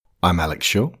I'm Alex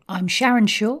Shaw. I'm Sharon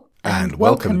Shaw. And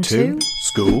welcome to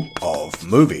School of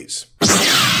Movies.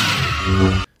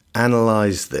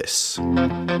 Analyze this. I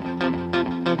don't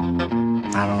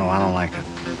know. I don't like it.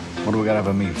 What do we got to have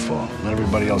a meeting for? Let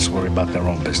everybody else worry about their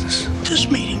own business. This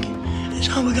meeting is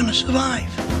how we're going to survive.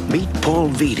 Meet Paul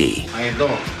Vitti. How you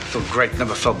doing? Feel great.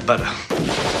 Never felt better.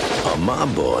 A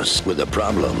mob boss with a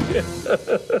problem.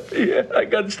 Yeah, I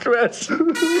got stress.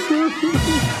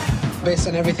 Based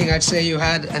on everything, I'd say you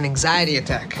had an anxiety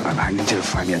attack. I need you to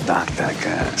find me a doctor, like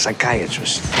a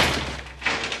psychiatrist.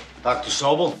 Dr.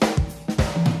 Sobel?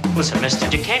 Listen, mister,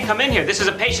 you can't come in here. This is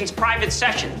a patient's private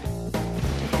session.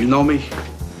 You know me?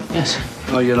 Yes.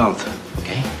 No, you don't.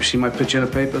 Okay. You see my picture in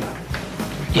the paper?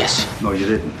 Yes. No, you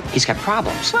didn't. He's got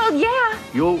problems. Well, yeah.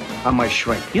 You are my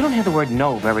shrink. You don't hear the word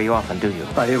no very often, do you?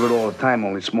 I hear it all the time,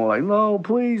 only it's more like, no,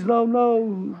 please, no,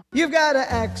 no. You've got an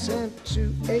accent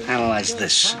to Analyze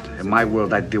this. In my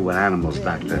world, I deal with animals,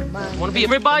 doctor. Want to be a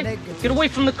ribeye? Get away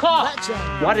from the car.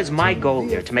 What is my goal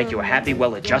here? To make you a happy,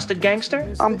 well-adjusted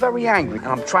gangster? I'm very angry, and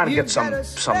I'm trying to get some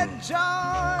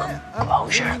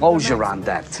closure on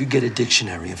that. You get a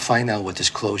dictionary and find out what this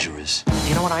closure is.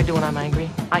 You know what I do when I'm angry?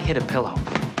 I hit a pillow.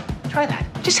 Try that.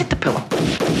 Just hit the pillow.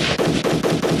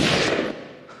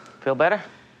 Feel better?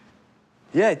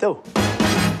 Yeah, I do.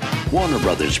 Warner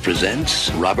Brothers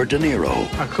presents Robert De Niro.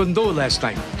 I couldn't do it last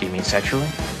night. Do you mean sexually?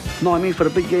 No, I mean for the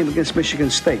big game against Michigan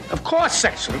State. Of course,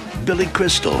 sexually. Billy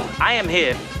Crystal. I am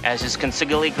here as his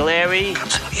consigliere.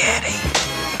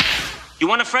 You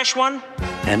want a fresh one?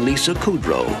 And Lisa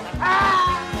Kudrow.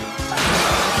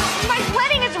 My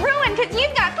wedding is ruined because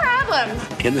you've got problems.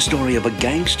 In the story of a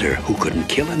gangster who couldn't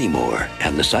kill anymore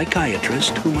and the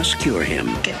psychiatrist who must cure him.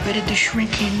 Get rid of the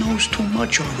shrink. He knows too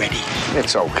much already.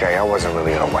 It's okay. I wasn't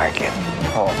really gonna whack it.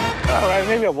 Oh, all right.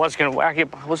 Maybe I was gonna whack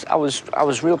it. But I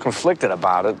was real conflicted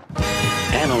about it.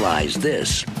 Analyze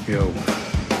this.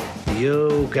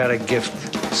 You got a gift.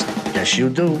 Yes, you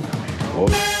do. Oh,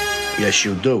 yes,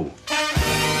 you do.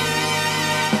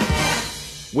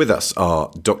 With us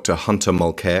are Dr. Hunter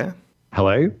Mulcair.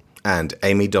 Hello. And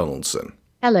Amy Donaldson.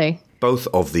 Hello. Both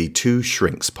of the Two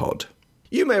Shrinks pod.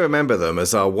 You may remember them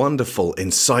as our wonderful,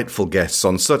 insightful guests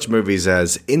on such movies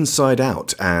as Inside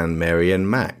Out and Mary and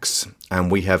Max.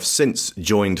 And we have since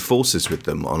joined forces with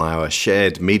them on our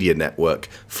shared media network,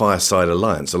 Fireside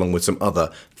Alliance, along with some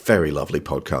other very lovely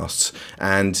podcasts.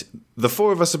 And the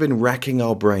four of us have been racking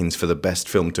our brains for the best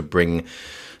film to bring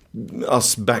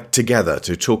us back together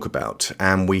to talk about,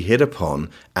 and we hit upon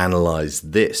Analyze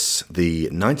This, the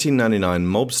 1999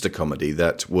 mobster comedy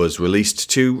that was released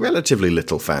to relatively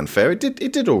little fanfare. It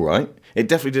did all right. It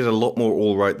definitely did a lot more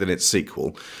all right than its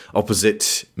sequel,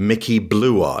 opposite Mickey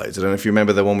Blue Eyes. I don't know if you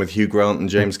remember the one with Hugh Grant and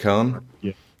James Caan.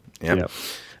 Yeah. Yeah.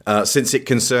 Since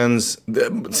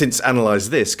Analyze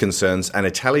This concerns an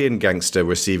Italian gangster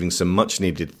receiving some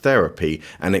much-needed therapy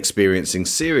and experiencing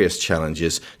serious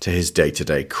challenges to his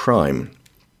day-to-day crime.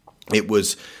 It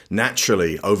was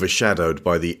naturally overshadowed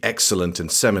by the excellent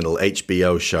and seminal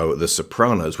HBO show The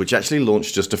Sopranos, which actually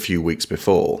launched just a few weeks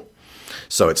before.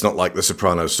 So it's not like The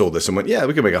Sopranos saw this and went, yeah,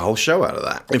 we can make a whole show out of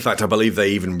that. In fact, I believe they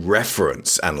even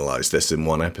reference Analyze This in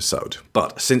one episode.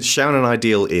 But since Sharon and I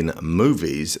deal in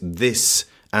movies,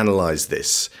 Analyze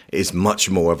This is much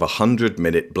more of a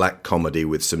 100-minute black comedy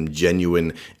with some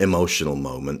genuine emotional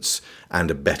moments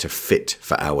and a better fit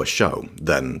for our show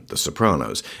than The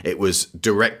Sopranos. It was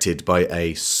directed by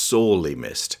a sorely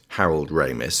missed Harold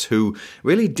Ramis, who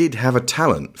really did have a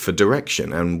talent for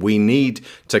direction, and we need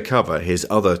to cover his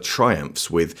other triumphs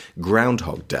with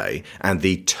Groundhog Day and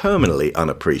the terminally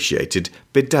unappreciated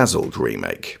Bedazzled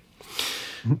remake.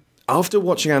 After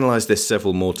watching Analyze This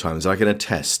several more times, I can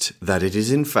attest that it is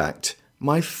in fact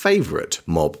my favourite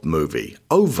mob movie,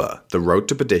 over The Road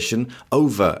to Perdition,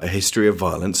 over A History of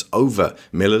Violence, over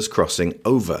Miller's Crossing,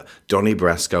 over Donnie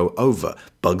Brasco, over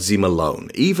Bugsy Malone,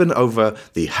 even over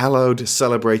the hallowed,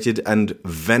 celebrated and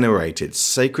venerated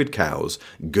Sacred Cows,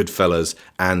 Goodfellas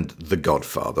and The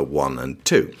Godfather 1 and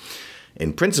 2.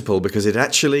 In principle, because it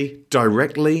actually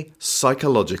directly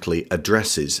psychologically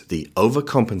addresses the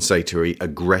overcompensatory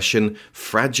aggression,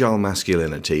 fragile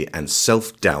masculinity, and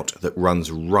self-doubt that runs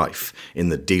rife in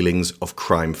the dealings of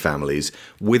crime families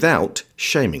without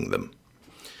shaming them.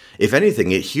 If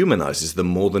anything, it humanizes them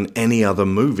more than any other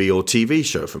movie or TV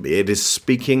show for me. It is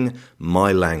speaking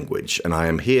my language, and I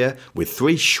am here with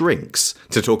three shrinks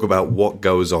to talk about what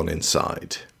goes on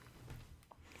inside.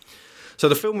 So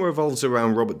the film revolves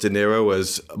around Robert De Niro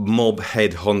as mob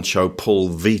head honcho Paul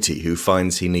Vitti, who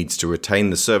finds he needs to retain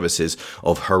the services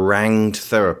of harangued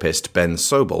therapist Ben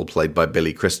Sobol, played by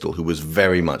Billy Crystal, who was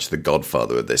very much the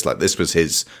godfather of this. Like, this was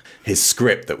his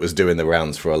script that was doing the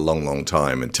rounds for a long, long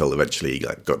time until eventually he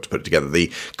got to put it together.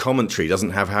 The commentary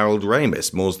doesn't have Harold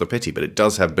Ramis, more's the pity, but it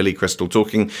does have Billy Crystal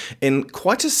talking in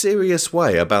quite a serious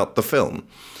way about the film.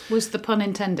 Was the pun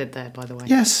intended there, by the way?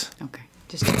 Yes. Okay.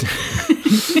 Just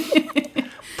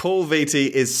Paul Vitti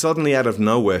is suddenly out of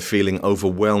nowhere feeling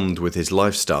overwhelmed with his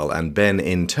lifestyle, and Ben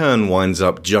in turn winds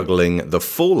up juggling the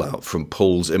fallout from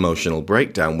Paul's emotional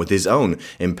breakdown with his own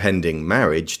impending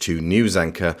marriage to news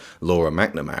anchor Laura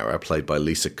McNamara, played by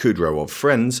Lisa Kudrow of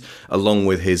Friends, along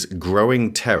with his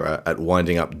growing terror at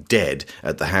winding up dead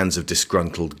at the hands of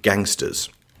disgruntled gangsters.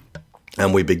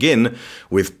 And we begin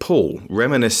with Paul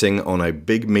reminiscing on a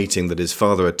big meeting that his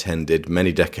father attended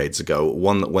many decades ago,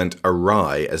 one that went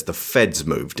awry as the feds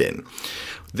moved in.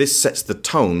 This sets the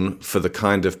tone for the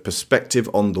kind of perspective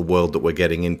on the world that we're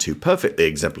getting into, perfectly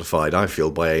exemplified, I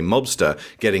feel, by a mobster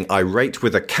getting irate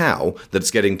with a cow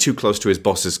that's getting too close to his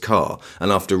boss's car, and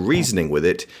after reasoning with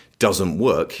it, doesn't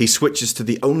work, he switches to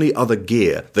the only other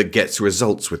gear that gets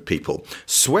results with people,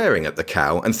 swearing at the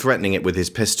cow and threatening it with his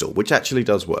pistol, which actually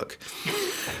does work.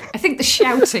 I think the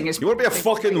shouting is... You want to be a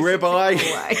fucking ribeye?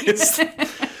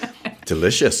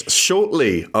 Delicious.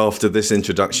 Shortly after this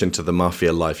introduction to the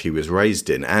mafia life he was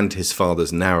raised in and his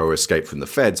father's narrow escape from the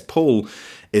feds, Paul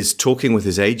is talking with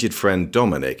his aged friend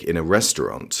Dominic in a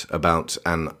restaurant about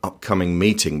an upcoming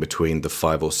meeting between the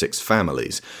 5 or 6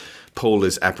 families. Paul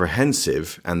is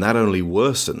apprehensive, and that only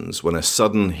worsens when a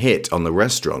sudden hit on the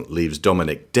restaurant leaves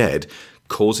Dominic dead,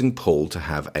 causing Paul to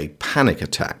have a panic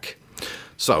attack.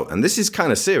 So, and this is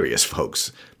kind of serious,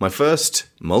 folks. My first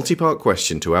multi-part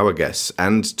question to our guests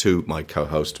and to my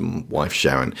co-host and wife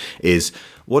Sharon is,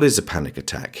 what is a panic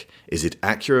attack? Is it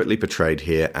accurately portrayed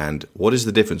here? And what is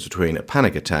the difference between a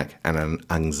panic attack and an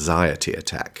anxiety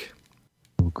attack?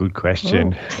 Good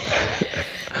question.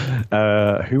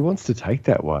 Who wants to take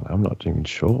that one? I'm not even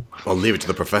sure. I'll leave it to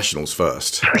the professionals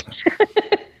first.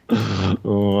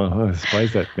 I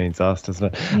suppose that means us,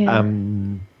 doesn't it? Yeah.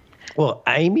 Well,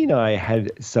 Amy and I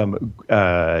had some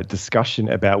discussion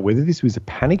about whether this was a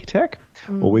panic attack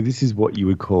or whether this is what you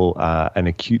would call an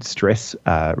acute stress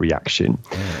reaction.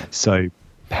 So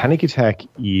panic attack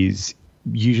is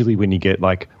usually when you get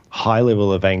like high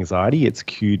level of anxiety. It's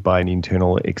cued by an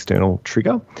internal or external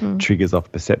trigger, triggers off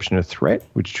perception of threat,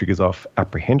 which triggers off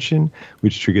apprehension,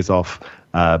 which triggers off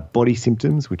body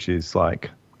symptoms, which is like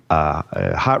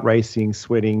heart racing,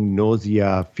 sweating,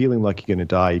 nausea, feeling like you're going to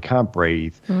die, you can't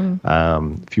breathe, a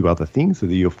few other things. So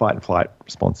that your fight and flight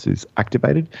response is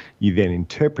activated. You then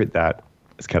interpret that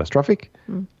as catastrophic,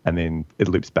 and then it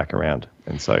loops back around.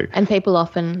 And people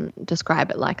often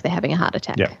describe it like they're having a heart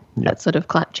attack. Yeah. That's sort of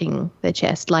clutching their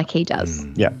chest like he does.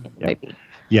 Yeah.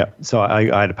 So I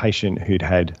had a patient who'd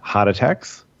had heart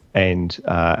attacks, and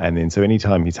then so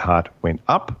anytime his heart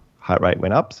rate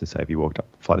went up, so say if he walked up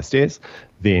a flight of stairs,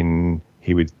 then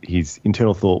his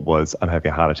internal thought was, I'm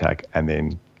having a heart attack, and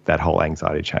then that whole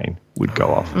anxiety chain would go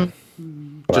off.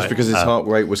 Just because his heart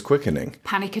rate was quickening.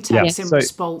 Panic attacks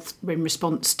in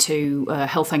response to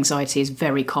health anxiety is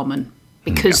very common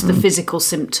because the physical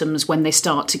symptoms, when they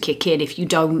start to kick in, if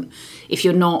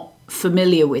you're not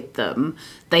familiar with them,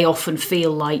 they often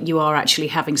feel like you are actually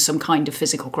having some kind of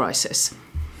physical crisis.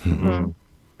 And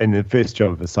the first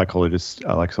job of a psychologist,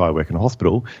 so I work in a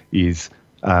hospital, is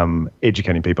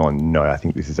educating people on, no, I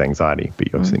think this is anxiety,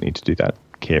 but you obviously need to do that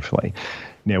carefully.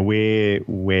 Now, where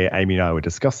Amy and I were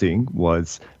discussing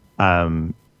was,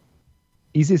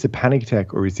 is this a panic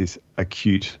attack or is this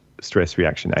acute stress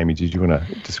reaction? Amy, did you want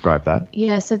to describe that?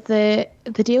 Yeah, so the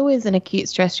deal with an acute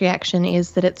stress reaction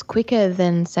is that it's quicker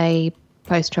than, say,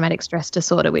 post-traumatic stress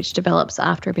disorder, which develops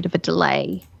after a bit of a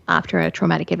delay after a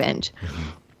traumatic event.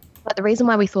 But the reason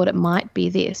why we thought it might be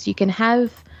this, you can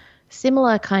have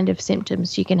similar kind of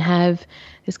symptoms. You can have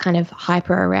this kind of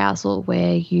hyper-arousal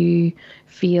where you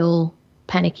feel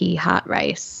panicky, heart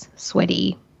race,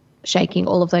 sweaty, shaking,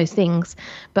 all of those things.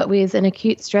 But with an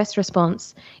acute stress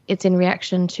response, it's in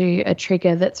reaction to a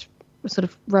trigger that's sort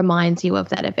of reminds you of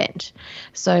that event.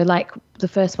 So like the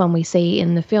first one we see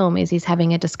in the film is he's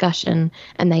having a discussion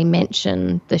and they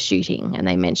mention the shooting and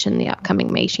they mention the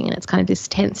upcoming meeting, and it's kind of this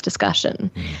tense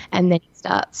discussion. And then he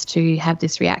starts to have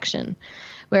this reaction.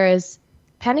 Whereas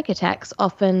panic attacks,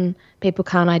 often people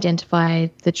can't identify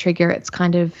the trigger. It's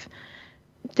kind of,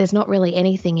 there's not really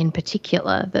anything in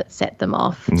particular that set them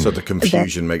off. So the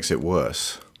confusion makes it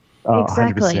worse. Oh,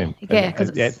 Exactly. 100%. Yeah,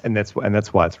 'cause and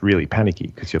that's why it's really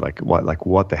panicky, because you're like,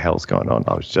 what the hell's going on?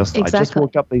 I just Exactly.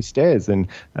 walked up these stairs and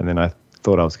then I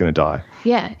thought I was going to die.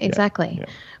 Yeah, exactly. Yeah.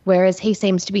 Whereas he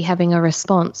seems to be having a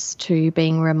response to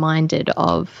being reminded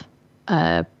of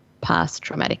a past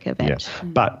traumatic event. Yeah.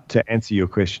 But to answer your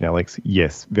question, Alex,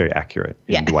 yes, very accurate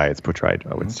in the way it's portrayed,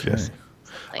 I would suggest.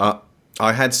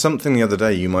 I had something the other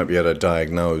day you might be able to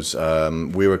diagnose.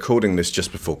 We're recording this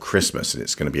just before Christmas, and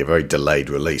it's going to be a very delayed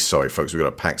release. Sorry, folks, we've got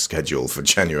a packed schedule for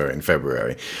January and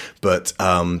February. But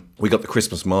we got the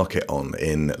Christmas market on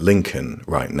in Lincoln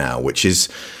right now, which is,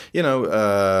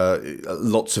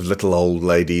 lots of little old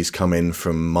ladies come in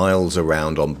from miles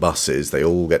around on buses. They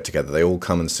all get together. They all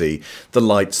come and see the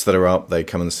lights that are up. They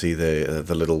come and see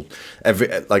the little,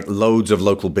 loads of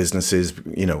local businesses,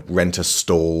 rent a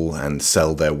stall and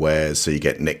sell their wares. So you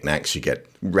get knickknacks, you get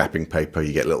wrapping paper,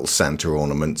 you get little Santa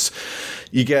ornaments,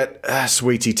 you get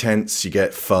sweetie tents, you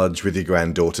get fudge with your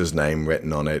granddaughter's name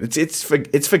written on it. It's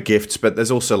for gifts, but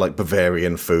there's also like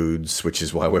Bavarian foods, which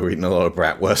is why we're eating a lot of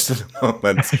bratwurst at the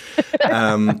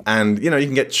moment. And you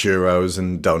can get churros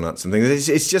and donuts and things.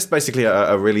 It's just basically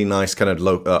a really nice kind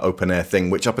of open air thing,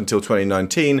 which up until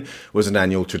 2019 was an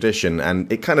annual tradition,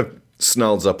 and it kind of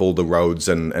snarls up all the roads.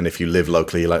 And if you live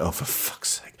locally, you're like, oh, for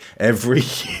fuck's sake. Every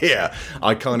year,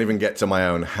 I can't even get to my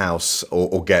own house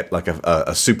or get like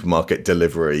a supermarket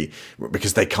delivery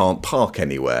because they can't park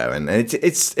anywhere, and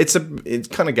it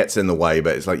kind of gets in the way.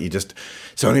 But it's like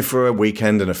it's only for a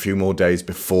weekend and a few more days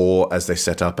before as they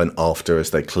set up and after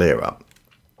as they clear up.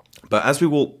 But as we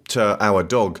walked our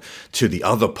dog to the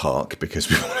other park, because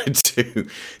we wanted to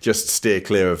just steer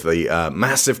clear of the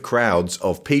massive crowds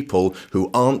of people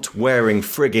who aren't wearing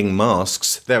frigging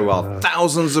masks. There are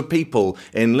thousands of people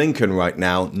in Lincoln right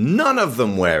now, none of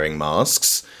them wearing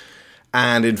masks,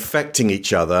 and infecting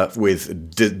each other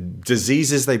with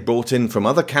diseases they brought in from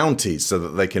other counties so that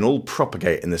they can all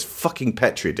propagate in this fucking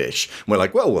Petri dish. And we're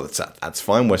like, well, that's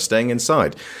fine, we're staying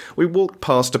inside. We walked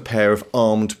past a pair of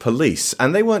armed police,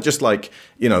 and they weren't just like,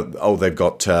 they've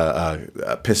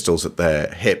got pistols at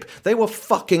their hip. They were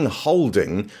fucking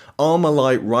holding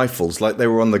Armalite rifles like they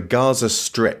were on the Gaza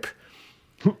Strip.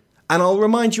 And I'll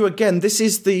remind you again, this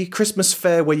is the Christmas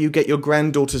fair where you get your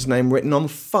granddaughter's name written on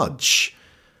fudge.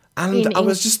 And I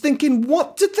was just thinking,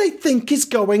 what do they think is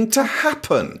going to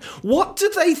happen? What do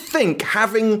they think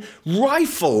having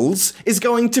rifles is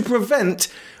going to prevent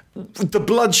the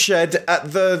bloodshed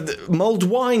at the mulled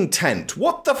wine tent?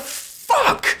 What the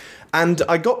fuck? And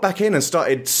I got back in and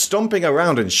started stomping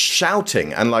around and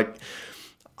shouting, and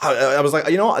I was like,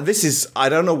 this is, I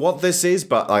don't know what this is,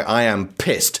 but I am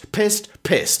pissed.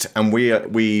 And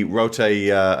we wrote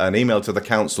an email to the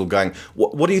council going,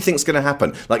 what do you think's going to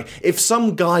happen? Like, if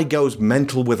some guy goes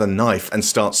mental with a knife and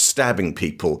starts stabbing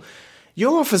people,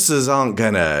 your officers aren't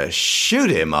going to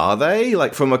shoot him, are they?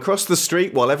 Like, from across the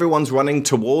street while everyone's running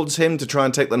towards him to try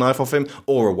and take the knife off him,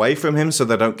 or away from him so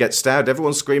they don't get stabbed.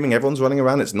 Everyone's screaming, everyone's running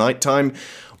around, it's nighttime.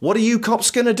 What are you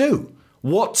cops going to do?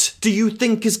 What do you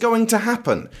think is going to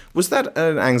happen? Was that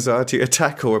an anxiety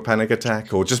attack or a panic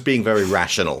attack or just being very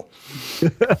rational?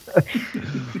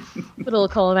 Little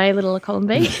column A, little column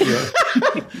B.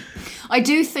 I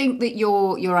do think that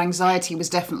your anxiety was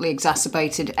definitely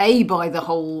exacerbated, A, by the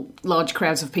whole large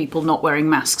crowds of people not wearing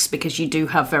masks, because you do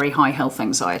have very high health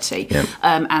anxiety. Yeah.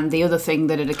 And the other thing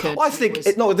that had occurred... I think...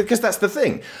 because that's the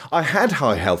thing. I had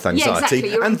high health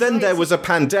anxiety, and then there was a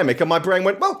pandemic, and my brain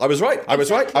went, well, I was right.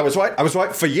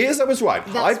 For years, I was right.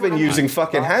 I've been using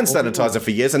fucking hand sanitizer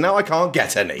for years, and now I can't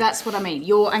get any. That's what I mean.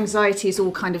 Your anxiety is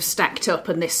all kind of stacked up,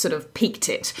 and this sort of peaked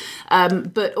it.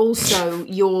 But also,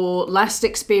 your last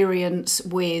experience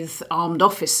with armed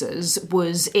officers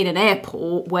was in an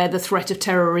airport where the threat of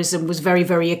terrorism was very,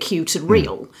 very acute and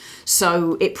real.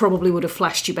 So it probably would have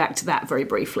flashed you back to that very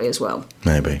briefly as well.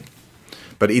 Maybe.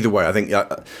 But either way, I think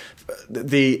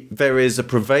there is a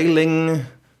prevailing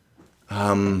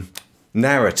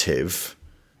narrative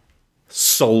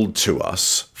sold to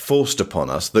us, forced upon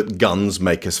us, that guns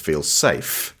make us feel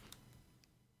safe.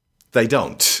 They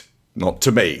don't. Not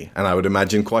to me. And I would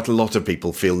imagine quite a lot of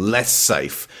people feel less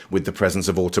safe with the presence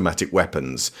of automatic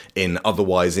weapons in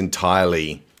otherwise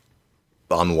entirely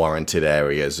unwarranted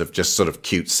areas of just sort of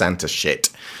cute Santa shit.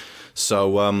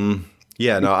 So,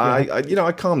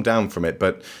 I calmed down from it,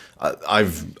 but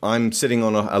I'm sitting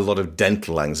on a lot of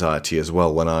dental anxiety as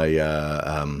well. When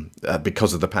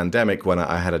because of the pandemic, when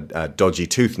I had a dodgy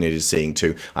tooth needed seeing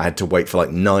to, I had to wait for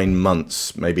like 9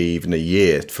 months, maybe even a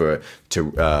year to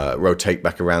rotate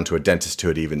back around to a dentist who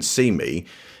would even see me.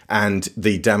 And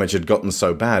the damage had gotten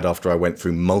so bad after I went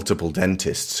through multiple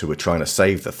dentists who were trying to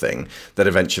save the thing that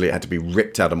eventually it had to be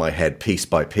ripped out of my head piece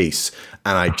by piece.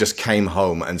 And I just came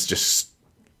home and just,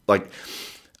 like...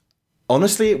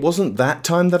 Honestly, it wasn't that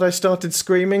time that I started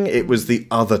screaming. It was the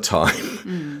other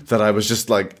time that I was just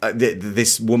like,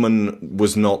 this woman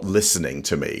was not listening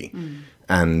to me.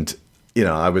 And, you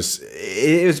know, it was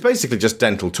basically just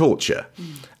dental torture.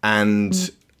 And,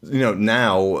 you know,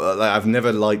 now I've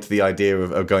never liked the idea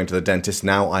of going to the dentist.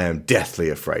 Now I am deathly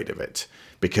afraid of it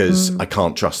because I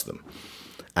can't trust them.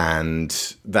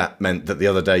 And that meant that the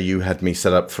other day you had me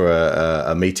set up for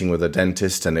a meeting with a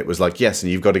dentist, and it was like, yes, and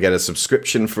you've got to get a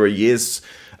subscription for a year's.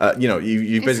 You know,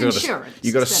 you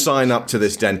basically got to sign up to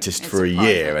this dentist for a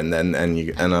year, and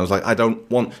I was like, I don't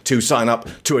want to sign up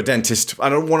to a dentist. I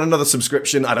don't want another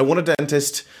subscription. I don't want a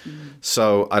dentist.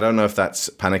 So I don't know if that's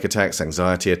panic attacks,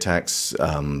 anxiety attacks,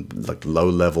 like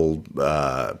low-level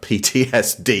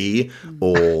PTSD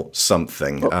or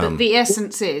something. But the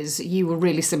essence is you were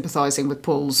really sympathising with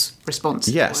Paul's response.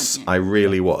 Yes, I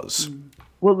really was.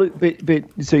 Well, look, but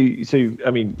so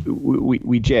I mean,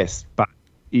 we jest, but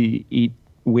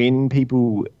when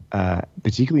people,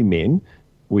 particularly men,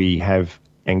 we have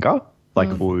anger,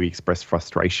 or we express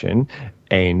frustration,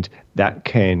 and that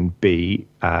can be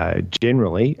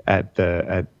generally at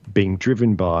being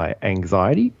driven by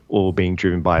anxiety or being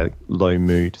driven by low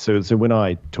mood. So when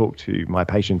I talk to my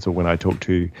patients, or when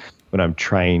I'm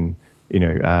trained,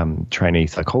 trainee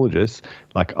psychologist,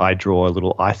 like I draw a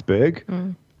little iceberg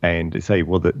and say,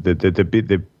 well, the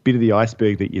bit of the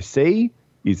iceberg that you see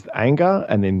is anger,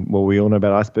 and then, well, we all know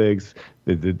about icebergs,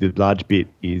 the large bit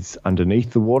is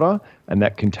underneath the water, and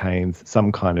that contains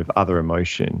some kind of other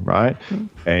emotion, right?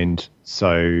 And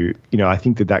so, I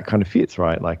think that kind of fits,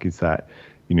 right? Like, is that,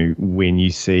 when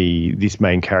you see this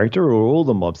main character or all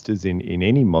the mobsters in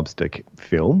any mobster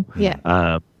film,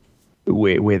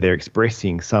 where they're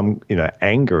expressing some,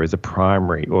 anger as a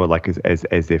primary, or like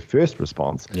as their first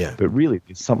response, but really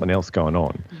there's something else going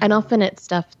on. And often it's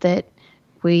stuff that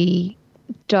we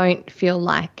don't feel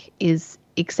like is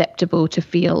acceptable to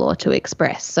feel or to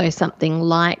express. So something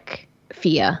like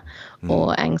fear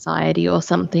or anxiety, or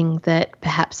something that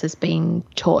perhaps has been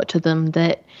taught to them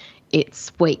that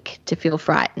it's weak to feel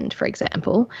frightened, for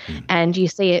example. And you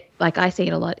see it, like I see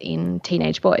it a lot in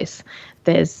teenage boys.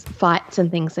 There's fights and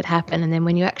things that happen, and then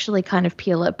when you actually kind of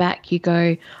peel it back, you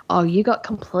go, oh, you got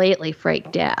completely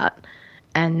freaked out.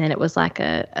 And then it was like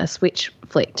a switch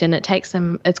flicked, and it takes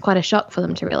them, it's quite a shock for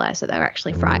them to realize that they were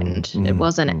actually frightened. It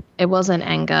wasn't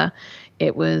anger.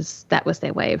 That was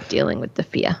their way of dealing with the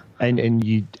fear.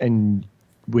 And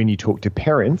when you talk to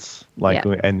parents,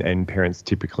 and parents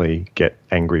typically get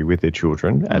angry with their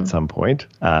children at some point,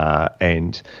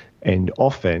 and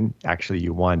often actually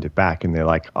you wind it back and they're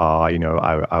like,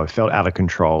 I felt out of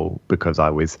control because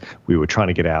we were trying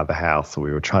to get out of the house, or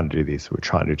we were trying to do this, we were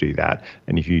trying to do that.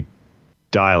 And if you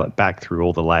dial it back through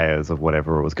all the layers of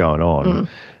whatever was going on,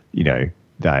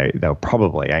 they were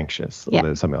probably anxious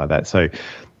or something like that. So,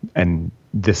 and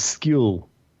the skill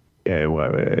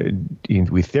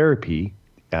with therapy,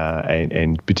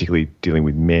 and particularly dealing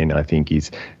with men, I think,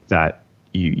 is that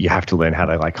you have to learn how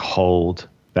to like hold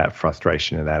that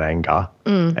frustration and that anger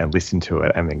and listen to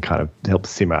it, and then kind of help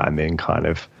simmer, and then kind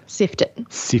of sift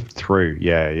through.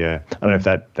 I don't know if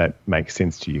that makes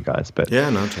sense to you guys, but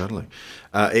no, totally.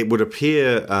 It would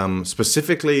appear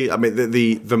specifically, I mean,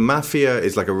 the mafia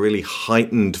is like a really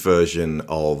heightened version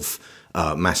of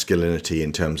masculinity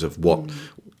in terms of what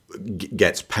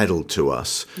gets peddled to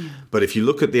us. But if you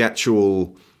look at the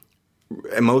actual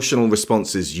emotional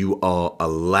responses you are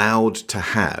allowed to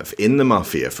have in the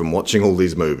mafia from watching all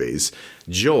these movies,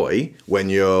 joy, when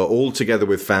you're all together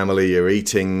with family, you're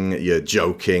eating, you're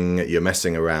joking, you're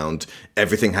messing around,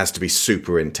 everything has to be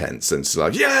super intense, and it's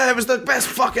like, it was the best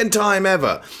fucking time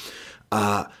ever.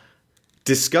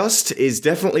 Disgust is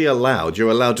definitely allowed. You're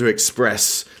allowed to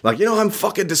express, like, I'm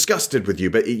fucking disgusted with you,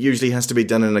 but it usually has to be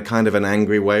done in a kind of an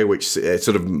angry way, which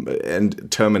sort of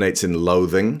terminates in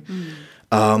loathing.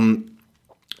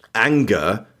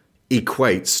 Anger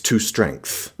equates to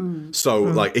strength. So,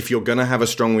 like, if you're going to have a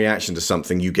strong reaction to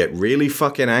something, you get really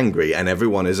fucking angry and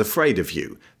everyone is afraid of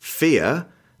you. Fear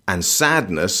and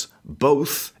sadness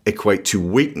both equate to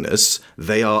weakness.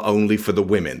 They are only for the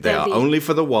women. They are only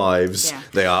for the wives.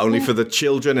 They are only for the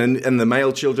children, and the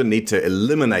male children need to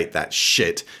eliminate that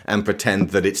shit and pretend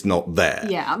that it's not there.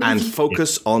 And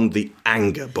focus on the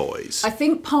anger, boys. I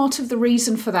think part of the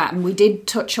reason for that, and we did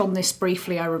touch on this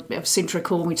briefly, I seem to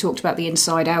recall when we talked about the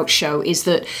Inside Out show, is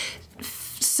that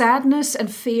sadness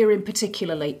and fear in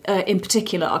particular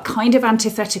are kind of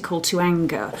antithetical to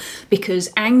anger, because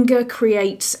anger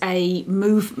creates a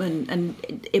movement,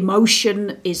 and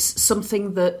emotion is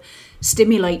something that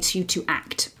stimulates you to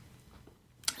act.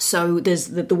 So there's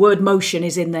the word motion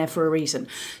is in there for a reason.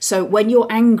 So when you're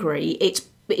angry,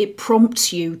 it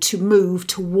prompts you to move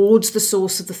towards the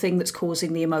source of the thing that's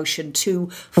causing the emotion, to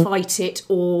fight it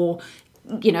or,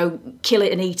 kill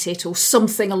it and eat it or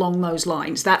something along those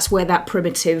lines. That's where that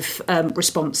primitive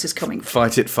response is coming from.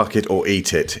 Fight it, fuck it, or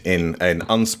eat it in an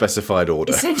unspecified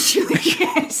order. Essentially,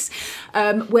 yes.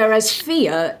 Whereas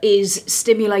fear is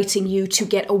stimulating you to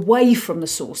get away from the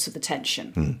source of the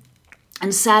tension.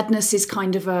 And sadness is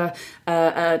kind of a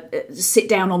sit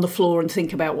down on the floor and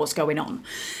think about what's going on.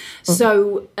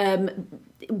 So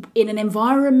in an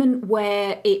environment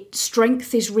where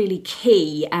strength is really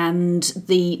key, and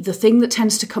the thing that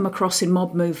tends to come across in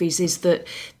mob movies is that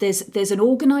there's an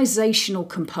organisational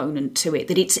component to it,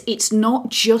 that it's not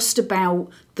just about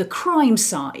the crime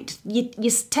side. You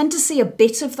tend to see a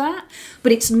bit of that,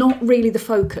 but it's not really the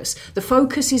focus. The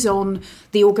focus is on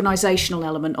the organisational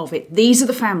element of it. These are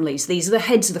the families, these are the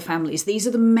heads of the families, these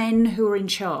are the men who are in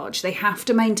charge. They have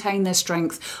to maintain their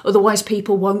strength, otherwise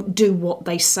people won't do what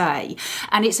they say.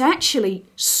 And it's actually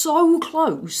so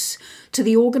close to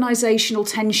the organisational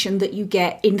tension that you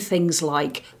get in things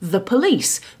like the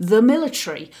police, the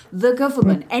military, the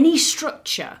government, any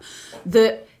structure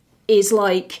that is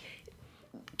like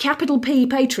capital P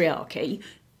patriarchy.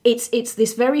 It's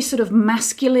this very sort of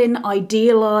masculine,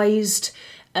 idealised,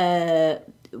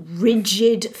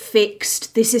 rigid,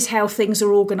 fixed, this is how things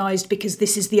are organised because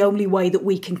this is the only way that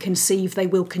we can conceive they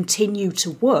will continue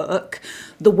to work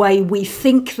the way we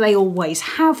think they always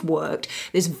have worked.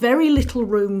 There's very little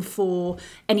room for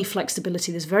any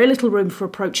flexibility. There's very little room for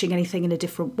approaching anything in a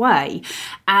different way.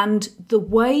 And the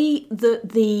way that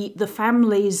the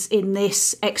families in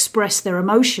this express their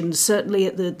emotions, certainly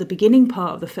at the beginning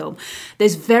part of the film,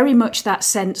 there's very much that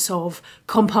sense of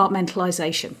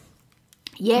compartmentalisation.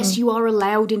 Yes, you are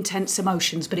allowed intense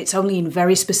emotions, but it's only in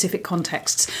very specific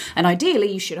contexts. And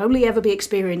ideally, you should only ever be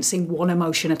experiencing one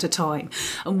emotion at a time.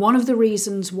 And one of the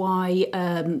reasons why,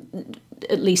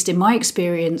 at least in my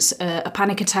experience, a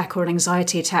panic attack or an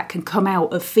anxiety attack can come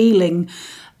out of feeling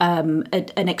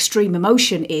an extreme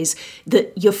emotion is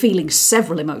that you're feeling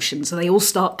several emotions and they all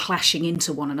start clashing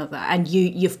into one another, and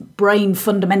your brain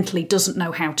fundamentally doesn't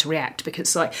know how to react,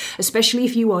 because like, especially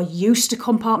if you are used to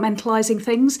compartmentalizing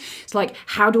things, it's like,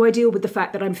 how do I deal with the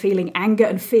fact that I'm feeling anger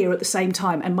and fear at the same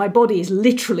time and my body is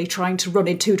literally trying to run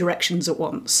in two directions at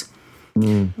once?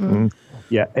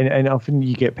 Yeah, and often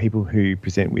you get people who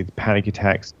present with panic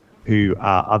attacks who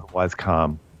are otherwise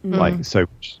calm. Like, so,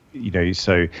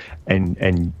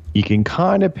 and you can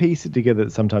kind of piece it together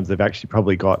that sometimes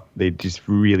they're just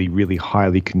really, really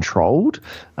highly controlled,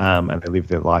 and they live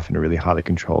their life in a really highly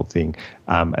controlled thing.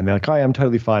 And they're like, I'm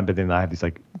totally fine. But then they have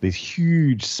this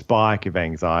huge spike of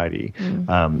anxiety.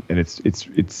 And it's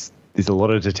there's a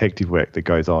lot of detective work that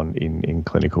goes on in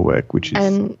clinical work, which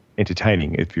is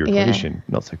entertaining if you're a clinician,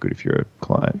 not so good if you're a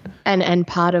client. And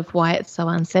part of why it's so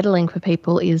unsettling for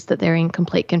people is that they're in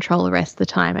complete control the rest of the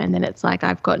time, and then it's like,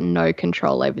 I've got no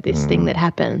control over this thing that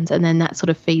happens, and then that sort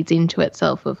of feeds into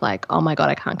itself of like, oh my God,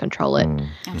 I can't control it.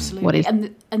 Absolutely.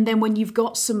 And then when you've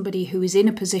got somebody who is in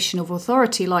a position of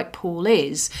authority like Paul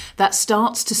is, that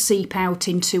starts to seep out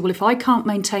into, well, if I can't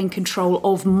maintain control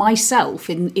of myself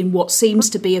in what seems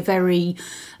to be a very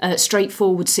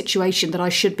straightforward situation that I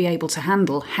should be able to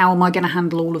handle, how am I going to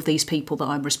handle all of these people that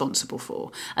I'm responsible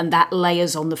for? And that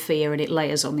layers on the fear and it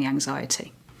layers on the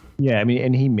anxiety. Yeah, I mean,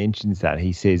 and he mentions that.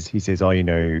 He says,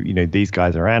 oh, these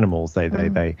guys are animals. They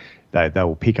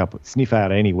will sniff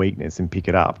out any weakness and pick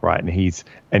it up, right?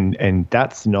 And and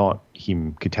that's not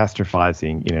him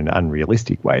catastrophizing in an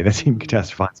unrealistic way. That's him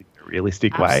catastrophizing in a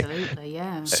realistic way. Absolutely,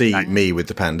 yeah. See me with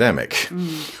the pandemic.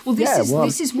 Well,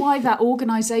 this is why that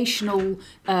organisational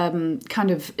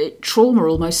kind of trauma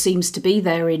almost seems to be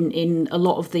there in a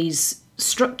lot of these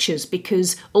structures,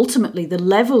 because ultimately the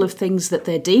level of things that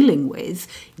they're dealing with,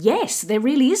 yes, there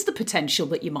really is the potential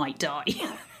that you might die.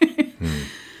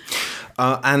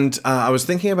 And I was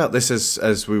thinking about this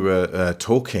as we were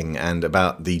talking, and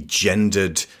about the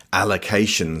gendered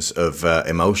allocations of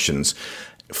emotions.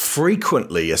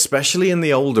 frequently, especially in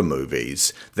the older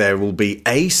movies, there will be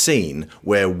a scene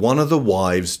where one of the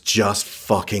wives just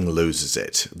fucking loses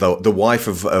it. The wife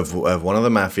of one of the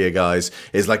mafia guys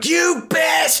is like, "You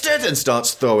bastard!" and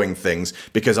starts throwing things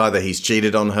because either he's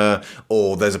cheated on her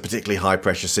or there's a particularly high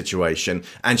pressure situation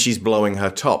and she's blowing her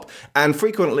top. And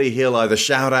frequently he'll either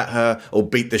shout at her or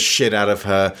beat the shit out of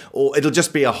her, or it'll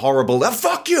just be a horrible,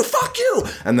 fuck you!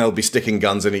 And they'll be sticking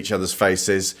guns in each other's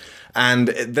faces. And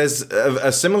there's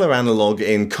a similar analogue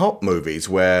in cop movies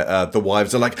where the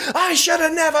wives are like, "I should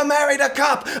have never married a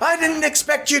cop. I didn't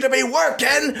expect you to be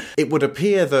working." It would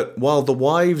appear that while the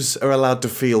wives are allowed to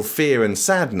feel fear and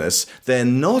sadness, they're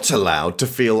not allowed to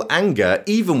feel anger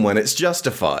even when it's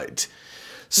justified.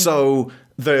 So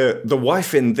the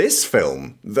wife in this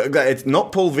film, it's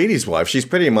not Paul Vidi's wife. She's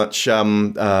pretty much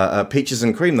peaches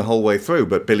and cream the whole way through.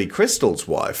 But Billy Crystal's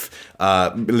wife,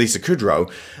 Lisa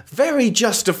Kudrow, very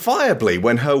justifiably,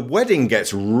 when her wedding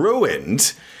gets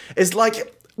ruined, is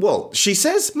like, well, she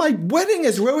says, "My wedding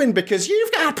is ruined because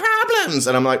you've got problems."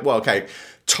 And I'm like, well, okay,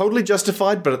 totally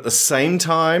justified. But at the same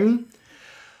time,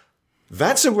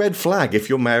 that's a red flag if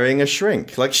you're marrying a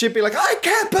shrink. Like, she'd be like, "I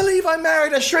can't believe I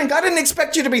married a shrink. I didn't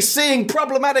expect you to be seeing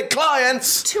problematic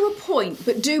clients." To a point,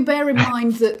 but do bear in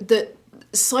mind that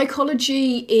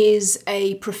psychology is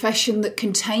a profession that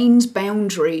contains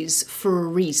boundaries for a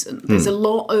reason. There's a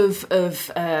lot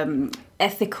of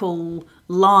ethical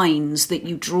lines that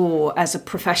you draw as a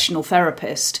professional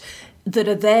therapist that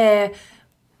are there.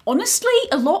 Honestly,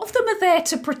 a lot of them are there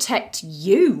to protect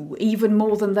you even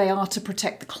more than they are to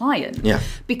protect the client. Yeah.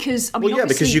 Because, I mean,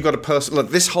 because you've got a person. Like,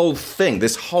 this whole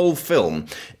film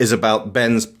is about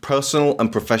Ben's personal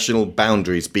and professional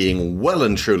boundaries being well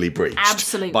and truly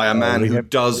breached by a man who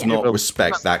does not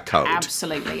respect that code.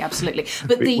 Absolutely.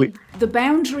 But the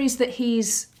boundaries that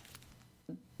he's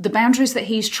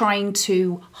trying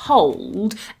to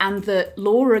hold, and that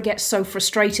Laura gets so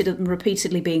frustrated and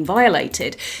repeatedly being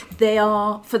violated, they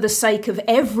are for the sake of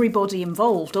everybody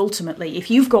involved. Ultimately,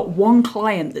 if you've got one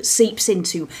client that seeps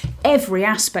into every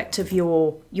aspect of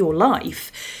your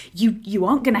life, you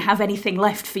aren't going to have anything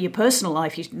left for your personal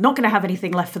life. You're not going to have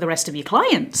anything left for the rest of your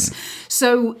clients.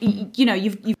 So,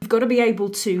 you've got to be able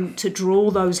to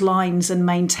draw those lines and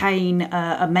maintain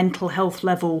a mental health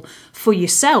level for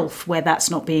yourself where that's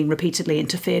not being repeatedly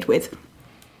interfered with.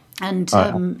 And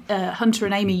Hunter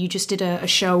and Amy, you just did a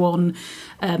show on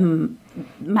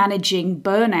managing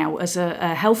burnout as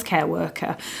a healthcare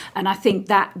worker. And I think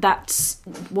that's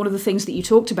one of the things that you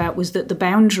talked about, was that the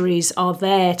boundaries are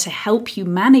there to help you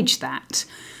manage that.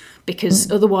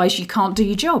 Because otherwise you can't do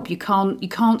your job. You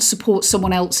can't support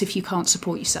someone else if you can't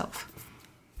support yourself.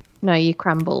 No, you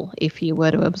crumble if you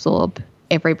were to absorb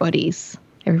everybody's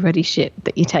shit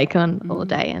that you take on all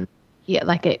day. And yeah,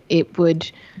 like it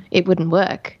wouldn't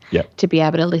work to be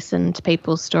able to listen to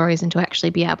people's stories and to actually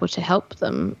be able to help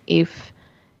them if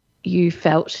you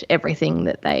felt everything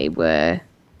that they were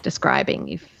describing,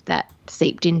 if that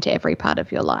seeped into every part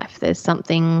of your life. There's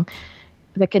something,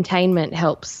 the containment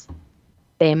helps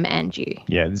them and you.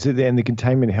 Yeah, so then the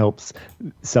containment helps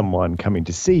someone coming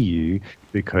to see you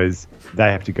because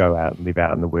they have to go out and live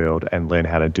out in the world and learn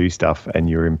how to do stuff, and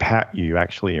you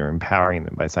actually are empowering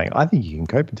them by saying, "I think you can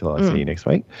cope until I see you next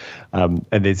week." And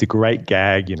there's a great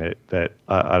gag in it that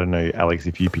I don't know, Alex,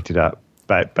 if you picked it up,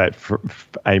 but for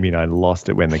Amy and I lost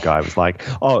it when the guy was like,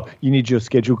 "Oh, you need your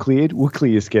schedule cleared? We'll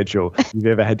clear your schedule." If you've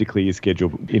ever had to clear your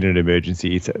schedule in an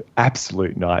emergency, it's an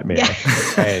absolute nightmare.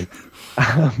 Yeah.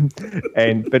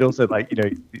 But also, like,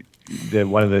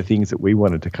 one of the things that we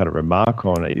wanted to kind of remark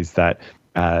on is that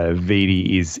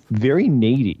Vidi is very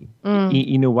needy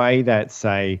in a way that,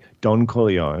 say, Don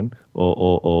Corleone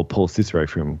or Paul Cicero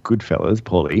from Goodfellas,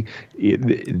 Paulie,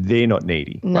 they're not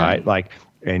needy, right? Like,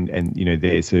 and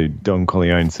there's Don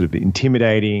Corleone sort of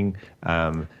intimidating,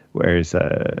 whereas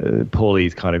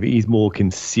Paulie's he's more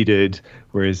considered,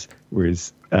 whereas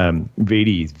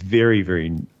Vidi is very,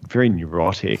 very, very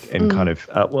neurotic and kind of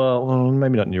well,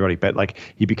 maybe not neurotic, but like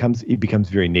he becomes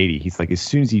very needy. He's like, as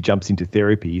soon as he jumps into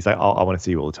therapy, he's like, I want to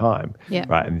see you all the time,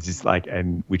 right? And it's just like,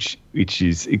 and which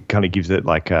is, it kind of gives it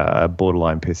like a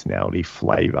borderline personality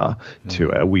flavor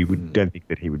to it. We don't think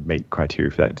that he would meet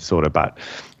criteria for that disorder, but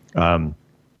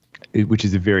which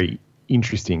is a very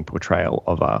interesting portrayal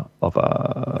of a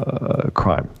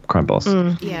crime boss.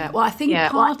 Yeah, well, I think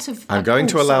part of... I'm going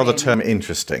to allow the term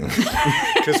interesting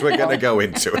because we're going to go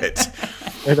into it.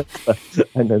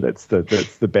 I know that's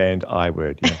the banned I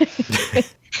word. Yeah.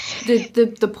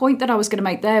 The point that I was going to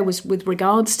make there was with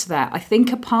regards to that. I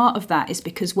think a part of that is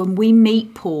because when we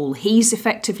meet Paul, he's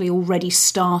effectively already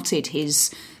started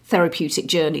his therapeutic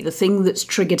journey, the thing that's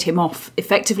triggered him off,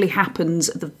 effectively happens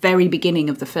at the very beginning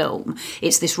of the film.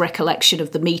 It's this recollection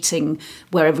of the meeting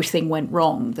where everything went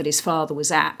wrong that his father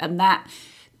was at. And that,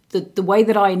 the way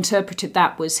that I interpreted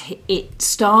that was it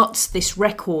starts this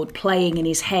record playing in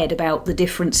his head about the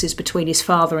differences between his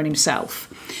father and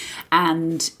himself.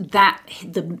 And that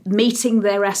the meeting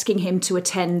they're asking him to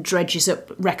attend dredges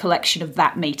up recollection of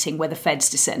that meeting where the feds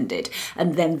descended.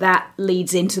 And then that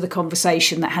leads into the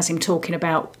conversation that has him talking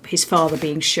about his father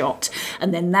being shot.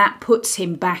 And then that puts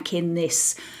him back in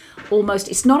this almost,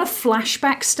 it's not a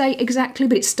flashback state exactly,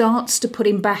 but it starts to put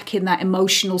him back in that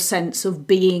emotional sense of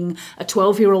being a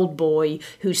 12-year-old boy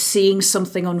who's seeing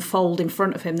something unfold in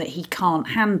front of him that he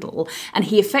can't handle. And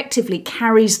he effectively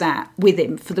carries that with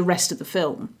him for the rest of the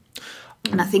film.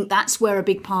 And I think that's where a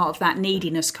big part of that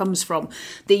neediness comes from.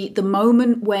 The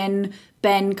moment when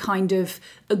Ben kind of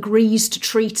agrees to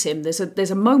treat him, there's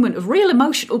a moment of real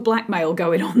emotional blackmail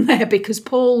going on there, because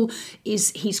Paul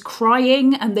he's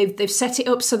crying, and they've set it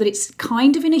up so that it's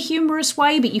kind of in a humorous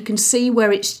way, but you can see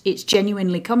where it's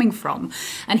genuinely coming from.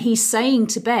 And he's saying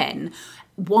to Ben,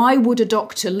 why would a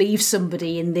doctor leave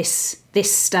somebody in this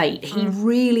state? He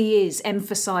really is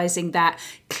emphasising that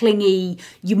clingy,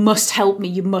 you must help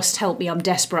me, I'm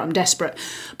desperate.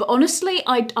 But honestly,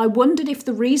 I wondered if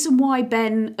the reason why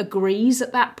Ben agrees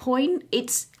at that point,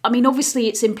 obviously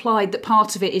it's implied that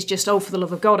part of it is just, oh, for the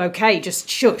love of God, okay, just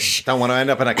shush. Don't want to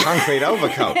end up in a concrete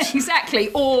overcoat. Exactly,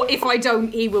 or if I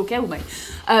don't, he will kill me.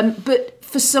 But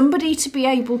for somebody to be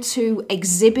able to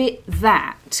exhibit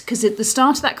that, because at the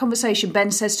start of that conversation, Ben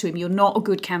says to him, you're not a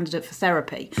good candidate for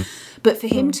therapy. But for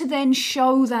him to then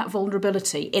show that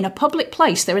vulnerability in a public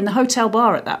place, they're in the hotel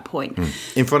bar at that point.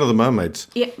 In front of the mermaids.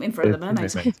 Yeah, in front of the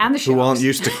mermaids. And the sharks. Who aren't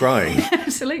used to crying.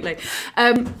 Absolutely.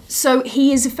 So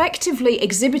he is effectively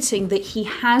exhibiting that he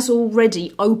has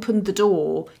already opened the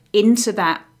door into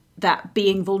that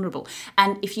being vulnerable.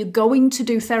 And if you're going to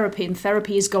do therapy and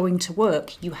therapy is going to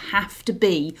work, you have to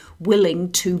be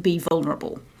willing to be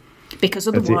vulnerable. Because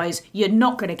otherwise you're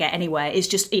not going to get anywhere.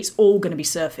 It's all going to be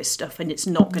surface stuff, and it's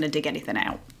not going to dig anything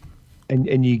out.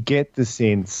 And you get the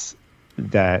sense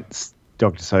that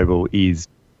Dr. Sobel is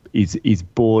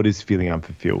bored, is feeling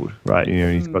unfulfilled, right?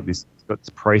 He's got this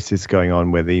process going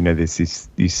on where there's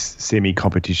this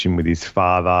semi-competition with his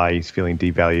father. He's feeling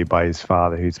devalued by his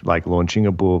father, who's like launching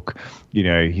a book.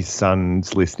 His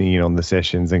son's listening in on the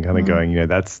sessions and kind of going,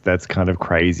 that's kind of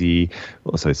crazy.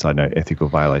 Also, side note, ethical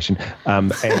violation.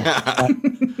 But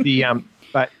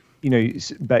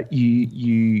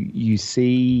you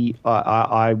see,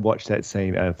 I watched that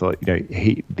scene and I thought,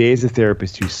 there's a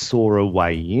therapist who saw a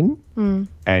way in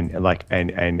and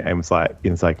was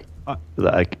like,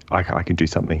 I can do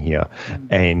something here.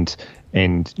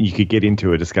 And you could get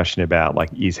into a discussion about, like,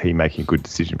 is he making a good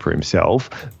decision for himself?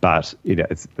 But,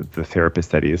 it's the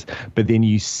therapist that is. But then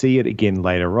you see it again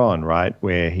later on, right,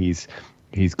 where he's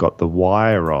got the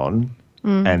wire on,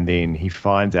 and then he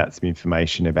finds out some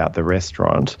information about the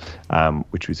restaurant,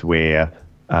 which was where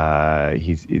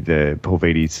Paul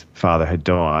Vidi's father had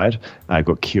died,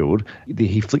 got killed.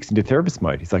 He flicks into therapist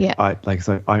mode. He's like,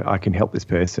 I can help this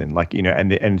person,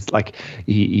 and it's like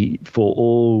he for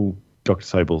all Dr.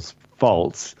 Sobel's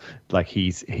faults, like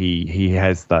he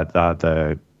has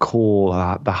the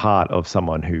core, the heart of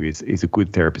someone who is a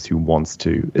good therapist who wants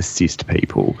to assist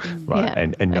people, right?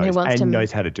 Yeah. And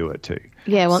knows how to do it too.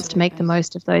 Yeah, wants to make the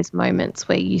most of those moments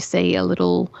where you see a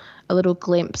little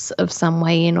glimpse of some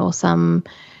way in, or some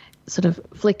sort of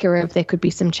flicker of there could be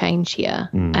some change here,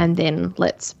 and then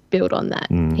let's build on that.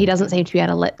 He doesn't seem to be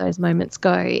able to let those moments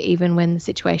go, even when the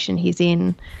situation he's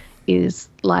in is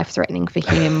life-threatening for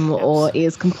him or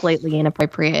is completely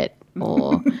inappropriate,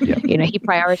 or he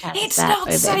prioritizes it's that. It's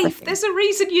not safe. Everything. There's a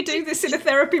reason you do this in a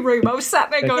therapy room. I was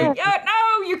sat there going,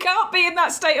 no, you can't be in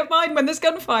that state of mind when there's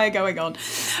gunfire going on.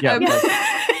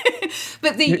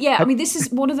 But this is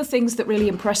one of the things that really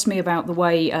impressed me about the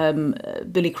way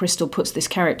Billy Crystal puts this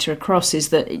character across, is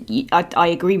that I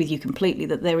agree with you completely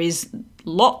that there is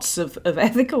lots of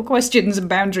ethical questions and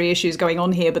boundary issues going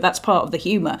on here, but that's part of the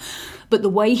humour. But the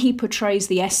way he portrays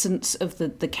the essence of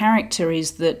the character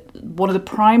is that one of the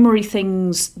primary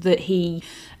things that he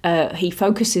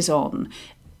focuses on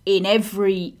in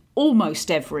almost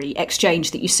every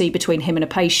exchange that you see between him and a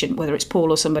patient, whether it's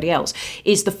Paul or somebody else,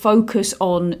 is the focus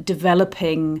on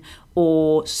developing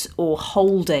or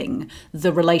holding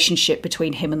the relationship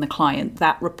between him and the client,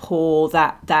 that rapport,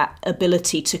 that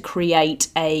ability to create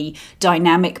a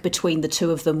dynamic between the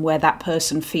two of them where that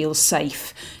person feels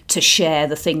safe to share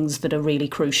the things that are really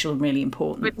crucial and really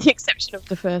important. With the exception of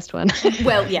the first one.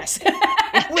 Well, yes.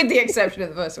 with the exception of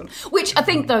the first one. Which I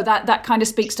think, though, that kind of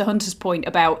speaks to Hunter's point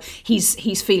about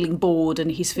he's feeling bored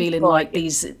and he's feeling like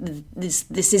this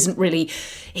isn't really,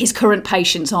 his current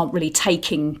patients aren't really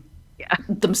taking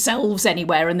themselves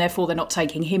anywhere, and therefore they're not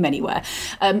taking him anywhere.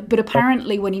 But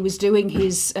apparently, when he was doing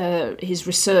his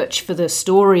research for the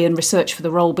story and research for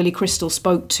the role, Billy Crystal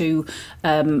spoke to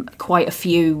quite a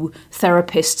few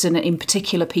therapists, and in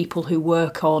particular people who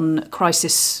work on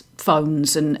crisis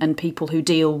phones and people who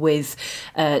deal with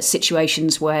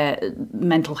situations where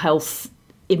mental health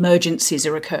emergencies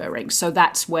are occurring. So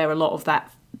that's where a lot of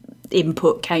that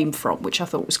input came from, which I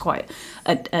thought was quite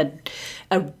a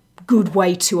good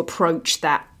way to approach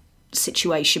that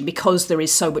situation, because there is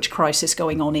so much crisis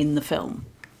going on in the film.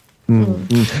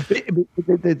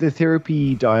 The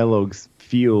therapy dialogues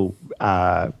feel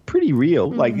pretty real.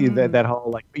 Like that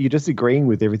whole, like, you're just agreeing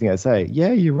with everything I say.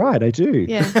 Yeah, you're right, I do.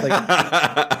 Yeah.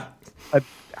 Like,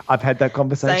 I've had that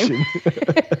conversation.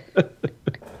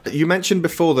 You mentioned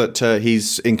before that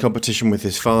he's in competition with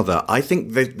his father. I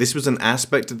think that this was an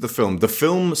aspect of the film. The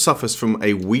film suffers from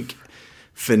a weak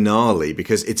finale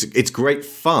because it's great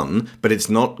fun, but it's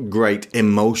not great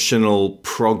emotional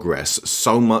progress.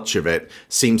 So much of it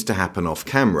seems to happen off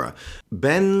camera.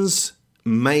 Ben's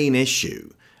main issue,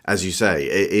 as you say,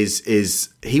 is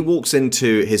he walks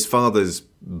into his father's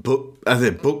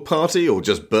book party or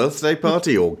just birthday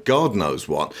party or God knows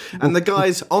what, and the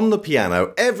guy's on the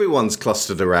piano, everyone's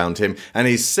clustered around him, and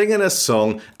he's singing a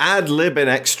song, ad-libbing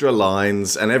extra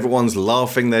lines, and everyone's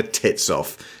laughing their tits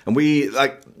off. And we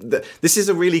this is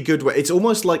a really good way. It's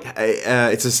almost like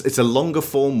it's a longer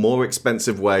form, more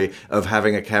expensive way of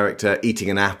having a character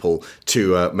eating an apple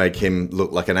to make him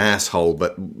look like an asshole,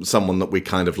 but someone that we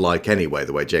kind of like anyway,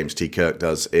 the way James T. Kirk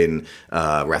does in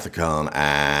Wrath of Khan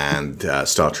and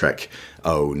Star Trek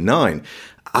 09.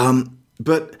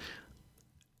 But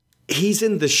he's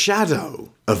in the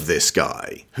shadow of this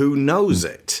guy who knows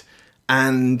it,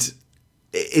 and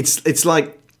it's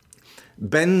like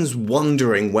Ben's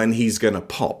wondering when he's going to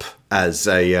pop as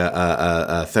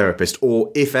a therapist,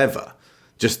 or if ever.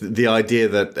 Just the idea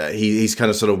that he's kind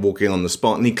of sort of walking on the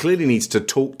spot, and he clearly needs to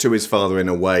talk to his father in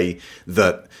a way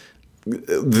that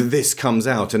this comes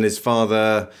out, and his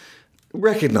father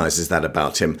recognizes that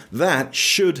about him. That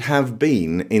should have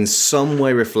been in some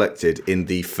way reflected in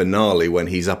the finale when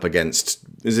he's up against,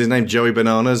 is his name Joey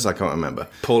Bananas? I can't remember.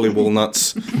 Paulie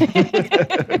Walnuts.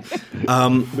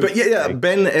 But yeah,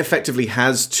 Ben effectively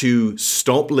has to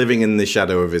stop living in the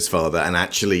shadow of his father and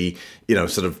actually,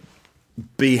 sort of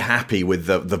be happy with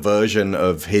the version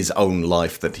of his own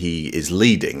life that he is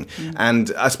leading.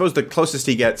 And I suppose the closest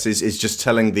he gets is just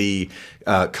telling the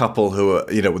couple who are,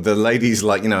 the ladies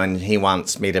like, and he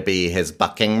wants me to be his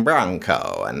bucking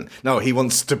bronco. And no, he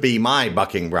wants to be my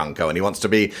bucking bronco, and he wants to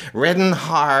be ridden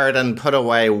hard and put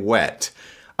away wet.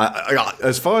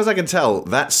 As far as I can tell,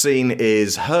 that scene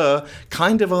is her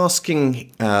kind of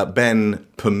asking Ben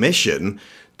permission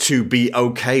to be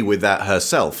okay with that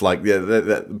herself. Like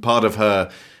the part of her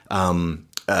internal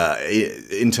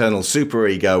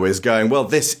superego is going, well,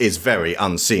 this is very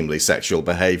unseemly sexual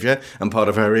behavior. And part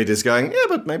of her id is going, yeah,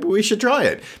 but maybe we should try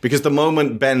it. Because the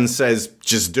moment Ben says,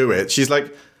 just do it, she's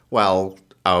like, well,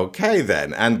 okay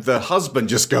then. And the husband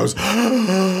just goes,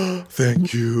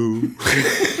 thank you.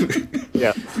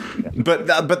 Yeah. But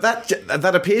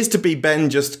that appears to be Ben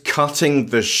just cutting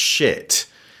the shit,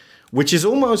 which is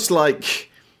almost like,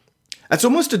 it's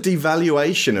almost a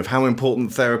devaluation of how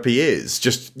important therapy is.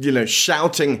 Just,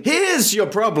 shouting, here's your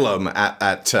problem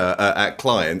at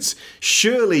clients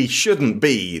surely shouldn't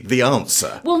be the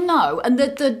answer. Well, no. And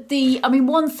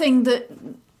one thing that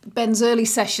Ben's early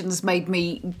sessions made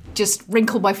me just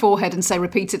wrinkle my forehead and say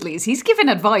repeatedly is he's giving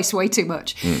advice way too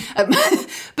much.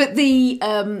 But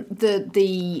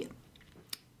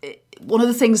one of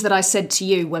the things that I said to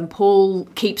you when Paul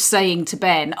keeps saying to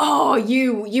Ben, oh,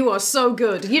 you are so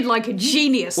good. You're like a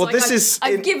genius. Well, like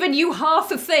I've given you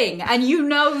half a thing and you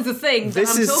know the thing that I'm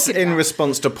talking about. This is in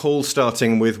response to Paul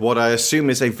starting with what I assume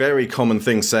is a very common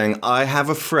thing, saying, I have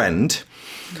a friend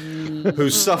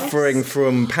who's suffering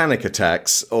from panic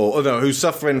attacks, or no, who's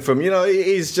suffering from,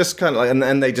 he's just kind of like,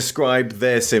 and they describe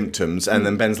their symptoms, and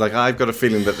then Ben's like, I've got a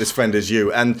feeling that this friend is you,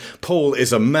 and Paul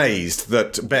is amazed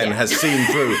that Ben has seen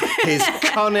through his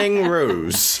cunning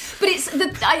ruse. But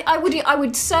I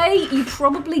would say you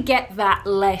probably get that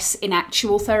less in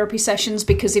actual therapy sessions,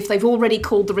 because if they've already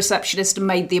called the receptionist and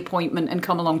made the appointment and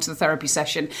come along to the therapy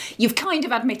session, you've kind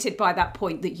of admitted by that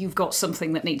point that you've got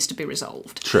something that needs to be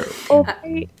resolved. True.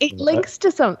 It links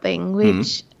to something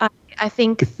which I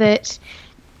think that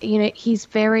he's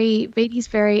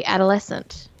very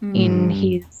adolescent in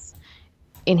his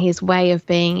in his way of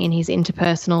being, in his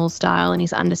interpersonal style and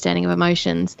his understanding of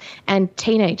emotions. And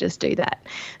teenagers do that.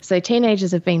 So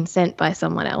teenagers have been sent by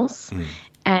someone else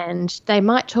and they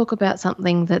might talk about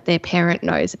something that their parent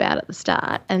knows about at the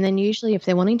start. And then usually if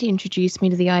they're wanting to introduce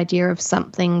me to the idea of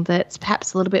something that's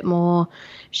perhaps a little bit more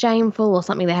shameful or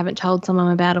something they haven't told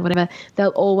someone about or whatever, they'll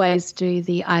always do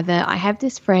the either I have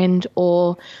this friend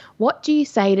or what do you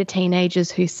say to teenagers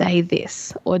who say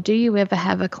this? Or do you ever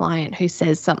have a client who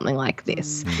says something like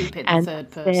this? Keep it in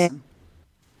third person.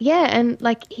 Yeah, and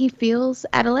like he feels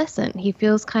adolescent. He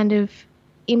feels kind of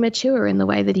immature in the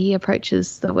way that he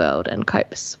approaches the world and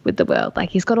copes with the world.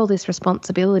 Like he's got all this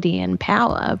responsibility and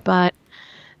power, but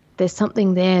there's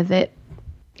something there that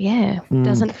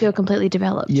doesn't feel completely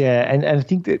developed. Yeah, and I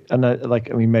think that,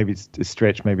 maybe it's a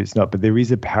stretch, maybe it's not, but there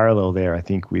is a parallel there, I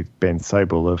think, with Ben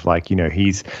Sobel of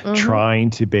he's trying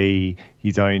to be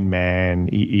his own man.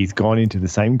 He's gone into the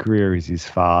same career as his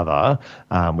father,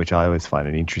 which I always find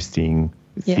an interesting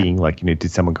thing.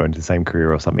 Did someone go into the same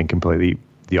career or something completely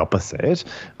the opposite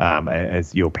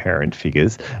as your parent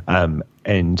figures?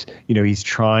 And he's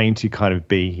trying to kind of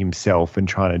be himself and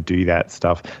trying to do that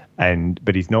stuff,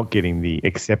 but he's not getting the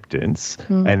acceptance.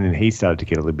 And then he started to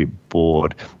get a little bit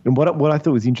bored. And what I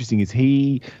thought was interesting is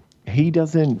he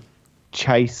doesn't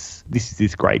chase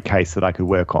this great case that I could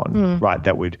work on, right?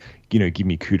 That would give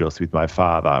me kudos with my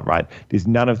father, right? There's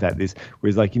none of that.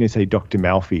 Whereas say Dr.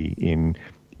 Malfi in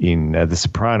The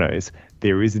Sopranos,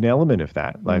 there is an element of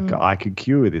that. I could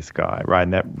cure this guy, right?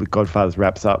 And that Sopranos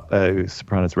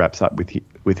wraps up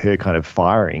with her kind of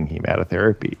firing him out of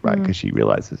therapy, right? Because she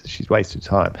realizes she's wasted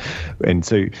time. And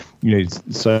so,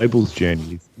 Sobel's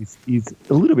journey is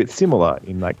a little bit similar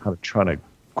in kind of trying to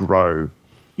grow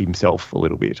himself a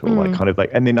little bit, or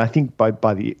and then I think by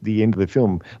the end of the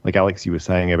film, like Alex, you were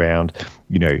saying around,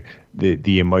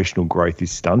 the emotional growth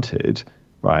is stunted.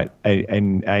 Right.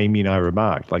 And Amy and I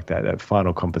remarked that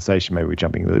final conversation, maybe we're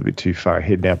jumping a little bit too far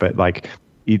ahead now, but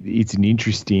it's an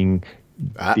interesting,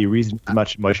 there isn't as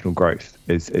much emotional growth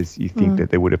as you think that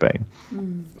there would have been.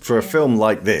 For a film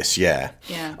like this, yeah.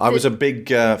 I was a big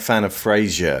fan of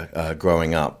Frasier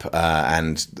growing up,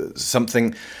 and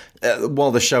something,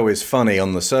 while the show is funny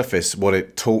on the surface, what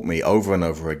it taught me over and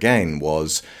over again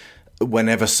was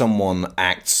whenever someone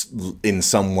acts in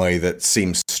some way that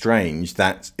seems strange,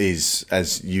 that is,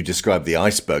 as you described, the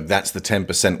iceberg. That's the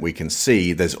 10% we can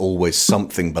see. There's always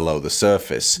something below the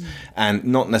surface. And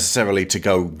not necessarily to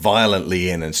go violently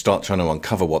in and start trying to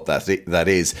uncover what that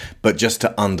is, but just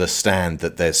to understand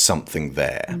that there's something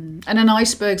there. And an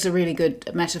iceberg's a really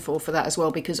good metaphor for that as well,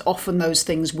 because often those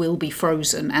things will be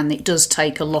frozen, and it does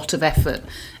take a lot of effort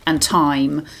and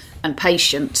time and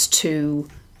patience to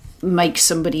help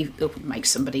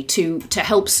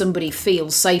somebody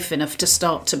feel safe enough to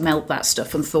start to melt that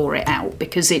stuff and thaw it out,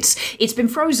 because it's been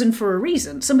frozen for a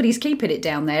reason. Somebody's keeping it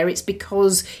down there. It's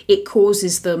because it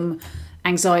causes them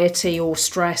anxiety or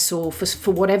stress, or for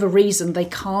whatever reason they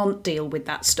can't deal with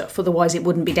that stuff. Otherwise it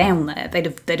wouldn't be down there. They'd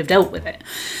have dealt with it.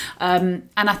 And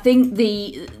I think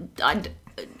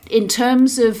in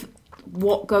terms of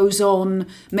what goes on,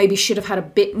 maybe should have had a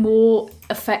bit more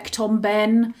effect on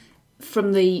Ben.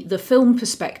 From the film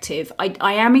perspective,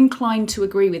 I am inclined to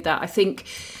agree with that. I think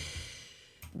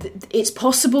it's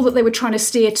possible that they were trying to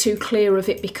steer too clear of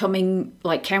it becoming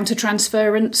like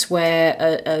countertransference, where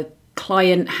a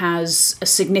client has a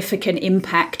significant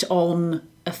impact on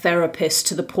a therapist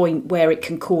to the point where it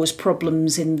can cause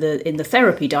problems in the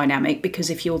therapy dynamic.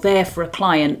 Because if you're there for a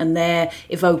client and they're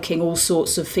evoking all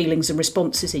sorts of feelings and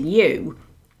responses in you,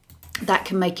 that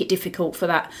can make it difficult for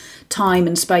that time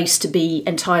and space to be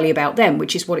entirely about them,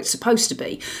 which is what it's supposed to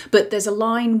be. But there's a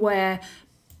line where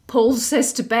Paul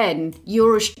says to Ben,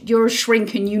 you're a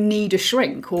shrink and you need a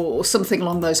shrink, or something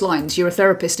along those lines. You're a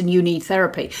therapist and you need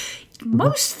therapy.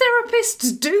 Most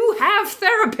therapists do have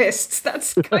therapists.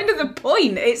 That's kind of the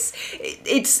point.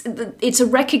 It's a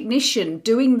recognition.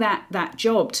 Doing that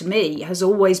job, to me, has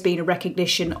always been a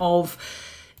recognition of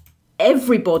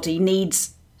everybody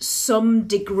needs some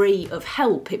degree of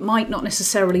help. It might not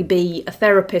necessarily be a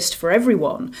therapist for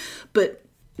everyone, but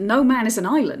no man is an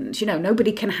island.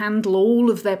 Nobody can handle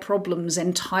all of their problems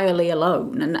entirely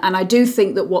alone. And I do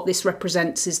think that what this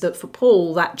represents is that for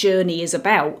Paul, that journey is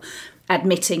about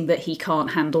admitting that he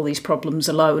can't handle these problems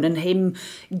alone, and him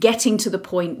getting to the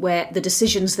point where the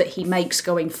decisions that he makes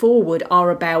going forward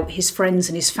are about his friends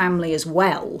and his family as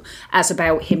well as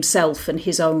about himself and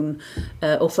his own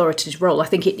authoritative role. I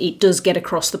think it does get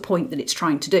across the point that it's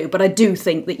trying to do, but I do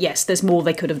think that, yes, there's more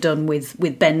they could have done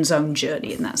with Ben's own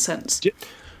journey in that sense.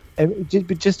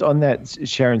 But just on that,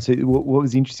 Sharon, so what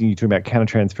was interesting, you talking about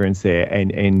countertransference there,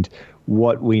 and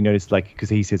what we noticed, like, because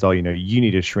he says, oh, you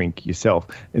need to shrink yourself.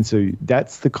 And so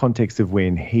that's the context of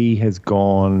when he has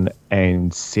gone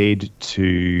and said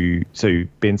to, so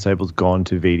Ben Sobel's gone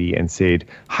to Veedy and said,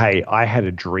 hey, I had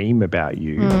a dream about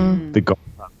you, the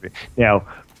Godfather. Now,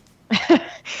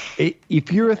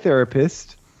 if you're a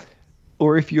therapist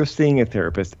or if you're seeing a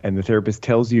therapist and the therapist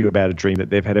tells you about a dream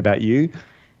that they've had about you,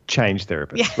 change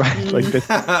therapist, right? Like this,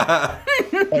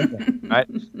 right?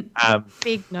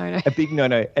 Big no-no. A big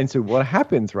no-no. And so what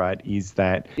happens, right, is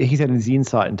that he's had his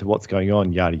insight into what's going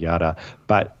on, yada, yada.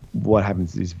 But what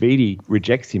happens is Veedy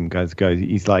rejects him,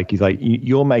 he's like,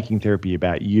 you're making therapy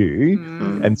about you.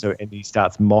 And he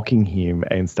starts mocking him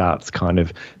and starts kind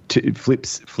of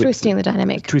flips twisting the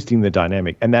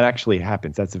dynamic. And that actually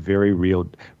happens. That's a very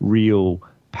real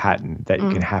pattern that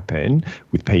can happen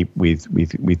with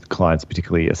clients,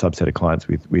 particularly a subset of clients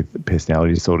with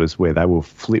personality disorders, where they will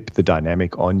flip the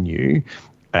dynamic on you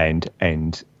and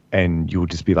you'll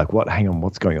just be like, what? Hang on,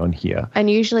 what's going on here? And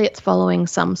usually it's following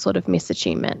some sort of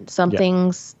misattunement.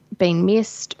 Something's been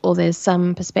missed, or there's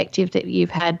some perspective that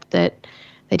you've had that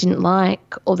they didn't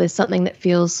like, or there's something that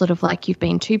feels sort of like you've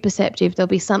been too perceptive. There'll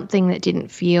be something that didn't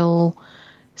feel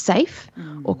safe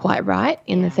or quite right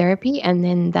in the therapy, and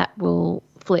then that will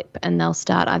flip and they'll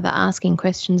start either asking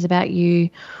questions about you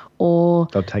or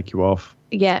they'll take you off.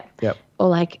 Yeah. Yep. Or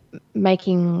like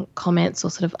making comments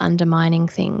or sort of undermining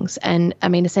things. And I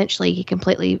mean, essentially he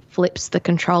completely flips the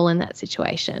control in that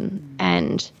situation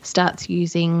and starts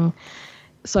using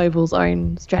Sobel's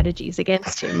own strategies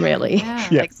against him, really.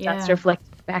 Starts reflecting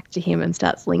back to him and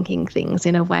starts linking things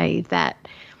in a way that,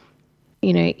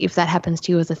 if that happens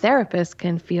to you as a therapist,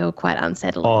 can feel quite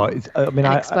unsettling and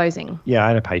exposing. I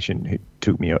had a patient who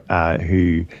took me,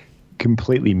 who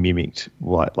completely mimicked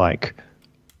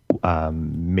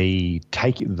me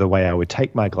the way I would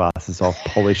take my glasses off,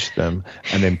 polish them,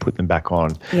 and then put them back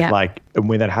on. Yeah. And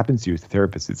when that happens to you as a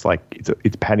therapist, it's like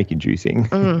it's panic inducing.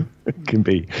 It can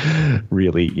be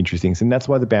really interesting, and that's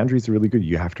why the boundaries are really good.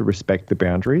 You have to respect the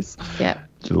boundaries. Yeah.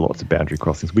 There's lots of boundary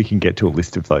crossings. We can get to a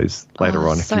list of those later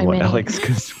on if you want, Alex,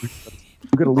 because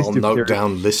we've got a list I'll note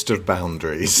down list of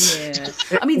boundaries.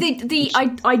 Yeah. I mean,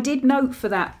 I did note for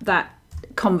that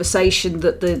conversation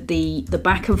that the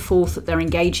back and forth that they're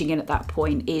engaging in at that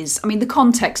point is, I mean, the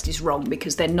context is wrong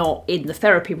because they're not in the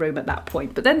therapy room at that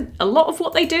point, but then a lot of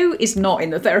what they do is not in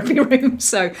the therapy room.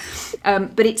 So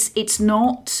but it's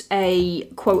not a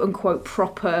quote unquote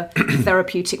proper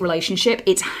therapeutic relationship.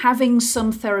 It's having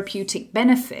some therapeutic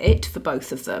benefit for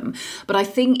both of them, but I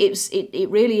think it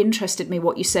really interested me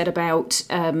what you said about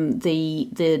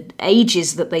the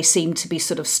ages that they seem to be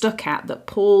sort of stuck at, that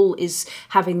Paul is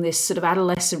having this sort of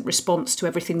adolescent response to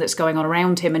everything that's going on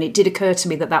around him, and it did occur to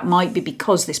me that might be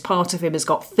because this part of him has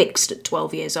got fixed at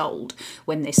 12 years old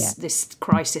when this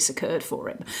crisis occurred for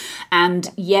him.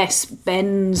 And yes,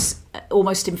 Ben's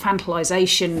almost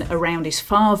infantilization around his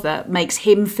father makes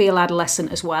him feel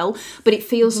adolescent as well, but it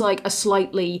feels like a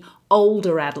slightly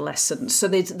older adolescent, so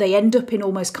they end up in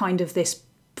almost kind of this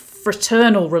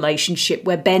fraternal relationship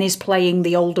where Ben is playing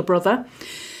the older brother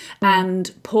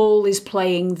and Paul is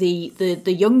playing the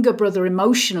younger brother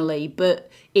emotionally, but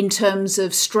in terms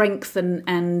of strength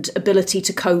and ability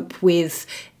to cope with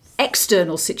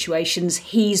external situations,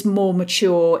 he's more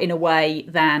mature in a way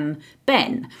than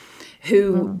Ben,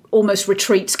 who almost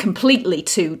retreats completely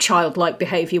to childlike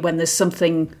behaviour when there's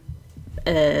something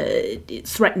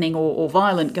threatening or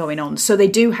violent going on. So they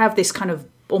do have this kind of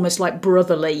almost like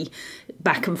brotherly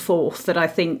back and forth that I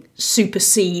think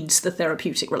supersedes the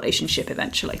therapeutic relationship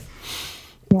eventually.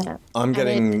 Yeah. I'm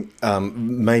getting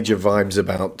major vibes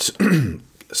about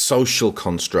social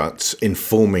constructs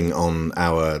informing on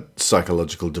our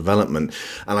psychological development,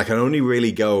 and I can only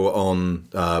really go on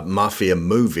mafia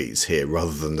movies here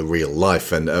rather than the real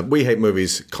life. And We Hate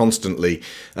Movies constantly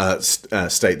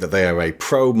state that they are a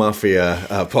pro-mafia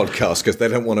podcast because they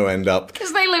don't want to end up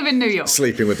because they live in New York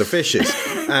sleeping with the fishes.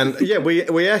 And yeah,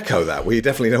 we echo that. We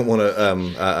definitely don't want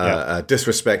to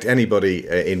disrespect anybody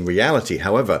in reality.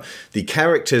 However, the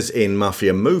characters in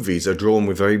mafia movies are drawn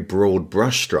with very broad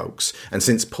brushstrokes, and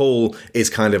since Paul is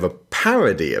kind of a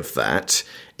parody of that,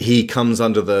 he comes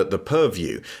under the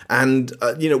purview. And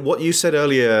what you said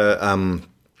earlier,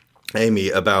 Amy,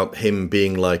 about him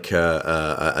being like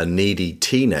a needy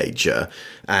teenager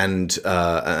and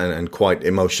quite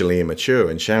emotionally immature,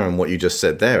 and Sharon, what you just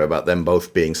said there about them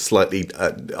both being slightly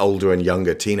older and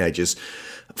younger teenagers,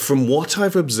 from what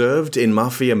I've observed in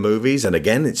mafia movies, and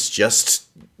again, it's just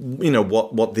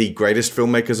what the greatest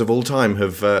filmmakers of all time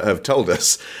have told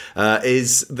us,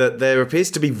 is that there appears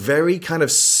to be very kind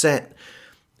of set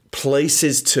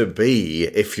places to be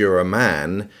if you're a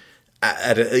man,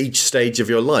 at each stage of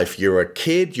your life. You're a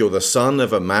kid, you're the son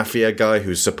of a mafia guy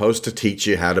who's supposed to teach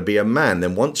you how to be a man.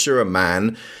 Then once you're a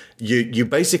man, you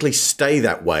basically stay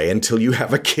that way until you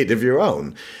have a kid of your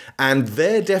own. And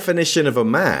their definition of a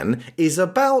man is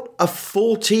about a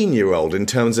 14-year-old in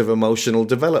terms of emotional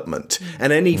development.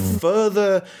 And any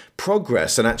further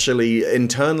progress and actually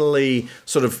internally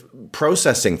sort of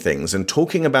processing things and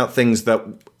talking about things that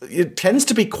it tends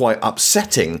to be quite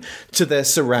upsetting to their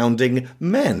surrounding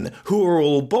men who are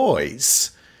all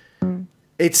boys.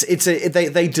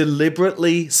 They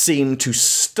deliberately seem to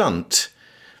stunt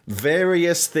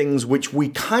various things which we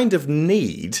kind of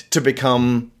need to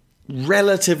become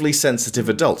relatively sensitive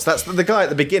adults. That's the guy at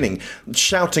the beginning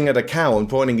shouting at a cow and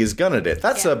pointing his gun at it.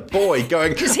 That's a boy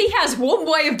going... Because he has one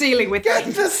way of dealing with Get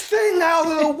this thing out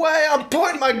of the way! I'll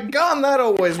point my gun! That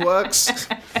always works.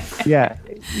 Yeah,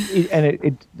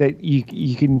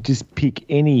 you can just pick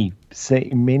many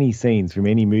scenes from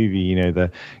any movie,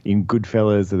 in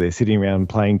Goodfellas, or they're sitting around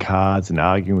playing cards and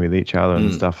arguing with each other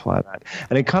and stuff like that.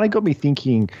 And it kind of got me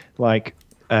thinking,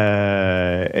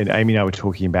 and Amy and I were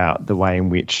talking about the way in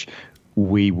which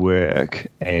we work.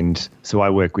 And so I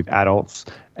work with adults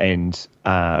and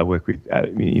I work with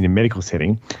in a medical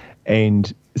setting.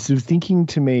 And sort of thinking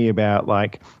to me about,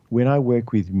 when I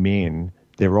work with men,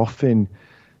 they're often...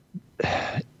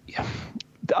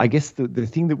 I guess the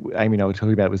thing that Amy and I were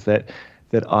talking about was that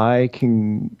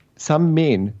some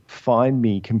men find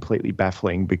me completely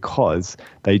baffling because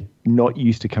they're not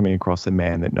used to coming across a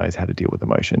man that knows how to deal with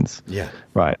emotions. Yeah.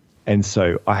 Right. And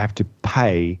so I have to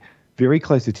pay very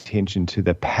close attention to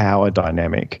the power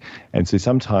dynamic. And so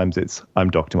sometimes I'm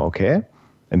Dr. Mulcair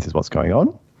and this is what's going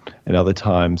on. And other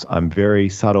times I'm very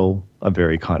subtle. I'm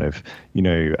very kind of,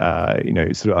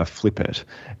 I flip it.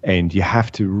 And you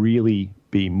have to really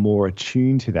be more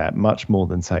attuned to that, much more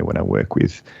than, say, when I work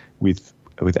with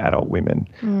adult women.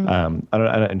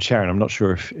 And Sharon, I'm not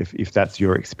sure if that's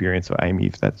your experience, or Amy,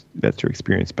 if that's your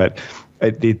experience, but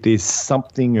there's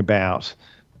something about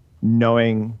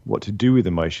knowing what to do with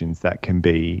emotions that can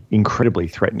be incredibly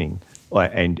threatening,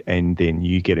 and then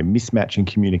you get a mismatch in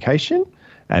communication,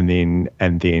 and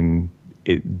then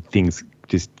things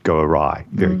just go awry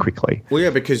very quickly. Well, yeah,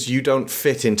 because you don't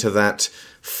fit into that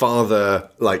father,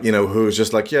 who's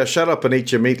just shut up and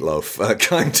eat your meatloaf,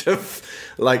 kind of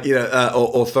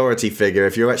authority figure.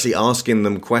 If you're actually asking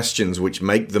them questions which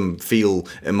make them feel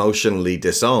emotionally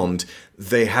disarmed,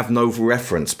 they have no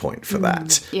reference point for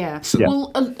that. Yeah.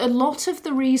 Well, a lot of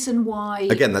the reason why...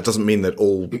 Again, that doesn't mean that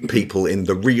all people in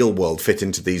the real world fit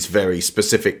into these very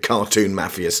specific cartoon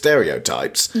mafia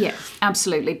stereotypes. Yeah,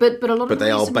 absolutely. But a lot of But the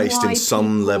they are reason based in why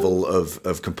some level of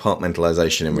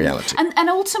compartmentalization in reality. And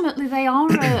ultimately, they are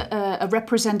a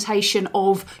representation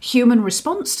of human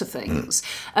response to things.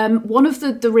 One of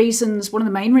the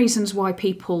main reasons why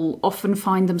people often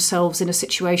find themselves in a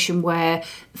situation where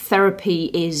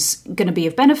therapy is going to be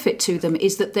of benefit to them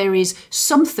is that there is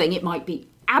something, it might be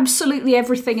absolutely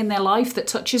everything in their life that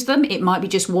touches them, it might be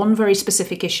just one very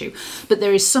specific issue, but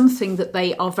there is something that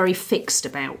they are very fixed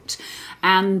about.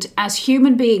 And as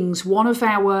human beings, one of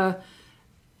our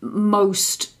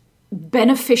most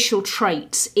beneficial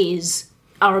traits is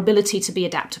our ability to be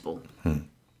adaptable.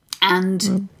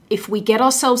 And if we get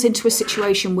ourselves into a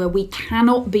situation where we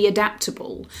cannot be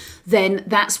adaptable, then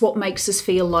that's what makes us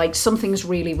feel like something's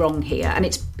really wrong here. And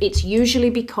it's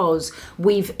usually because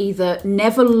we've either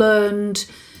never learned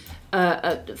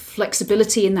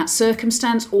flexibility in that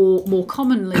circumstance, or more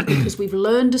commonly because we've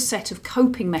learned a set of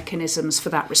coping mechanisms for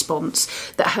that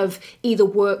response that have either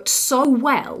worked so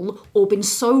well or been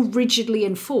so rigidly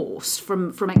enforced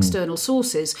from external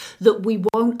sources that we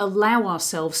won't allow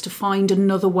ourselves to find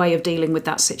another way of dealing with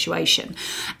that situation.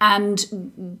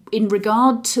 And in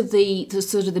regard to the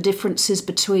sort of the differences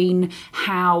between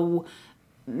how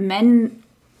men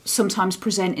sometimes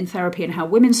present in therapy and how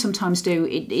women sometimes do,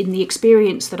 in the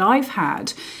experience that I've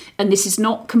had, and this is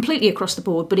not completely across the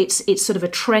board, but it's sort of a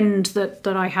trend that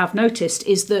I have noticed,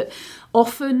 is that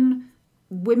often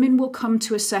women will come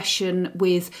to a session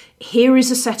with, here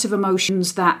is a set of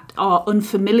emotions that are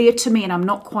unfamiliar to me and I'm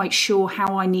not quite sure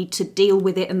how I need to deal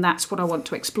with it, and that's what I want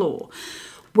to explore.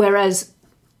 Whereas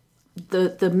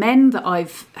the men that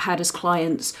I've had as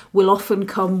clients will often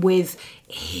come with,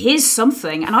 here's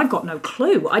something, and I've got no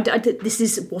clue. What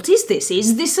is this?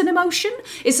 Is this an emotion?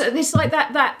 Is this like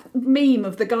that meme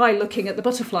of the guy looking at the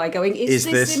butterfly going, is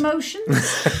this emotion?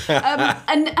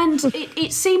 And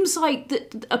it seems like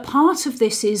that a part of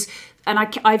this is, and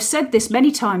I've said this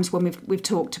many times when we've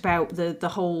talked about that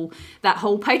whole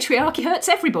patriarchy hurts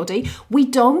everybody. We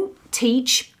don't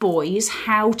teach boys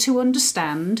how to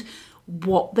understand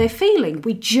what they're feeling.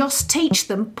 We just teach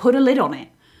them, put a lid on it.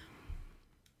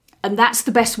 And that's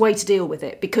the best way to deal with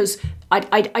it, because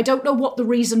I don't know what the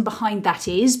reason behind that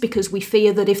is, because we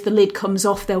fear that if the lid comes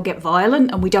off, they'll get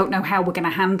violent, and we don't know how we're going to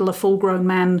handle a full-grown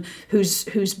man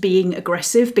who's being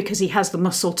aggressive, because he has the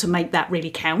muscle to make that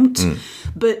really count.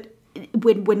 But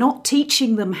we're not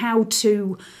teaching them how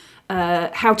to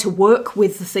work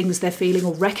with the things they're feeling,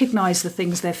 or recognise the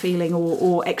things they're feeling,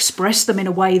 or express them in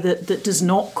a way that does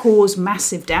not cause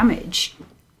massive damage.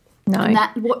 No. And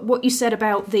that what you said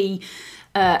about the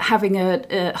having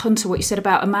a Hunter, what you said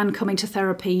about a man coming to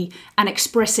therapy and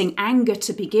expressing anger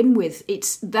to begin with,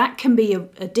 that can be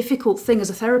a difficult thing as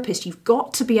a therapist. You've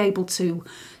got to be able to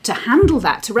handle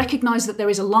that, to recognise that there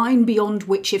is a line beyond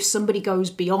which, if somebody goes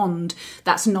beyond,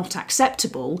 that's not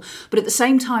acceptable. But at the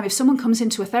same time, if someone comes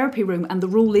into a therapy room and the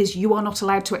rule is you are not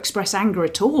allowed to express anger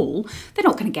at all, they're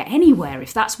not going to get anywhere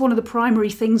if that's one of the primary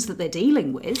things that they're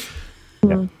dealing with.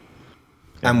 Yeah.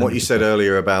 And what you said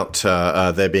earlier about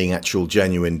there being actual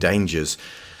genuine dangers.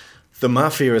 The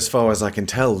Mafia, as far as I can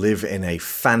tell, live in a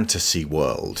fantasy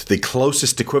world. The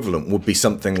closest equivalent would be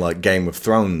something like Game of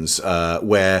Thrones,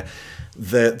 where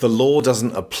the law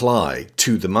doesn't apply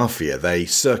to the Mafia. They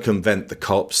circumvent the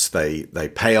cops, they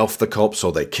pay off the cops,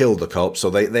 or they kill the cops,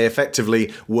 or they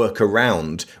effectively work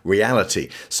around reality.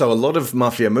 So a lot of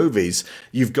Mafia movies,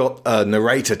 you've got a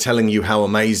narrator telling you how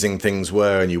amazing things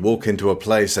were, and you walk into a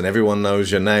place and everyone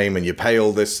knows your name, and you pay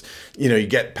all this, you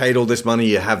get paid all this money,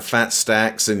 you have fat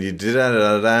stacks, and you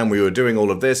and we were doing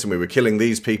all of this, and we were killing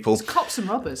these people. It's cops and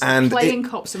robbers. And playing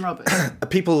cops and robbers.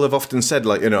 People have often said,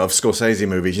 like, of Scorsese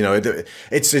movies,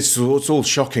 it's all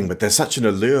shocking, but there's such an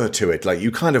allure to it. Like,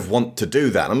 you kind of want to do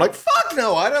that. I'm like, fuck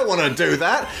no, I don't want to do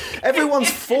that. Everyone's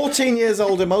 14 years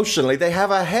old emotionally. They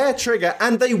have a hair trigger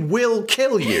and they will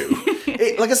kill you.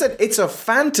 Like I said, it's a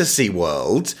fantasy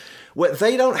world where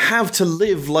they don't have to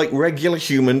live like regular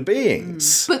human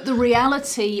beings. But the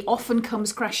reality often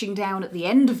comes crashing down at the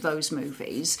end of those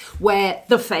movies, where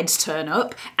the feds turn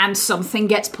up and something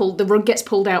gets pulled, the rug gets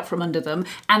pulled out from under them,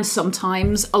 and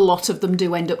sometimes a lot of them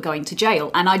do end up going to jail.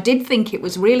 And I did think it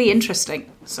was really interesting.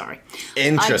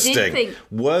 Interesting.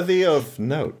 Worthy of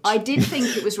note. I did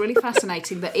think it was really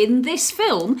fascinating that in this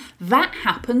film, that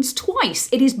happens twice.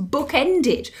 It is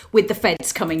bookended with the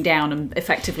feds coming down and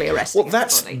effectively arresting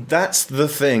everybody. That's the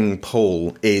thing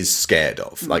Paul is scared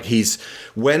of. Like,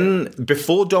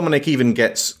 before Dominic even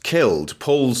gets killed,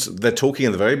 they're talking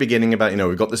at the very beginning about,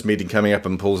 we've got this meeting coming up,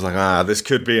 and Paul's like, this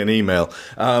could be an email.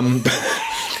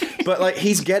 But, like,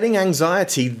 he's getting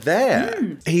anxiety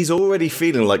there. He's already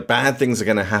feeling like bad things are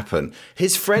going to happen.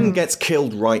 His friend gets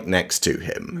killed right next to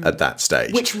him at that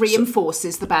stage. Which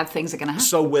reinforces the bad things are going to happen.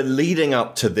 So we're leading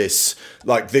up to this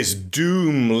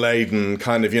doom-laden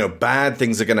kind of, bad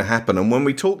things are going to happen. And when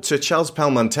we talk to Charles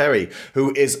Palminteri,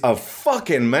 who is a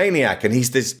fucking maniac, and he's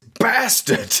this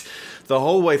bastard the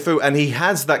whole way through, and he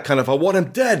has that kind of, I want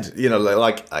him dead,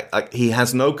 he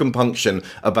has no compunction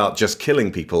about just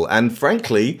killing people. And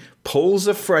frankly, Paul's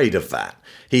afraid of that.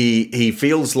 He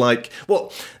feels like,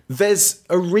 there's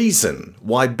a reason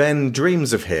why Ben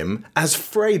dreams of him as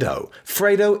Fredo.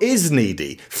 Fredo is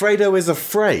needy. Fredo is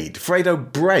afraid.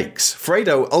 Fredo breaks.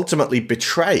 Fredo ultimately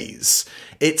betrays.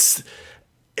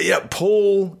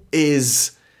 Paul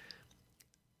is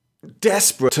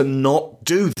desperate to not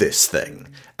do this thing.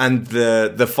 And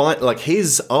the fight, like,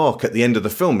 his arc at the end of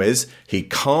the film is he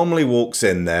calmly walks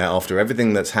in there after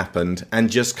everything that's happened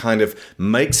and just kind of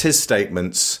makes his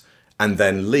statements and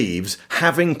then leaves,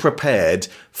 having prepared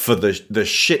for the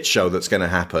shit show that's going to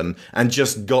happen, and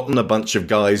just gotten a bunch of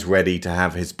guys ready to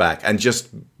have his back, and just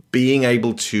being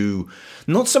able to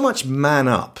not so much man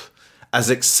up as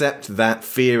accept that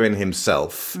fear in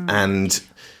himself and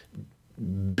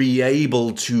be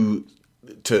able to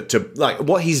like,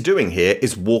 what he's doing here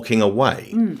is walking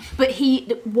away. But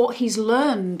what he's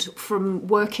learned from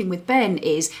working with Ben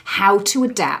is how to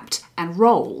adapt and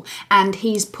roll. And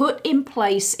he's put in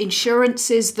place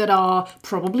insurances that are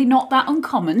probably not that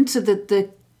uncommon to the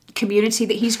community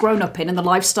that he's grown up in and the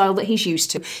lifestyle that he's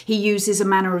used to. He uses a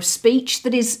manner of speech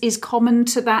that is common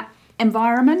to that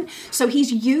environment. So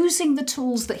he's using the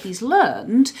tools that he's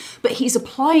learned, but he's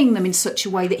applying them in such a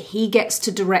way that he gets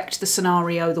to direct the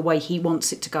scenario the way he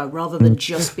wants it to go, rather than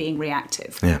just being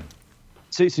reactive. Yeah.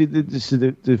 So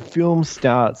the film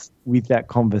starts with that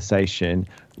conversation,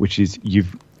 which is,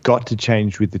 you've got to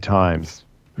change with the times.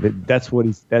 That's what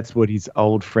his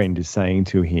old friend is saying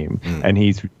to him, and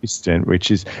he's resistant,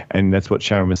 and that's what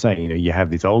Sharon was saying. You have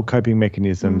these old coping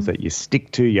mechanisms that you stick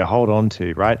to, you hold on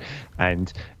to, right?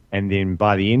 And then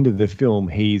by the end of the film,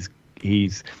 he's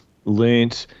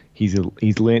learnt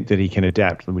that he can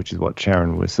adapt, which is what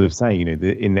Sharon was sort of saying.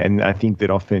 And I think that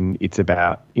often it's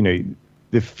about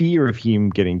the fear of him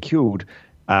getting killed,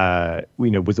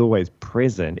 was always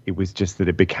present. It was just that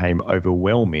it became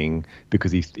overwhelming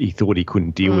because he thought he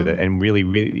couldn't deal with it, and really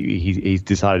he's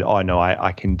decided, oh no,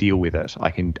 I can deal with it.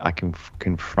 I can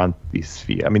confront this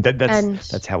fear. I mean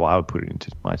that's how I would put it into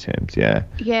my terms. Yeah.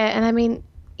 Yeah, and I mean,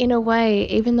 in a way,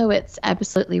 even though it's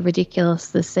absolutely ridiculous,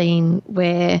 the scene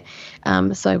where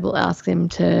Sobel asks him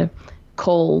to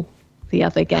call the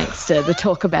other gangster to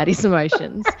talk about his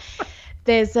emotions,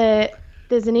 there's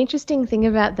an interesting thing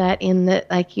about that in that,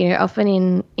 like,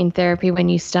 often in therapy, when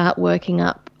you start working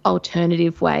up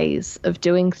alternative ways of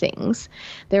doing things,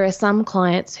 there are some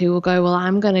clients who will go, well,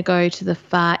 I'm going to go to the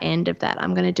far end of that.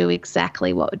 I'm going to do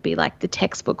exactly what would be like the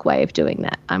textbook way of doing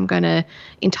that. I'm going to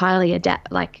entirely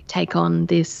take on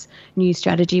this new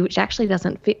strategy, which actually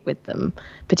doesn't fit with them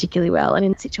particularly well. And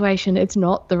in that situation, it's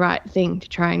not the right thing to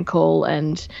try and call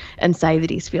and say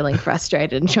that he's feeling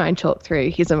frustrated and try and talk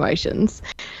through his emotions,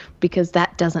 because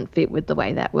that doesn't fit with the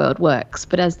way that world works.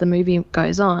 But as the movie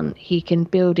goes on, he can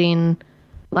build in,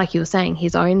 like you were saying,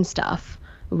 his own stuff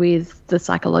with the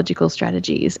psychological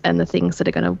strategies and the things that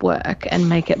are going to work and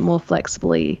make it more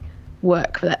flexibly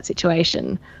work for that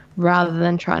situation, rather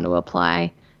than trying to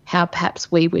apply how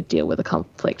perhaps we would deal with a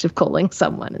conflict of calling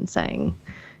someone and saying,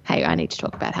 hey, I need to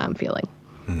talk about how I'm feeling.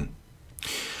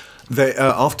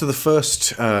 After the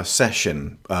first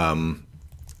session, when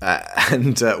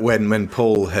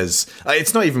Paul has...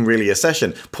 it's not even really a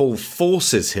session. Paul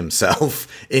forces himself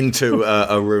into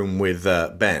a room with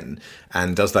Ben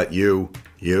and does that, you're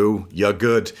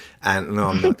good. And no,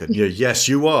 I'm not good. Yes,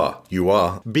 you are. You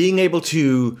are. Being able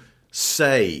to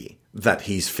say that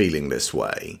he's feeling this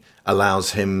way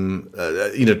allows him,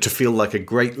 to feel like a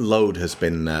great load has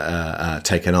been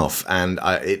taken off, and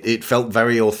it felt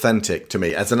very authentic to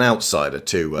me as an outsider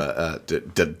to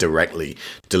directly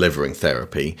delivering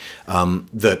therapy.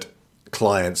 That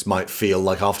clients might feel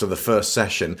like after the first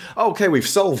session, okay, we've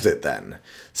solved it then.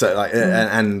 So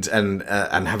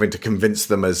and having to convince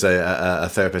them as a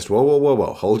therapist,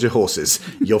 whoa, hold your horses.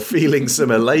 You're feeling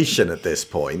some elation at this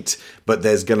point, but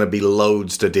there's going to be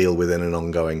loads to deal with in an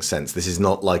ongoing sense. This is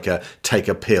not like take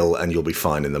a pill and you'll be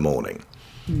fine in the morning.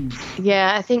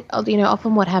 Yeah, I think,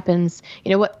 often what happens,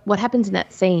 what happens in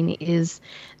that scene is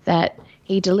that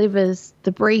he delivers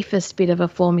the briefest bit of a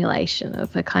formulation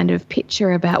of a kind of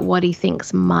picture about what he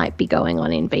thinks might be going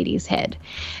on in Beatty's head.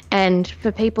 And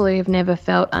for people who have never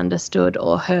felt understood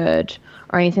or heard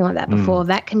or anything like that before,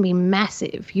 that can be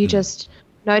massive. You just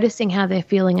noticing how they're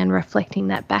feeling and reflecting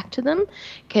that back to them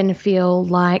can feel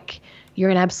like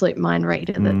you're an absolute mind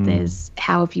reader, that there's,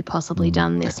 how have you possibly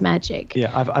done this magic?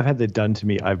 Yeah, I've had that done to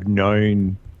me. I've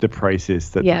known the process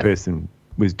that the person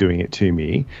was doing it to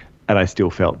me, and I still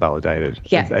felt validated.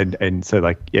 Yeah. And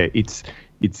so it's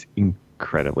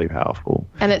incredibly powerful.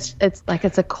 And it's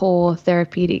a core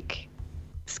therapeutic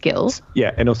skill.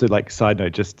 Yeah. And also, like, side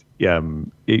note, just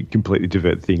it completely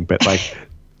divert thing, but like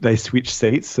they switch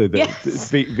seats so that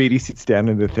Beatty sits down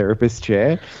in the therapist's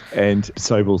chair and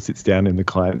Sobel sits down in the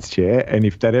client's chair. And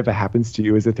if that ever happens to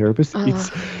you as a therapist,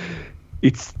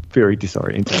 it's very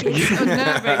disorientating.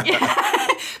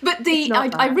 But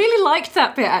I really liked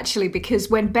that bit, actually,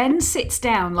 because when Ben sits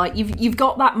down, like, you've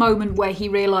got that moment where he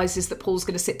realises that Paul's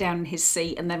going to sit down in his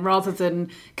seat, and then rather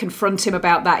than confront him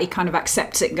about that, he kind of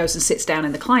accepts it and goes and sits down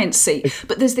in the client's seat.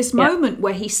 But there's this moment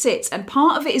where he sits, and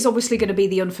part of it is obviously going to be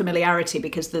the unfamiliarity,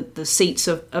 because the seats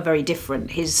are very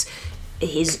different. His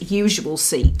usual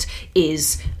seat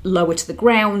is lower to the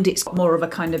ground. It's got more of a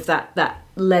kind of that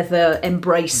leather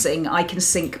embracing, I can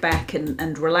sink back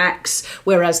and relax,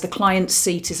 whereas the client's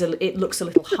seat it looks a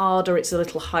little harder, it's a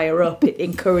little higher up, it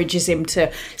encourages him to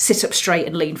sit up straight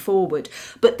and lean forward.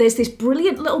 But there's this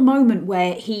brilliant little moment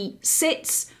where he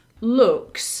sits,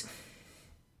 looks,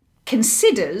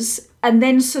 considers, and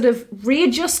then sort of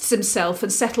readjusts himself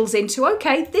and settles into,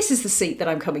 okay, this is the seat that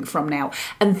I'm coming from now.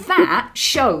 And that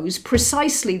shows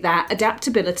precisely that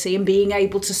adaptability and being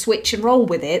able to switch and roll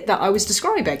with it that I was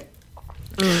describing.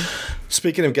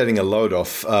 Speaking of getting a load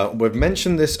off, we've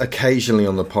mentioned this occasionally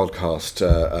on the podcast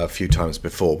a few times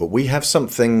before, but we have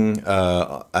something,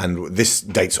 and this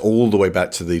dates all the way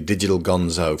back to the Digital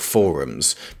Gonzo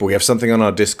forums, but we have something on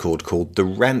our Discord called the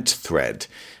Rant Thread,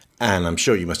 and I'm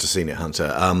sure you must have seen it,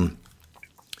 Hunter.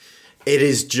 It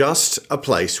is just a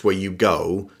place where you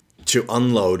go to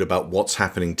unload about what's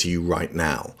happening to you right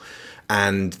now.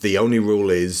 And the only rule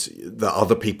is that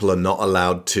other people are not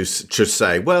allowed to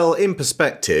say, well, in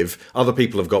perspective, other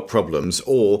people have got problems,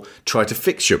 or try to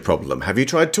fix your problem. Have you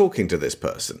tried talking to this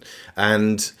person?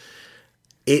 And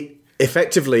it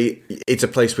effectively, it's a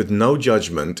place with no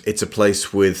judgment. It's a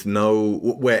place with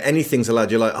where anything's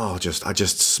allowed. You're like, I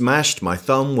just smashed my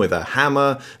thumb with a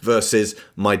hammer versus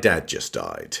my dad just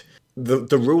died.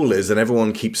 The rule is, and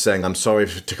everyone keeps saying, I'm sorry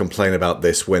to complain about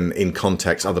this when in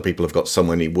context other people have got so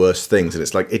many worse things. And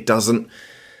it's like,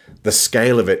 the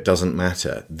scale of it doesn't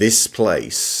matter. This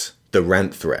place, the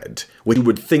rant thread, we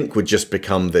would think would just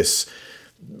become this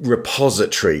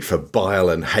repository for bile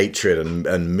and hatred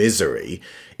and misery,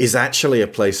 is actually a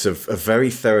place of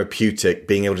very therapeutic,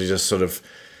 being able to just sort of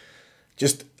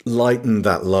just lighten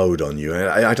that load on you.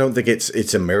 I don't think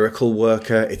it's a miracle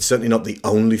worker. It's certainly not the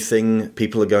only thing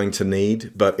people are going to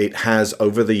need, but it has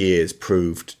over the years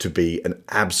proved to be an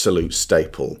absolute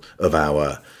staple of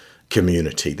our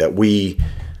community, that we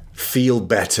feel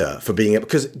better for being able,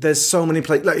 because there's so many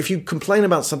places. Like if you complain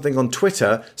about something on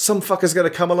Twitter, some fucker's going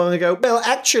to come along and go, well,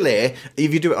 actually,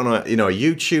 if you do it on a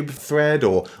YouTube thread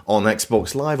or on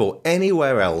Xbox Live or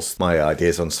anywhere else, my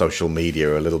ideas on social media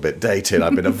are a little bit dated.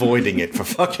 I've been avoiding it for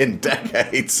fucking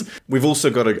decades. We've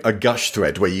also got a gush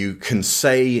thread where you can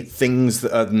say things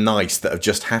that are nice that have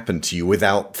just happened to you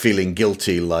without feeling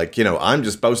guilty, like, I'm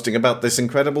just boasting about this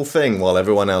incredible thing while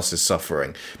everyone else is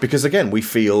suffering. Because again, we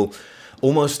feel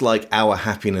almost like our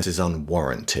happiness is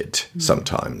unwarranted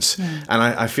sometimes. Yeah. And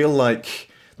I feel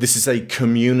like this is a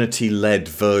community-led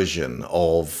version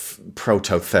of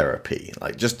prototherapy.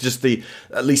 Like just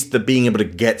at least the being able to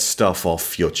get stuff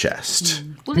off your chest.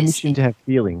 Well, permission to have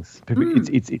feelings.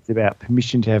 It's about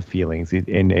permission to have feelings.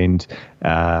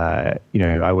 I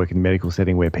work in a medical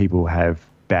setting where people have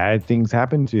bad things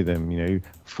happen to them,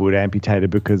 foot amputated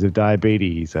because of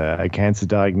diabetes, a cancer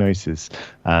diagnosis,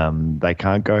 they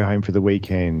can't go home for the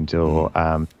weekend, or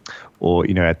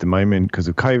at the moment because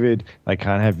of COVID, they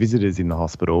can't have visitors in the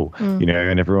hospital, and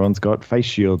everyone's got face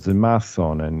shields and masks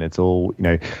on, and it's all,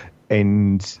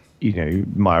 and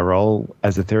my role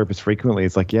as a therapist frequently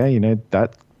is like,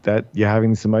 that you're having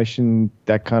this emotion,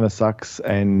 that kind of sucks,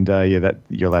 and that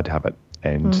you're allowed to have it.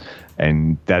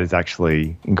 And that is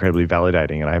actually incredibly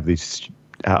validating. And I have this,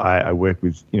 I work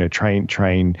with,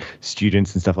 trained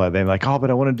students and stuff like that. They're like, but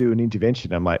I want to do an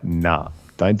intervention. I'm like, nah,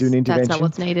 don't do an intervention. That's not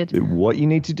what's needed. What you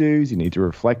need to do is you need to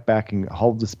reflect back and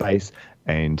hold the space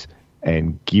and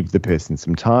give the person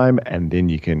some time, and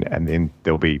then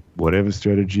there'll be whatever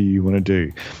strategy you want to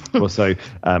do. Also,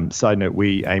 side note,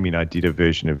 Amy and I did a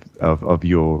version of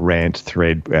your rant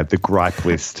thread, the gripe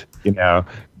list,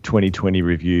 2020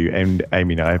 review, and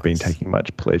Amy and I have been taking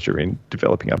much pleasure in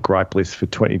developing our gripe list for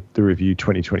the review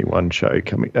 2021 show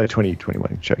coming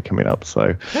up.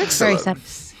 So that's very sad.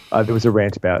 There was a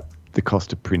rant about the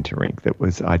cost of printer ink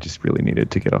I just really needed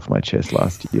to get off my chest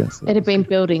last year. So. It had been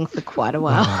building for quite a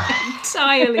while.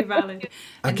 Entirely valid.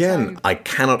 Again, I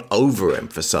cannot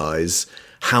overemphasize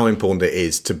how important it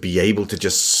is to be able to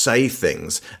just say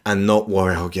things and not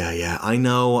worry, I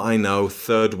know,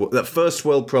 that first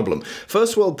world problem.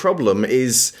 First world problem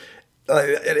is,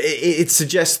 it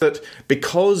suggests that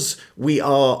because we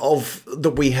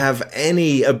have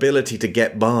any ability to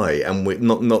get by, and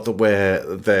not that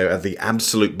we're there at the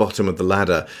absolute bottom of the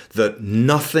ladder, that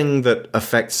nothing that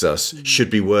affects us should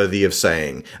be worthy of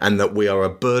saying, and that we are a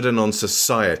burden on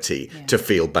society to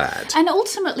feel bad. And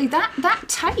ultimately, that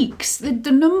takes the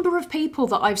number of people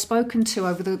that I've spoken to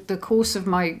over the course of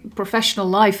my professional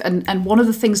life, and one of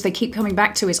the things they keep coming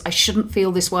back to is, I shouldn't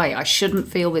feel this way. I shouldn't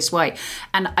feel this way.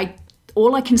 And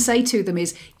all I can say to them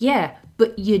is,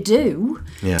 but you do.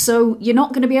 Yeah. So you're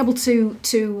not going to be able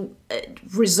to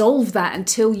resolve that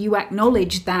until you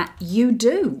acknowledge that you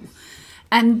do,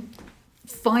 and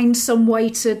find some way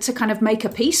to kind of make a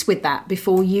peace with that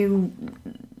before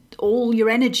all your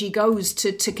energy goes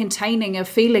to containing a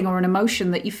feeling or an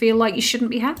emotion that you feel like you shouldn't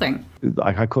be having.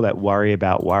 Like I call that worry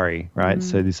about worry, right?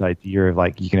 So this idea of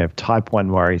like you can have type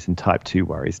 1 worries and type 2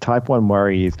 worries. Type 1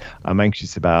 worry is I'm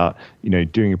anxious about,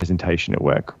 doing a presentation at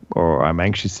work, or I'm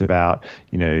anxious about,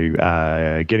 getting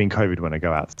COVID when I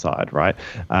go outside, right?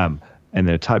 And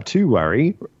then a type 2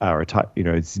 worry, or a type,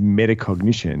 it's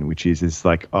metacognition, which is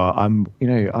like, I'm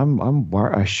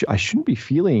worried. I shouldn't be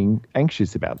feeling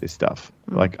anxious about this stuff.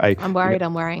 Like I'm worried.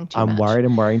 I'm worrying too much. I'm worried.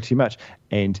 I'm worrying too much.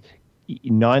 And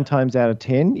 9 times out of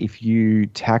 10, if you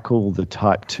tackle the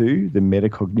type 2, the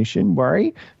metacognition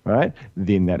worry, right,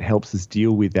 then that helps us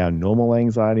deal with our normal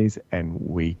anxieties and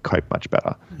we cope much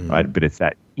better, right? But it's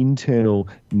that internal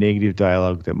negative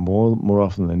dialogue that more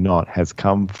often than not has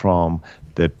come from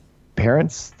the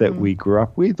parents that we grew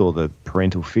up with, or the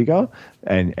parental figure,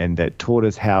 and that taught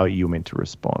us how you're meant to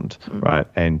respond, right?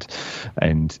 And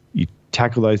you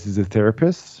tackle those as a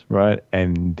therapist, right?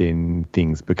 And then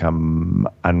things become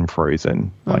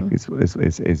unfrozen, like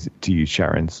is to use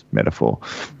Sharon's metaphor.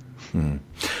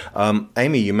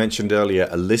 Amy, you mentioned earlier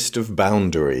a list of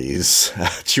boundaries.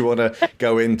 Do you want to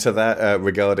go into that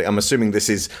regarding? I'm assuming this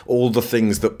is all the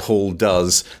things that Paul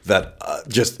does that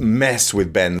just mess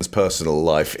with Ben's personal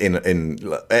life in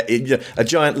a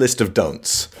giant list of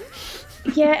don'ts.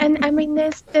 Yeah, and I mean,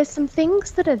 there's some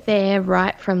things that are there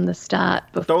right from the start.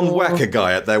 Don't whack a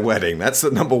guy at their wedding. That's the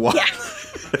number one. Yeah,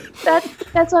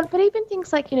 that's one. But even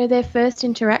things like, their first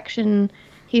interaction,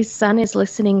 his son is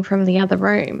listening from the other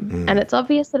room, and it's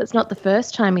obvious that it's not the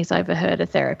first time he's overheard a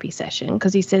therapy session,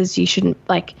 because he says you shouldn't,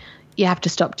 you have to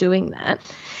stop doing that.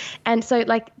 And so,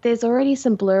 there's already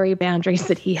some blurry boundaries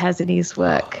that he has in his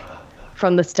work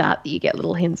from the start that you get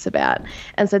little hints about.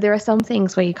 And so there are some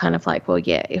things where you kind of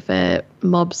if a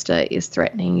mobster is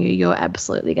threatening you, you're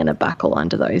absolutely going to buckle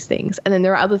under those things. And then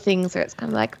there are other things where it's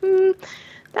kind of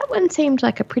that one seemed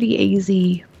like a pretty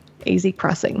easy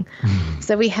crossing.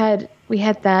 So we had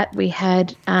that. We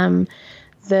had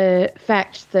the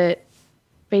fact that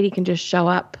Beatty can just show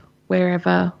up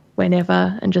wherever,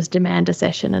 whenever, and just demand a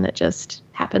session, and it just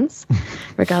happens,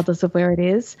 regardless of where it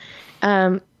is.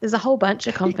 There's a whole bunch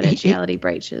of confidentiality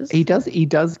breaches. He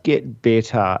does get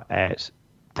better at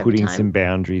putting some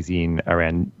boundaries in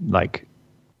around the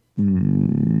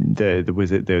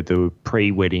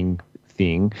pre-wedding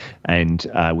thing,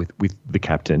 and with the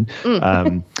captain,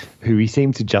 who he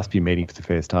seems to just be meeting for the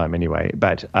first time anyway.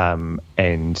 But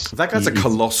and that guy's a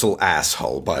colossal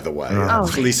asshole, by the way.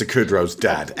 Lisa Kudrow's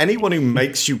dad. Anyone who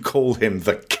makes you call him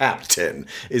the captain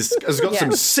has got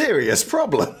some serious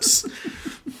problems.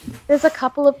 There's a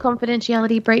couple of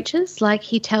confidentiality breaches.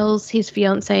 He tells his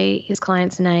fiancée his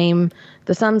client's name.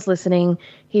 The son's listening.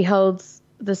 He holds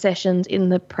the sessions in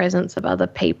the presence of other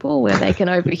people where they can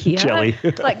overhear. Jelly.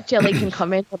 Jelly can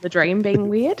comment on the dream being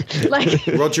weird.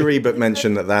 Roger Ebert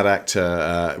mentioned that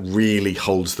actor really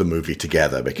holds the movie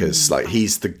together, because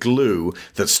he's the glue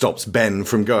that stops Ben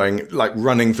from going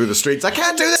running through the streets. I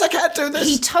can't do this.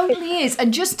 He totally is.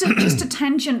 And just a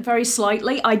tangent very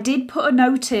slightly, I did put a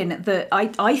note in that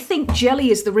I think Jelly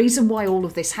is the reason why all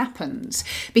of this happens,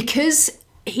 because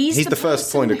He's the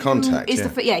first point of contact. He's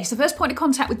the first point of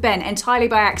contact with Ben, entirely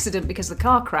by accident because of the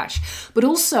car crash. But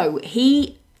also,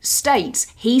 he states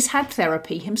he's had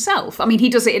therapy himself. I mean, he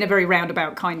does it in a very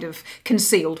roundabout kind of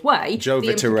concealed way. Joe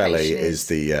Vitarelli is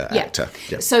the actor.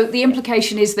 Yeah. So the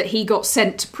implication is that he got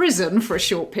sent to prison for a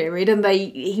short period, and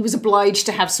he was obliged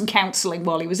to have some counselling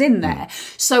while he was in there.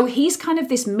 So he's kind of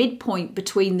this midpoint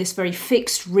between this very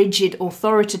fixed, rigid,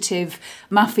 authoritative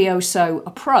mafioso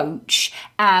approach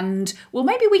and, well,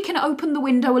 maybe we can open the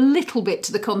window a little bit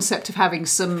to the concept of having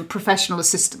some professional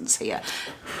assistance here.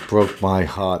 Broke my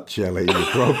heart, Jelly. You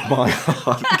broke my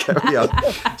heart. Carry on.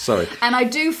 Sorry. And I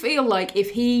do feel like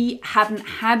if he hadn't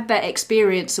had that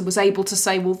experience and was able to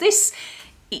say, well,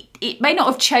 it may not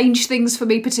have changed things for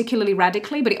me particularly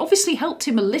radically, but it obviously helped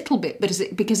him a little bit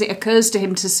because it occurs to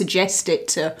him to suggest it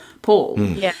to Paul.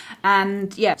 Yeah.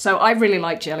 And so I really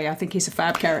like Jelly. I think he's a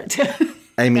fab character.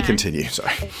 Amy, continue.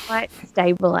 Sorry. It's quite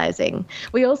stabilising.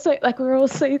 We also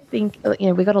think,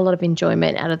 we got a lot of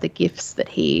enjoyment out of the gifts that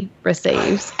he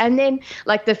receives. And then,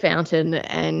 the fountain.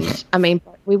 And, I mean,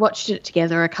 we watched it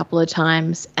together a couple of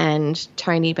times, and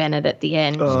Tony Bennett at the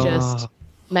end just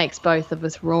makes both of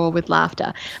us roar with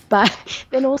laughter. But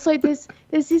then also there's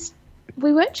this...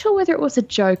 We weren't sure whether it was a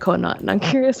joke or not, and I'm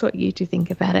curious what you two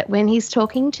think about it. When he's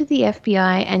talking to the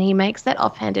FBI and he makes that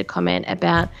offhanded comment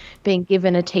about being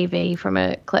given a TV from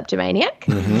a kleptomaniac,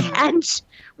 and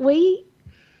we,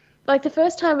 the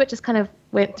first time it just kind of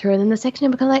went through, and then the second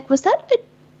time we're kind of was that a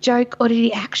joke, or did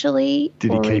he actually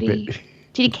keep it?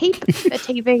 Did he keep a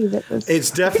TV that was...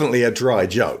 It's definitely a dry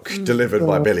joke delivered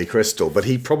by Billy Crystal, but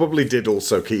he probably did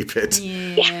also keep it.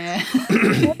 Yeah.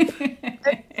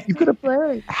 You've got a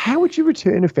blurry. How would you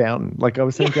return a fountain? I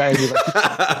was saying to Amy,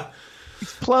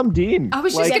 it's plumbed in. I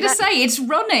was just going to say, it's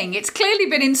running. It's clearly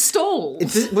been installed.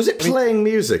 Was it playing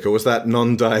music, or was that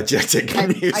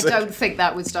non-diegetic music? I don't think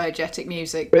that was diegetic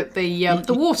music, but the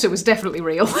water was definitely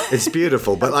real. It's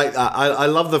beautiful, but I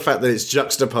love the fact that it's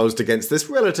juxtaposed against this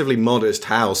relatively modest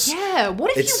house. Yeah,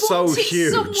 what if it's you want so it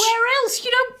huge. Somewhere else?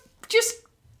 You don't just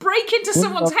break into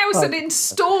someone's house and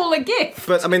install a gift.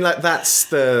 But I mean, that's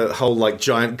the whole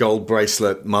giant gold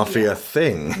bracelet mafia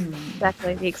thing.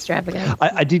 Exactly, the extravagance.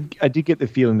 I did get the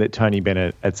feeling that Tony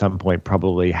Bennett at some point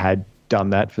probably had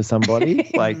done that for somebody.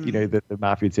 That the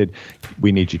mafia had said,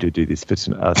 "We need you to do this for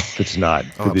tonight."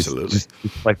 Absolutely.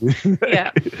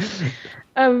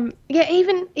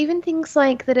 Even things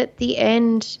like that. At the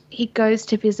end, he goes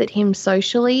to visit him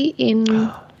socially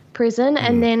in prison,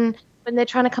 and then when they're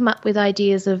trying to come up with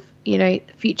ideas of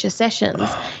future sessions,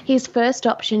 his first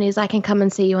option is I can come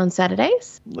and see you on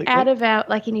Saturdays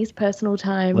in his personal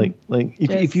time.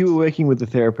 If you were working with a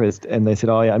therapist and they said,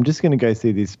 oh yeah, I'm just going to go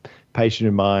see this patient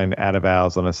of mine out of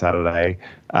hours on a Saturday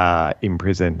in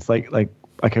prison. It's like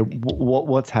okay,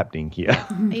 what's happening here?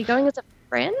 Are you going as a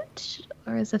friend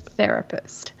or as a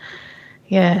therapist?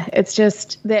 Yeah, it's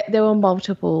just there were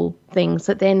multiple things.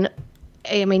 But then,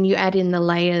 I mean, you add in the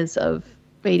layers of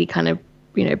Beatty kind of,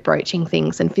 broaching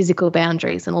things and physical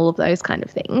boundaries and all of those kind of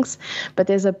things. But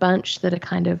there's a bunch that are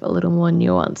kind of a little more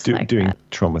nuanced. Doing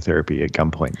trauma therapy at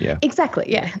gunpoint, yeah. Exactly,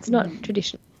 yeah. It's not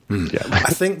traditional. Yeah.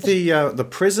 I think the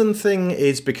prison thing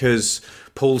is because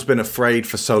Paul's been afraid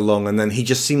for so long, and then he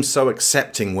just seems so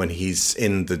accepting when he's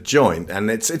in the joint, and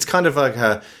it's kind of like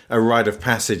a rite of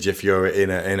passage. If you're in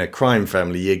a crime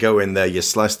family, you go in there, you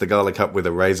slice the garlic up with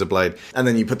a razor blade, and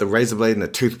then you put the razor blade in a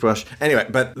toothbrush. Anyway,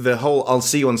 but the whole "I'll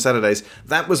see you on Saturdays"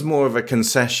 that was more of a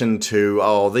concession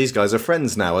to these guys are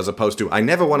friends now, as opposed to I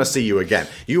never want to see you again.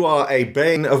 You are a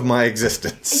bane of my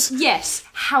existence. Yes.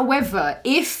 However,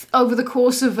 if over the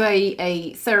course of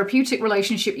a therapeutic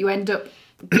relationship you end up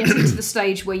getting to the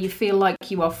stage where you feel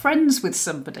like you are friends with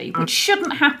somebody, which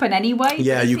shouldn't happen anyway.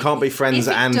 Yeah, you can't be friends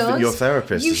and your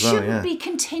therapist you as well. shouldn't be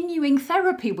continuing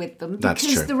therapy with them That's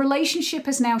because true. the relationship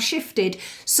has now shifted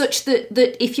such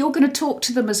that if you're going to talk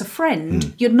to them as a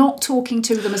friend, you're not talking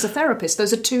to them as a therapist.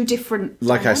 Those are two different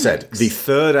Like dynamics. I said, the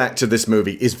third act of this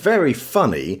movie is very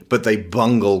funny, but they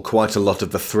bungle quite a lot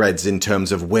of the threads in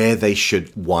terms of where they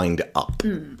should wind up.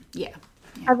 Yeah.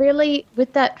 I really,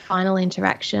 with that final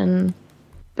interaction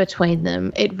between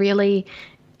them, it really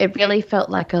felt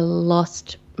like a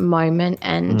lost moment,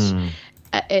 and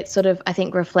it sort of, I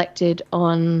think, reflected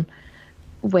on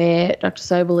where Dr.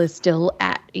 Sobel is still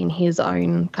at in his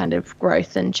own kind of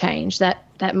growth and change. That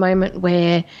moment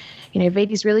where,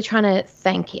 Beatty's really trying to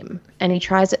thank him, and he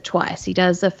tries it twice. He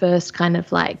does the first kind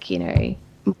of more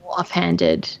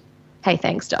offhanded, hey,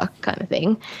 thanks, Doc, kind of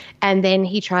thing. And then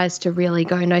he tries to really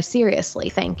go, no, seriously,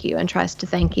 thank you, and tries to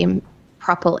thank him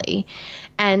properly.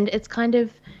 And it's kind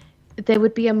of, there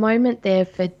would be a moment there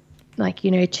for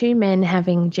two men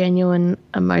having genuine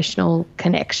emotional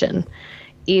connection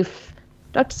if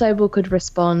Dr. Sobel could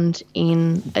respond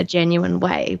in a genuine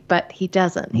way, but he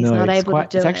doesn't. He's not able to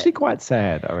do it. It's actually quite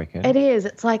sad, I reckon. It is.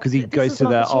 It's like, because he goes to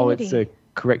it's a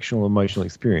correctional emotional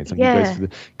experience. He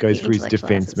goes through his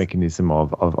defense mechanism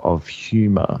of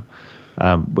humor,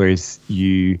 whereas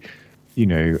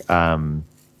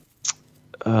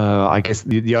I guess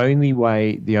the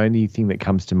only thing that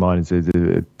comes to mind is there's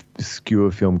a obscure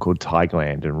film called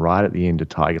Tigerland, and right at the end of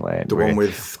Tigerland, the one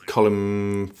with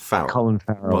Colin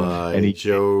Farrell, and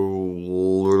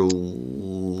Joel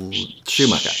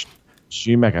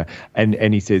Schumacher,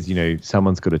 and he says,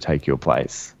 someone's got to take your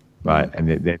place, right?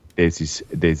 And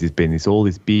there's been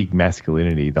this big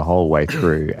masculinity the whole way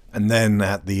through, and then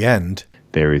at the end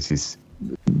there is this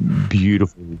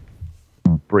beautiful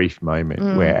brief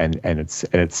moment where and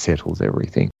it settles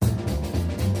everything.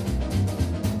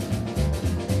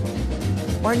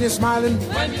 When you're smiling,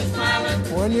 when you're smiling,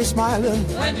 when you're smiling,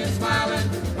 when you're smiling,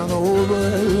 and the whole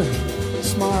world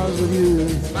smiles with you.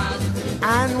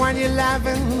 And when you're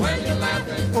laughing,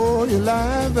 oh, you're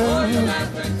laughing,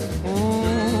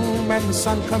 when the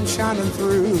sun comes shining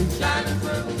through.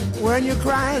 When you're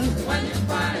crying,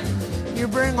 you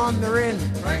bring on the rain.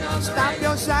 Stop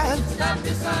your sighing.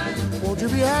 Won't you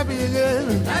be happy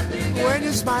again? When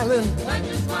you're smiling,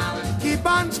 keep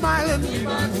on smiling,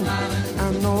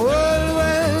 and the world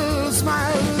will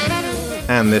smile.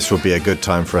 And this would be a good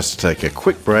time for us to take a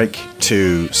quick break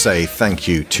to say thank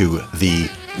you to the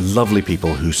lovely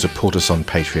people who support us on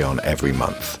Patreon every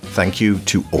month. Thank you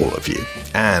to all of you.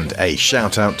 And a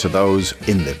shout out to those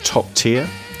in the top tier: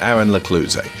 Aaron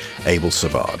Lecluse, Abel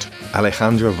Savard,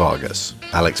 Alejandra Vargas,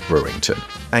 Alex Brewington,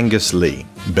 Angus Lee,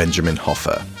 Benjamin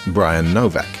Hoffer, Brian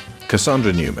Novak,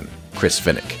 Cassandra Newman, Chris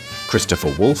Vinnick,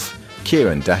 Christopher Wolfe,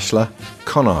 Kieran Dashler,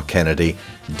 Connor Kennedy,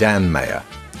 Dan Mayer,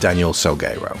 Daniel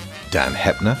Salguero, Dan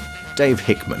Hepner, Dave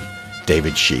Hickman,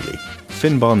 David Sheely,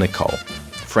 Finbar Nicole,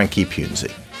 Frankie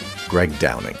Punzi, Greg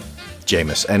Downing,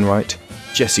 Jameis Enright,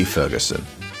 Jesse Ferguson,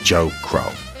 Joe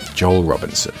Crow, Joel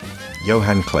Robinson,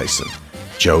 Johan Clayson,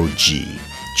 Joe G,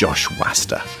 Josh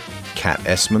Waster, Kat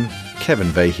Essman, Kevin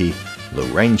Vahey,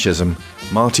 Lorraine Chisholm,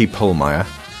 Marty Polmeyer,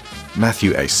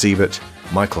 Matthew A. Siebert,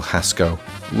 Michael Haskell,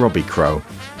 Robbie Crow,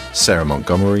 Sarah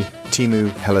Montgomery, Timu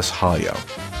Hellas Harjo,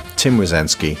 Tim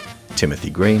Rosansky, Timothy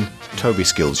Green, Toby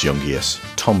Skills Jungius,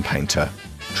 Tom Painter,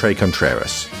 Trey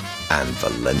Contreras, and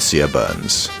Valencia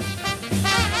Burns.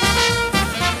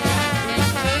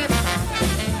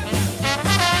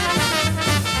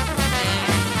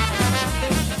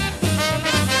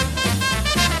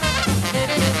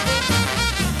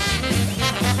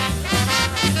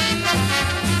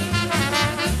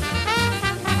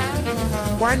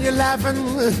 When you're laughing,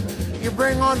 you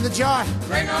bring on the joy.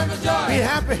 Bring on the joy. Be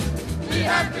happy. Be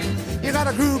happy. You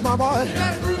gotta groove, my boy. You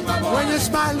gotta groove, my boy. When you're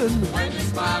smiling. When you're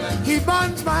smiling. Keep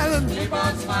on smiling. Keep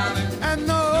on smiling. And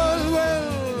the whole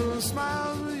world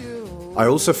smiles with you. I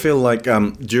also feel like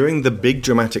during the big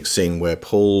dramatic scene where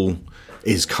Paul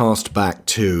is cast back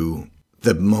to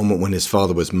the moment when his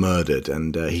father was murdered,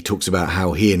 and he talks about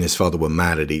how he and his father were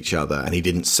mad at each other, and he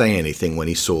didn't say anything when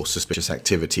he saw suspicious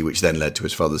activity, which then led to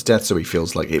his father's death, so he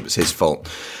feels like it was his fault.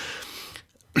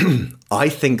 I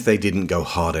think they didn't go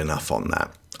hard enough on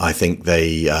that. I think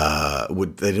they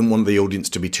didn't want the audience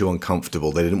to be too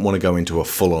uncomfortable. They didn't want to go into a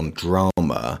full-on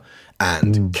drama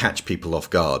and catch people off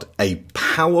guard. A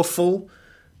powerful,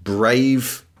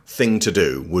 brave thing to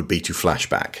do would be to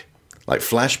flashback. Like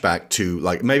flashback to,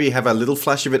 like, maybe have a little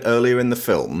flash of it earlier in the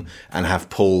film and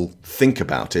have Paul think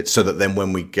about it so that then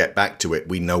when we get back to it,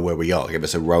 we know where we are. Give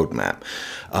us a roadmap.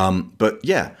 But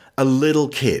yeah, a little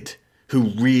kid who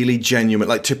really genuine,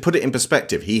 like, to put it in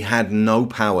perspective, he had no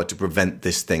power to prevent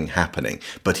this thing happening,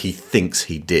 but he thinks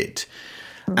he did.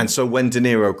 And so when De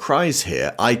Niro cries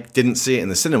here, I didn't see it in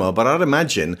the cinema, but I'd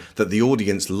imagine that the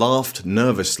audience laughed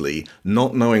nervously,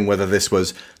 not knowing whether this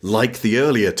was like the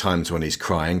earlier times when he's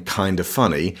crying, kind of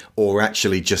funny, or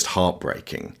actually just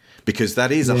heartbreaking. Because that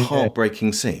is a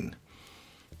heartbreaking scene.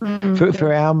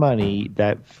 For our money,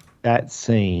 that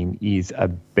scene is a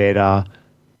better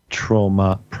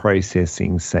trauma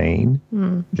processing scene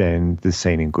than the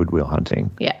scene in Good Will Hunting.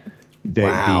 Yeah.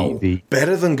 Wow.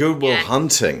 Better than Good Will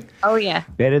Hunting. Oh yeah.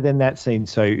 Better than that scene.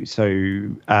 It's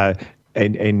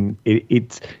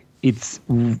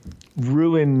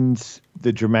ruined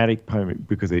the dramatic moment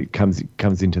because it comes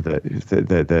into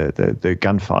the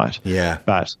gunfight. Yeah.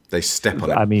 But they step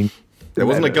on it. I mean, there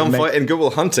wasn't a gunfight in Good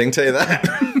Will Hunting, tell you that.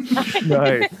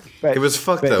 No. But, it was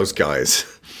fuck those guys.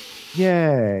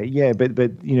 Yeah,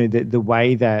 but you know the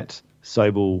way that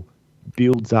Sobel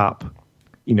builds up,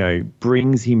 you know,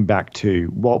 brings him back to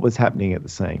what was happening at the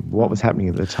scene, what was happening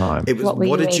at the time. It was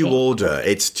what did you order?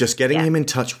 It's just getting him in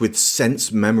touch with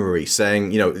sense memory,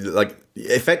 saying, you know, like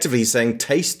effectively saying,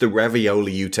 taste the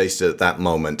ravioli you tasted at that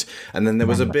moment. And then there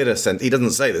was a bitter sense. He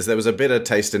doesn't say this. There was a bitter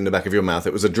taste in the back of your mouth.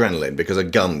 It was adrenaline because a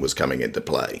gun was coming into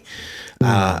play.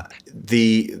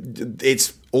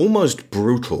 It's almost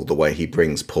brutal the way he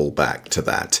brings Paul back to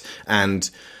that. And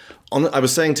I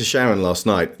was saying to Sharon last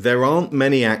night, there aren't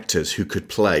many actors who could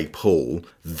play Paul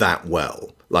that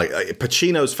well. Like,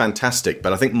 Pacino's fantastic,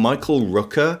 but I think Michael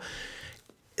Rooker,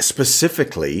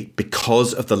 specifically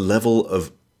because of the level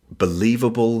of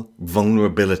believable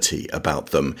vulnerability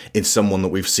about them in someone that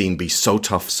we've seen be so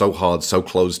tough, so hard, so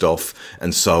closed off,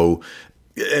 and so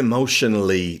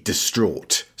emotionally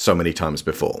distraught so many times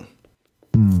before.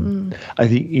 I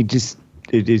think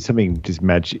it is something just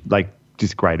magic, like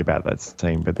just great about that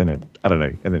scene, but then I don't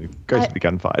know, and then it goes to the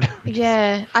gunfight.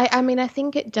 Yeah, I mean, I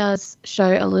think it does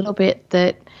show a little bit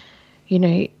that, you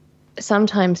know,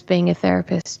 sometimes being a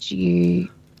therapist, you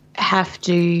have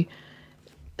to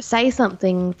say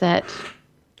something that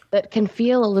can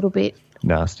feel a little bit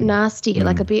nasty,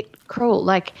 like a bit cruel.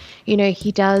 Like, you know,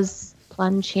 he does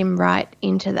plunge him right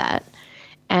into that,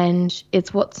 and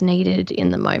it's what's needed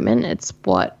in the moment. It's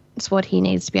what he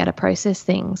needs to be able to process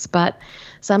things. But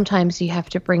sometimes you have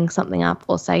to bring something up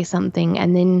or say something,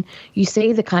 and then you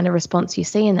see the kind of response you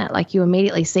see in that. Like, you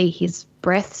immediately see his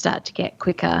breath start to get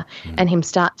quicker and him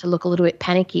start to look a little bit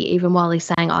panicky, even while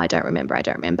he's saying, I don't remember.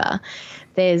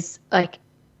 There's like,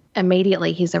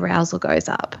 immediately his arousal goes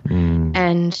up.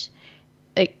 And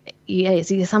so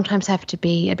you sometimes have to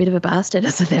be a bit of a bastard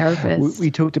as a therapist.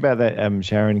 We talked about that.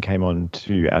 Sharon came on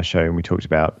to our show and we talked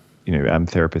about, you know,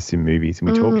 therapists in movies,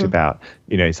 and we talked about,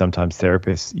 you know, sometimes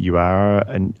therapists, you are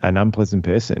an unpleasant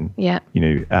person. Yeah. You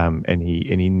know, and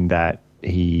in that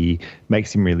he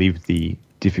makes him relive the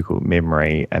difficult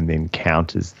memory and then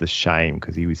counters the shame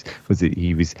because he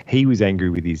was angry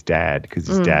with his dad because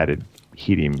his dad had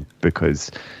hit him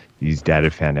because his dad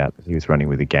had found out that he was running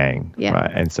with a gang. Yeah.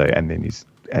 Right. And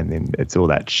then it's all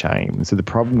that shame. So the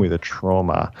problem with a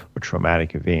trauma or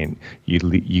traumatic event,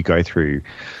 you go through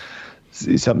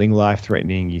something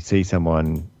life-threatening, you see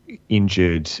someone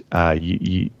injured,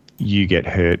 you get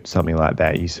hurt, something like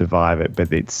that, you survive it,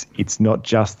 but it's not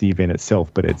just the event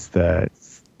itself, but it's the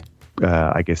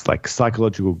I guess like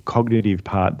psychological cognitive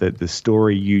part, that the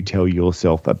story you tell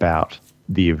yourself about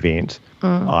the event.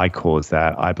 I caused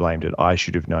that, I blamed it, I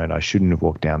should have known, I shouldn't have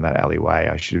walked down that alleyway,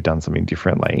 I should have done something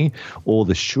differently. All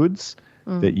the shoulds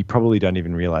that you probably don't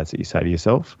even realize that you say to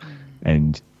yourself.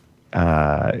 And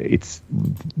it's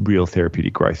real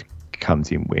therapeutic growth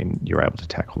comes in when you're able to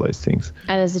tackle those things.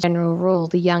 And as a general rule,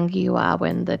 the younger you are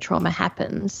when the trauma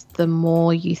happens, the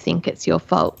more you think it's your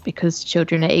fault, because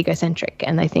children are egocentric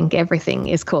and they think everything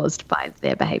is caused by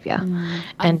their behaviour.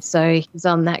 And so he's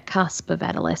on that cusp of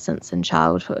adolescence and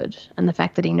childhood, and the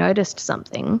fact that he noticed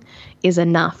something is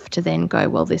enough to then go,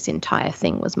 well, this entire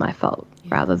thing was my fault,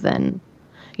 rather than,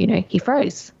 he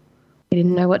froze. He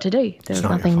didn't know what to do. There was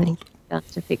nothing that he could do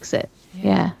to fix it.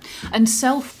 Yeah. And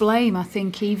self-blame, I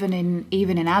think, even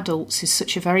in adults, is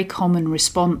such a very common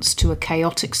response to a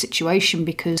chaotic situation,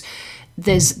 because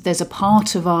there's a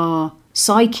part of our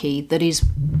psyche that is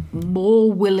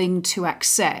more willing to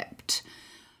accept,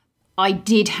 I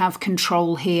did have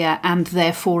control here and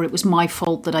therefore it was my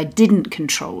fault that I didn't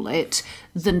control it,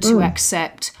 than to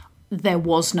accept there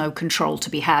was no control to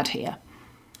be had here.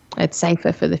 It's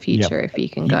safer for the future if you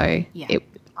can go,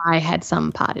 I had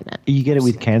some part in it. You get it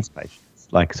with cancer patients.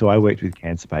 So I worked with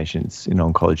cancer patients in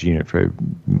an oncology unit for,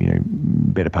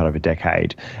 better part of a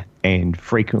decade, and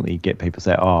frequently get people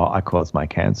say, oh, I caused my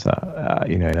cancer.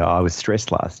 I was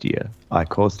stressed last year. I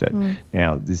caused it.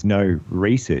 Now, there's no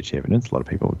research evidence. A lot of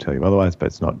people will tell you otherwise, but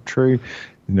it's not true.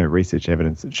 There's no research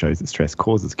evidence that shows that stress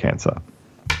causes cancer.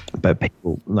 But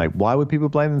people, why would people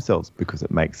blame themselves? Because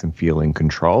it makes them feel in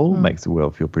control, makes the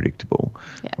world feel predictable.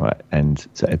 Yeah. Right. And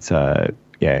so it's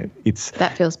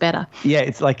that feels better. Yeah,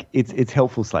 it's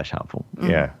helpful / harmful.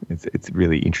 Yeah, it's a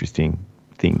really interesting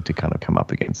thing to kind of come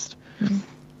up against.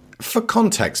 For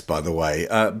context, by the way,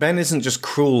 Ben isn't just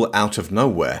cruel out of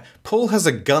nowhere. Paul has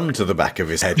a gun to the back of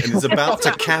his head and is about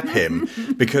to cap him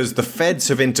because the feds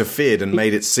have interfered and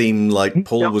made it seem like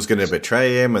Paul was going to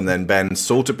betray him, and then Ben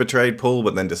sort of betrayed Paul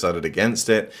but then decided against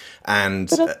it.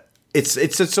 And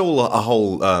it's all a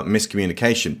whole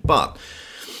miscommunication. But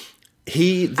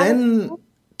he then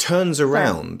turns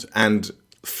around and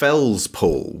fells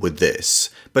Paul with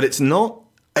this, but it's not.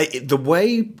 The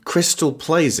way Crystal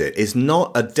plays it is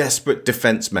not a desperate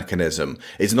defense mechanism.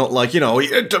 It's not like,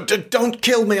 don't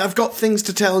kill me, I've got things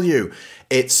to tell you.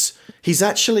 He's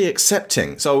actually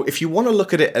accepting. So if you want to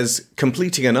look at it as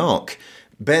completing an arc,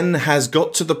 Ben has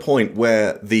got to the point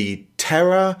where the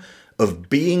terror of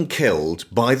being killed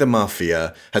by the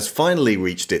mafia has finally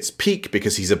reached its peak,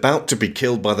 because he's about to be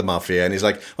killed by the mafia, and he's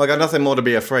like, well, I got nothing more to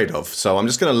be afraid of, so I'm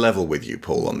just going to level with you,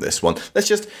 Paul, on this one. Let's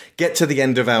just get to the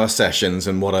end of our sessions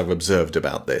and what I've observed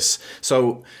about this.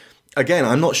 So, again,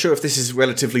 I'm not sure if this is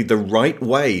relatively the right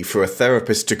way for a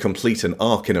therapist to complete an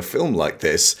arc in a film like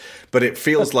this, but it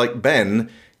feels like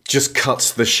Ben just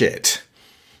cuts the shit.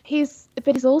 He's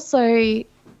also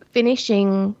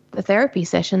finishing the therapy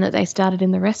session that they started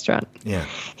in the restaurant. Yeah.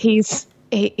 It's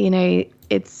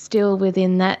still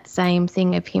within that same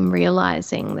thing of him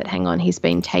realizing that, hang on, he's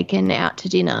been taken out to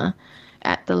dinner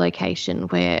at the location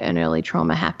where an early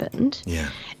trauma happened. Yeah.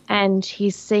 And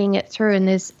he's seeing it through, and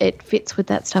it fits with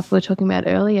that stuff we were talking about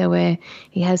earlier, where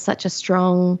he has such a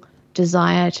strong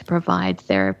desire to provide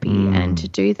therapy and to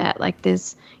do that.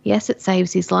 Yes, it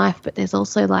saves his life, but there's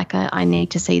also I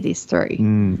need to see this through.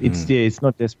 It's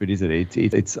not desperate, is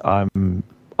it? I'm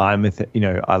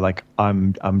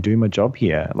doing my job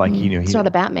here. It's not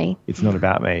about me. It's not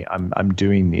about me. I'm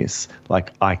doing this.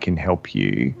 I can help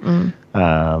you.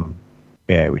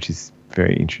 Which is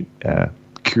very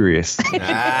curious.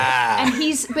 And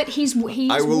he's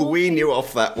I will wean you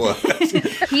off that word.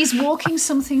 He's walking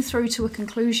something through to a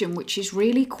conclusion, which is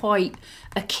really quite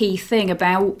a key thing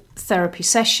about therapy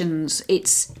sessions.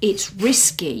 It's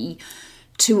risky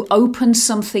to open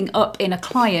something up in a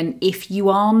client if you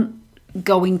aren't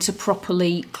going to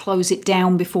properly close it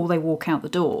down before they walk out the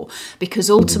door, because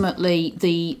ultimately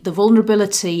the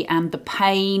vulnerability and the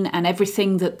pain and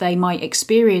everything that they might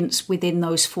experience within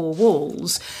those four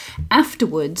walls,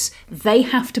 afterwards they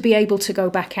have to be able to go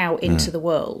back out into the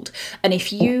world. And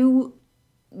if you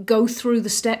go through the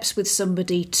steps with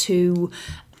somebody to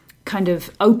kind of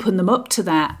open them up to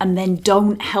that and then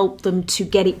don't help them to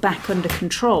get it back under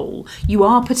control, you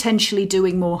are potentially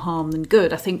doing more harm than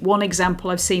good. I think one example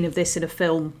I've seen of this in a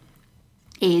film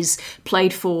is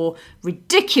played for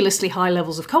ridiculously high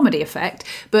levels of comedy effect,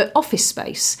 but Office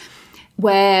Space,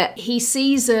 where he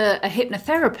sees a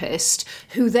hypnotherapist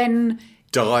who then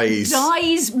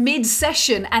dies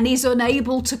mid-session and is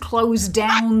unable to close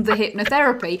down the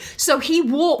hypnotherapy. So he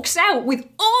walks out with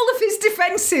all of his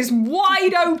defences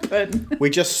wide open. We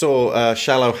just saw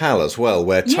Shallow Hal as well,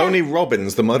 where Tony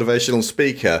Robbins, the motivational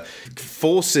speaker,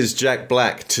 forces Jack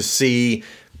Black to see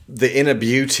the inner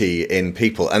beauty in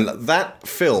people. And that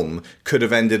film could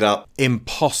have ended up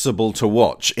impossible to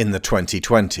watch in the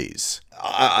 2020s.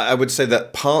 I would say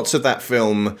that parts of that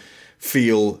film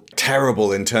feel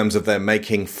terrible in terms of they're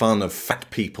making fun of fat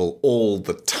people all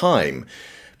the time.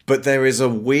 But there is a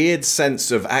weird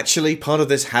sense of actually part of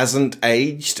this hasn't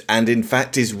aged and in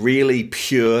fact is really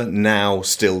pure now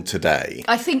still today.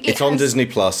 I think it's on Disney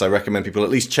Plus. I recommend people at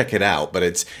least check it out, but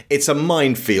it's a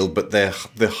minefield, but the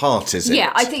heart is in it.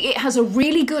 I think it has a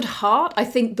really good heart. I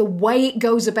think the way it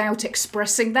goes about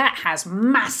expressing that has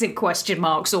massive question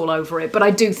marks all over it, but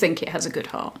I do think it has a good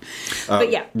heart. But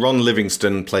yeah. Ron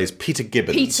Livingston plays Peter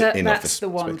Gibbons in that's Office. The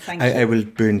one, thank you. I will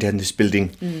burn down this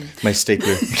building. My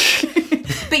stapler.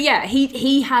 But yeah,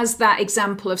 he has that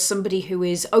example of somebody who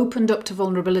is opened up to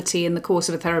vulnerability in the course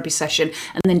of a therapy session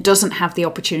and then doesn't have the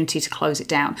opportunity to close it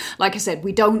down. Like I said,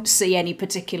 we don't see any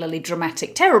particularly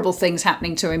dramatic, terrible things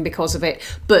happening to him because of it,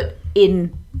 but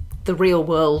in the real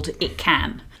world, it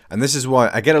can. And this is why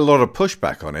I get a lot of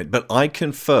pushback on it, but I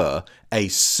confer a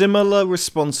similar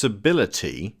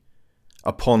responsibility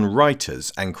upon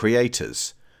writers and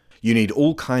creators. You need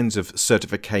all kinds of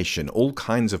certification, all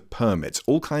kinds of permits,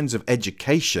 all kinds of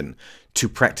education to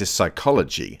practice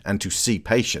psychology and to see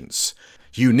patients.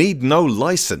 You need no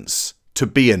license to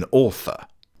be an author.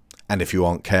 And if you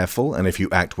aren't careful and if you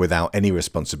act without any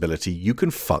responsibility, you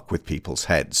can fuck with people's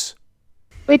heads.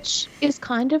 Which is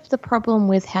kind of the problem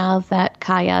with how that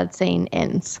car yard scene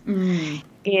ends.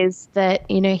 Is that,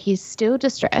 he's still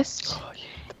distressed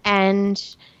and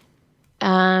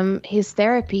his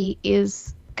therapy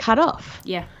is cut off.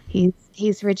 Yeah.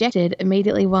 He's rejected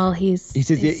immediately while he's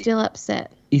still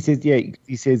upset. He says, we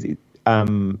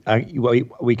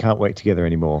can't work together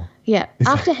anymore. Yeah.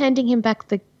 After handing him back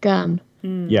the gun.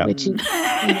 Yeah. Which is,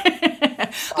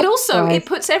 but also it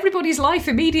puts everybody's life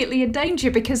immediately in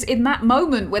danger because in that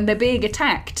moment when they're being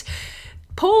attacked,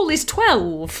 Paul is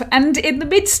 12 and in the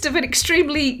midst of an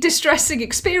extremely distressing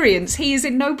experience, he is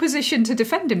in no position to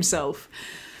defend himself.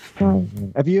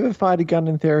 Have you ever fired a gun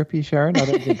in therapy, Sharon? I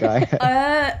don't think I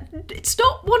have. It's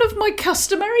not one of my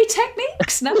customary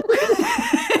techniques, no.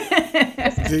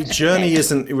 The journey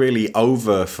isn't really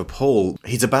over for Paul.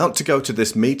 He's about to go to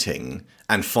this meeting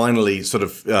and finally sort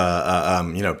of,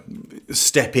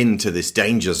 step into this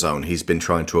danger zone he's been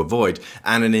trying to avoid.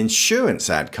 And an insurance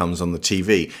ad comes on the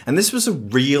TV. And this was a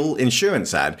real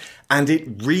insurance ad. And it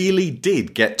really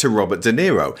did get to Robert De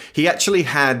Niro. He actually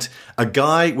had a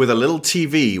guy with a little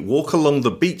TV walk along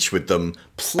the beach with them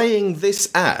playing this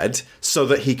ad so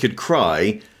that he could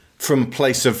cry from a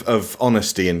place of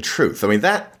honesty and truth. I mean,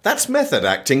 that's method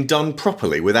acting done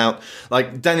properly without,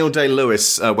 like Daniel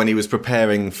Day-Lewis, when he was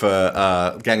preparing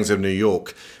for Gangs of New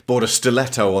York, bought a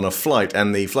stiletto on a flight,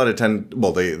 and the flight attendant,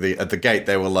 at the gate,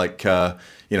 they were like,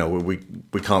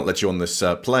 we can't let you on this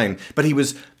plane. But he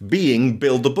was being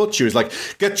Bill the Butcher. He was like,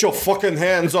 get your fucking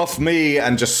hands off me,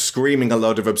 and just screaming a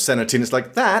load of obscenity. And it's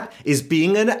like, that is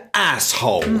being an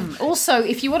asshole. Also,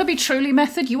 if you want to be truly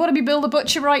method, you want to be Bill the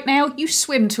Butcher right now, you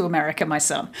swim to America, my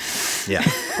son. Yeah.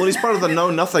 Well, he's part of the Know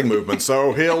Nothing movement,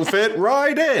 so he'll fit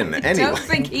right in. Anyway. I don't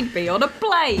think he'd be on a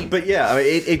plane. But yeah, I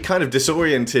mean, it kind of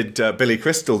disoriented Billy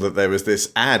Crystal that there was this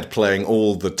ad playing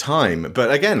all the time.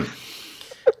 But again,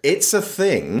 it's a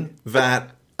thing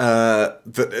that's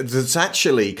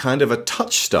actually kind of a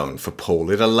touchstone for Paul.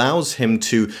 It allows him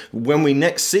to, when we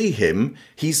next see him,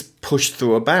 he's pushed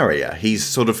through a barrier. He's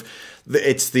sort of,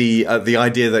 it's the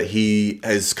idea that he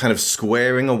is kind of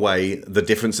squaring away the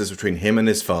differences between him and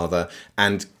his father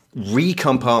and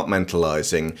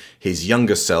recompartmentalizing his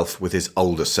younger self with his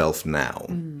older self now.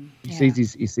 He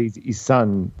sees his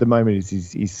son. The moment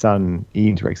is his son. He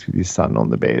interacts with his son on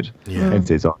the bed and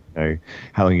says, "Oh,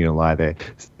 how long are you going to lie there?"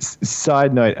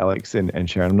 Side note, Alex and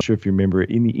Sharon, I'm not sure if you remember it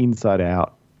in the Inside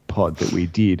Out pod that we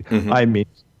did. I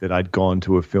mentioned that I'd gone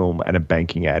to a film and a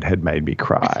banking ad had made me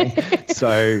cry.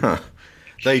 So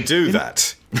they do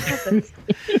that.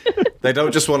 They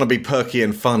don't just want to be perky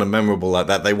and fun and memorable like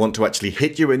that. They want to actually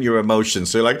hit you in your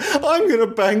emotions. So you're like, I'm going to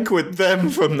bank with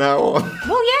them from now on.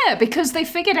 Well, yeah, because they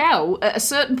figured out at a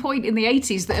certain point in the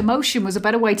 80s that emotion was a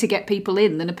better way to get people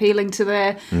in than appealing to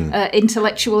their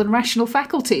intellectual and rational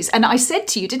faculties. And I said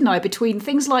to you, didn't I, between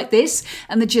things like this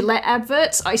and the Gillette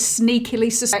adverts, I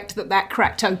sneakily suspect that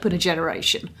cracked open a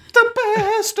generation. The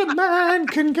best a man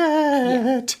can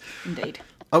get. Indeed.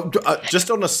 Oh,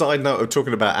 just on a side note of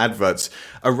talking about adverts,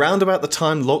 around about the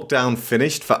time lockdown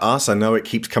finished for us, I know it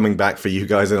keeps coming back for you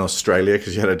guys in Australia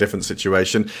because you had a different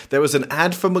situation, there was an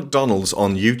ad for McDonald's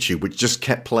on YouTube which just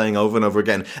kept playing over and over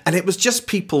again. And it was just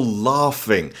people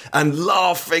laughing and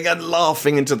laughing and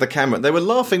laughing into the camera. They were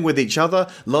laughing with each other,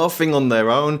 laughing on their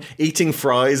own, eating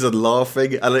fries and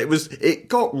laughing. And it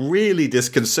got really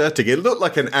disconcerting. It looked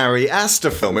like an Ari Aster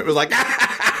film. It was like...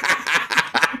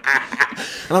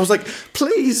 And I was like,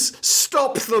 please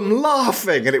stop them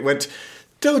laughing. And it went,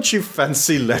 Don't you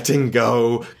fancy letting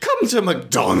go? Come to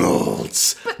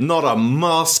McDonald's. Not a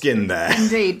mask in there.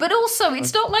 Indeed. But also,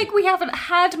 it's not like we haven't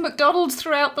had McDonald's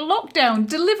throughout the lockdown.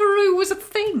 Deliveroo was a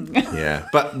thing. Yeah,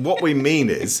 but what we mean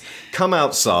is, come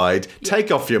outside, take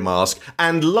off your mask,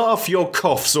 and laugh your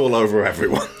coughs all over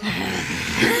everyone.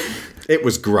 It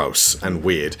was gross and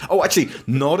weird. Oh, actually,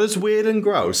 not as weird and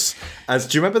gross as...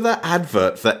 Do you remember that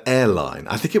advert for airline?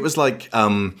 I think it was like...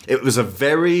 it was a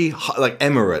very... like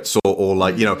Emirates or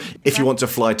like, you know, if you want to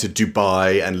fly to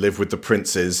Dubai and live with the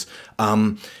princes...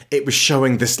 it was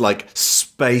showing this like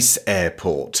space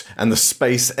airport, and the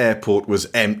space airport was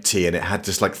empty, and it had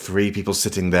just like 3 people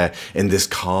sitting there in this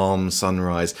calm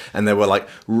sunrise, and there were like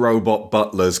robot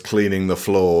butlers cleaning the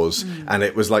floors, and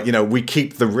it was like, you know, we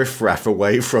keep the riffraff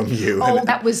away from you. Oh,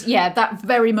 that was, that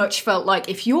very much felt like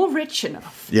if you're rich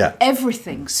enough,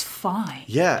 everything's fine.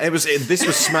 Yeah, this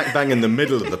was smack bang in the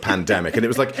middle of the pandemic, and it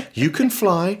was like, you can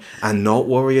fly and not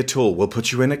worry at all. We'll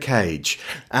put you in a cage.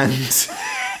 And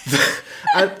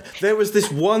there was this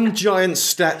one giant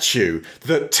statue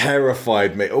that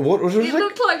terrified me. What was it? It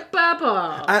looked like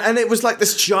Baba. And it was like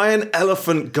this giant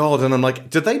elephant god, and I'm like,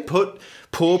 did they put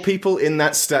poor people in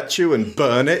that statue and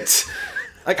burn it?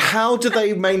 Like, how do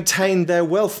they maintain their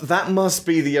wealth? That must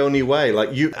be the only way. Like,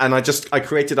 I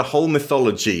created a whole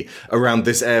mythology around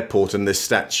this airport and this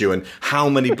statue, and how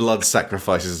many blood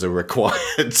sacrifices are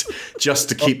required just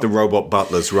to keep the robot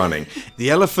butlers running.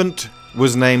 The elephant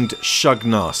was named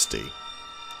Shugnasty,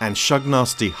 and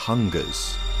Shugnasty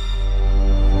hungers.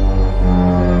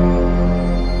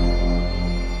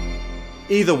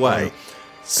 Either way,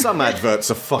 some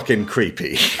adverts are fucking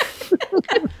creepy.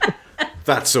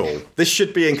 That's all. This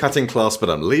should be in cutting class, but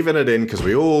I'm leaving it in because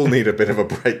we all need a bit of a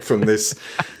break from this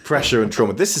pressure and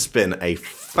trauma. This has been a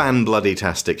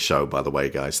fan-bloody-tastic show, by the way,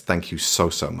 guys. Thank you so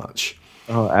much.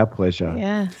 Oh, our pleasure.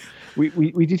 Yeah.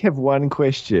 We did have one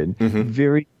question. There's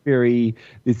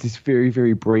this very,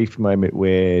 very brief moment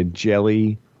where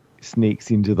Jelly sneaks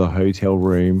into the hotel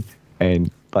room and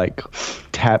like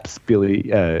taps Billy,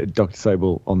 Dr.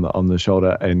 Sobel on the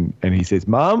shoulder, and he says,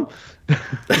 "Mom."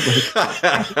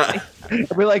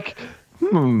 We're like,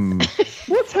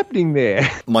 what's happening there?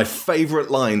 My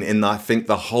favourite line in, I think,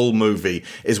 the whole movie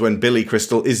is when Billy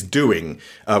Crystal is doing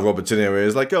Robert De Niro.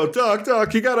 Is like, oh,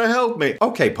 Doc, you gotta help me.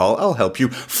 Okay, Paul, I'll help you.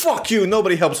 Fuck you,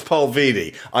 nobody helps Paul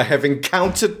Vitti. I have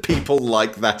encountered people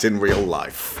like that in real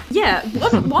life. Yeah,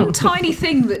 one tiny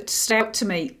thing that stood out to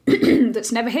me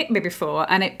that's never hit me before,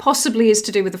 and it possibly is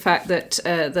to do with the fact that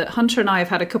that Hunter and I have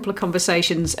had a couple of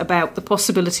conversations about the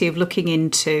possibility of looking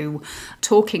into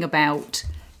talking about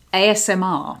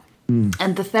ASMR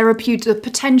and the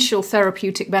potential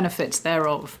therapeutic benefits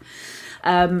thereof.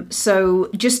 So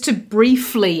just to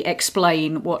briefly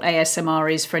explain what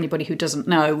ASMR is for anybody who doesn't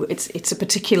know, it's a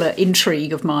particular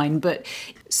intrigue of mine. But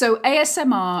so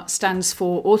ASMR stands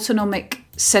for Autonomic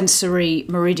Sensory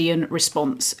Meridian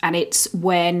Response, and it's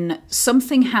when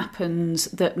something happens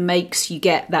that makes you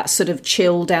get that sort of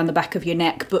chill down the back of your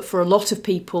neck. But for a lot of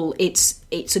people, it's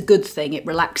a good thing. It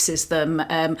relaxes them.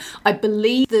 I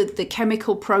believe that the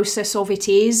chemical process of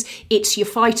it's your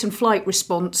fight and flight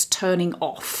response turning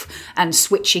off and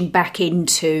switching back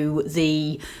into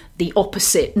the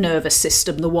opposite nervous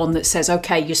system, the one that says,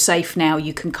 okay, you're safe now,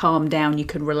 you can calm down, you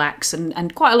can relax.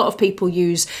 And quite a lot of people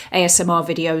use ASMR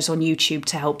videos on YouTube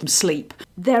to help them sleep.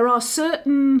 There are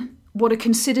certain what are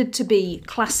considered to be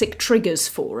classic triggers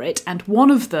for it, and one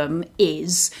of them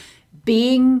is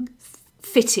being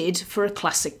fitted for a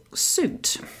classic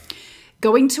suit.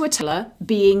 Going to a tailor,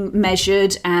 being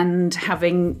measured and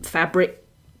having fabric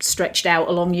stretched out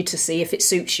along you to see if it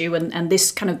suits you, and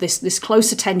this kind of this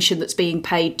close attention that's being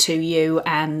paid to you,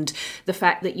 and the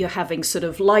fact that you're having sort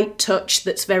of light touch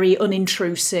that's very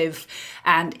unintrusive,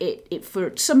 and it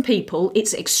for some people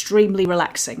it's extremely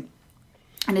relaxing.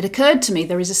 And it occurred to me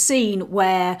there is a scene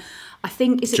where I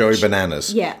think Joey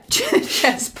Bananas. Yeah,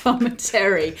 Jess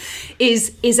Palminteri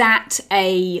is at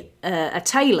a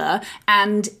tailor,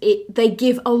 and they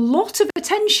give a lot of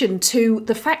attention to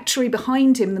the factory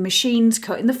behind him, the machines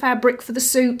cutting the fabric for the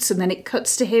suits, and then it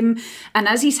cuts to him, and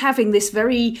as he's having this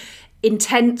very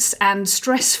intense and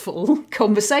stressful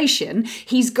conversation,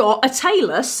 he's got a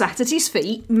tailor sat at his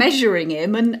feet measuring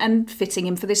him and fitting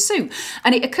him for this suit.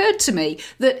 And it occurred to me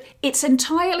that it's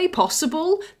entirely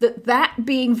possible that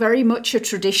being very much a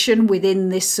tradition within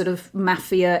this sort of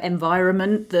mafia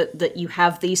environment, that you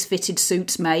have these fitted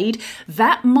suits made,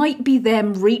 that might be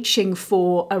them reaching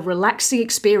for a relaxing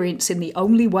experience in the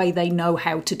only way they know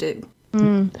how to do.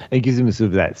 It gives them sort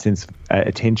of that sense of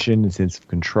attention and sense of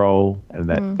control, and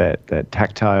that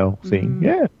tactile thing.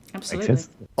 Yeah, absolutely.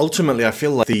 Ultimately, I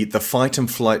feel like the fight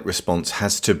and flight response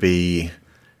has to be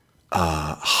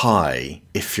high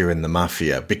if you're in the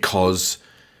mafia, because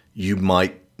you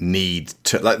might need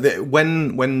to, like,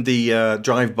 when the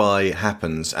drive-by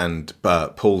happens and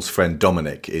Paul's friend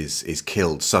Dominic is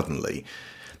killed suddenly,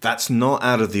 that's not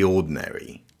out of the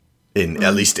ordinary,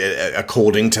 at least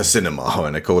according to cinema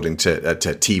and according to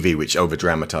TV, which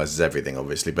over-dramatizes everything,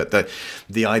 obviously. But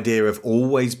the idea of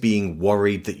always being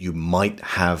worried that you might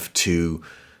have to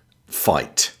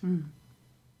fight.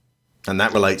 And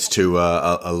that relates to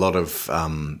a lot of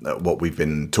what we've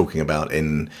been talking about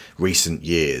in recent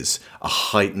years, a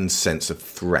heightened sense of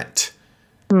threat,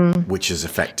 which is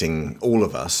affecting all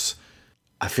of us.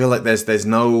 I feel like there's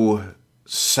no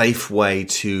safe way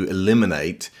to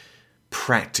eliminate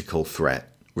practical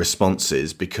threat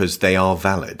responses because they are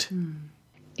valid.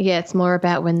 Yeah, it's more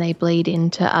about when they bleed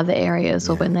into other areas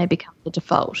or when they become the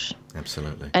default.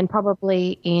 Absolutely. And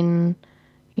probably in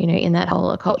that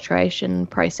whole acculturation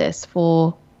process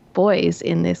for boys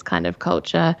in this kind of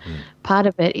culture, part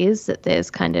of it is that there's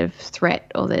kind of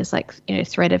threat, or there's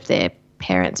threat of their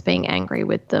parents being angry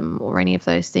with them or any of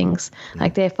those things.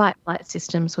 Like their fight-flight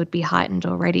systems would be heightened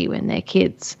already when they're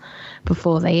kids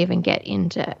before they even get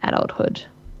into adulthood.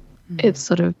 It's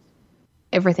sort of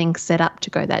everything set up to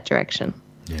go that direction.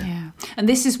 Yeah. And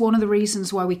this is one of the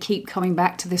reasons why we keep coming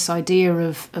back to this idea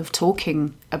of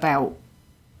talking about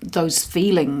those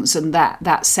feelings and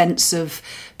that sense of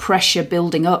pressure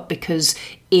building up, because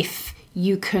if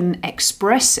you can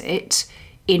express it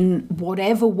in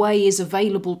whatever way is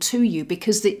available to you,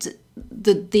 because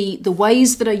the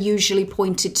ways that are usually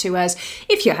pointed to as,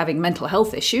 if you're having mental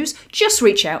health issues, just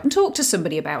reach out and talk to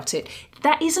somebody about it.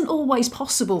 That isn't always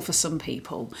possible for some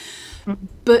people.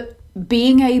 But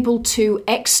being able to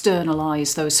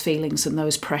externalize those feelings and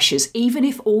those pressures, even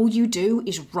if all you do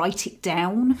is write it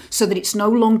down so that it's no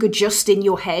longer just in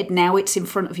your head, now it's in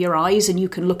front of your eyes and you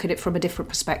can look at it from a different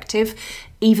perspective,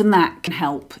 even that can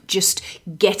help. Just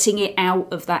getting it out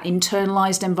of that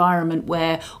internalized environment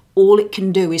where all it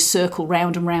can do is circle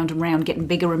round and round and round, getting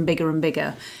bigger and bigger and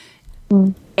bigger.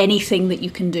 Anything that you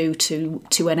can do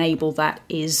to enable that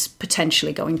is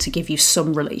potentially going to give you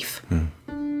some relief.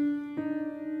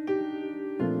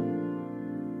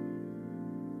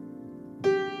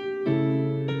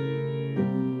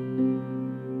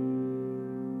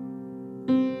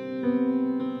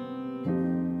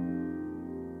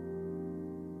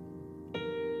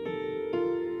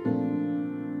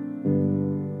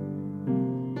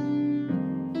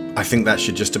 I think that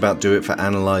should just about do it for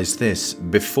Analyze This.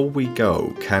 Before we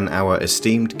go, can our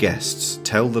esteemed guests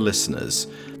tell the listeners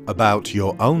about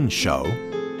your own show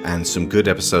and some good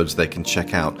episodes they can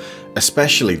check out,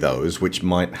 especially those which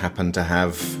might happen to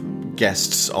have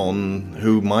guests on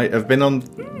who might have been on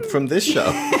from this show?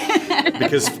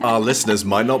 Because our listeners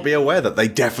might not be aware that they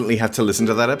definitely had to listen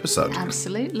to that episode.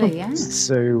 Absolutely, yeah.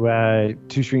 So,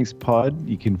 Two Strings Pod,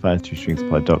 you can find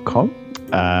twostringspod.com.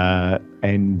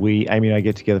 And Amy and I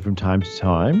get together from time to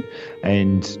time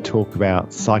and talk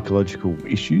about psychological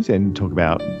issues and talk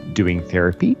about doing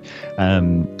therapy.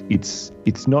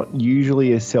 It's not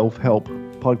usually a self-help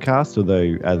podcast,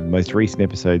 although the most recent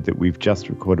episode that we've just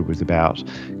recorded was about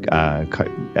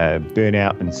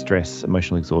burnout and stress,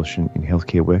 emotional exhaustion in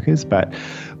healthcare workers. But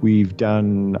we've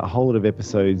done a whole lot of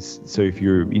episodes. So if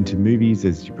you're into movies,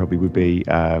 as you probably would be,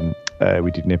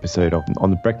 we did an episode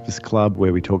on The Breakfast Club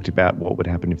where we talked about what would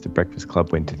happen if The Breakfast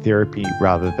Club went to therapy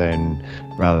rather than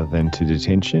to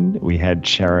detention. We had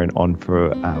Sharon on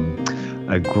for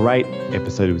a great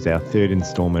episode. It was our third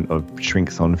installment of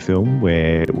Shrinks on Film,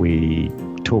 where we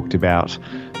talked about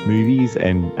movies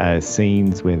and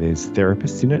scenes where there's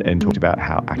therapists in it and talked about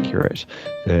how accurate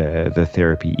the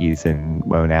therapy is and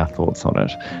our thoughts on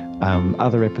it.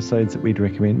 Other episodes that we'd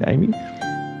recommend, Amy?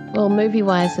 Well,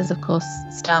 movie-wise, there's, of course,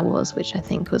 Star Wars, which I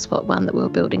think was one that we were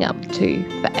building up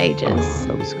to for ages. Oh,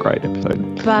 that was a great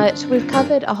episode. But we've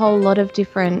covered a whole lot of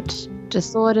different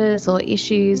disorders or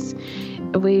issues.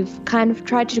 We've kind of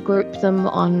tried to group them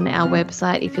on our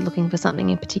website if you're looking for something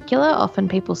in particular. Often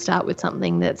people start with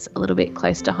something that's a little bit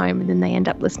close to home and then they end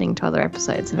up listening to other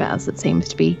episodes of ours. It seems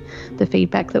to be the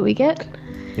feedback that we get.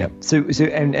 Yep. So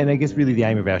and I guess really the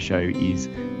aim of our show is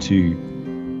to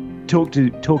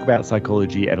talk about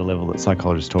psychology at a level that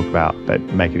psychologists talk about, but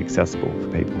make it accessible for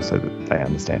people so that they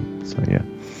understand. So yeah,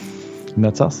 and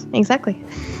that's us. Exactly.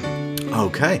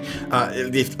 Okay.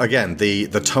 Again,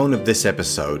 the tone of this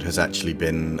episode has actually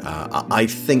been, I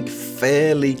think,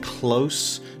 fairly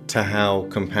close to how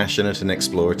compassionate and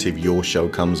explorative your show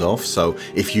comes off. So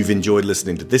if you've enjoyed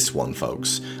listening to this one,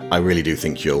 folks, I really do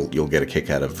think you'll get a kick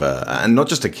out of, and not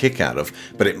just a kick out of,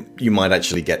 but you might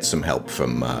actually get some help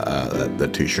from the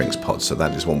Two Shrinks pod. So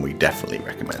that is one we definitely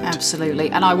recommend. Absolutely.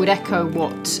 And I would echo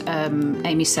what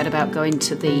Amy said about going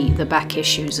to the back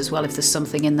issues as well, if there's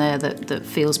something in there that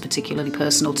feels particularly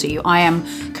personal to you. I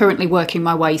am currently working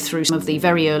my way through some of the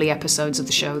very early episodes of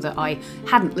the show that I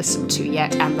hadn't listened to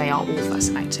yet, and they are all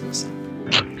fascinating. So.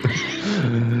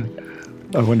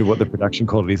 I wonder what the production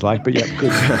quality is like, but yeah,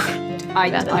 good.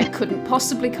 I couldn't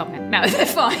possibly comment. No, they're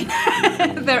fine.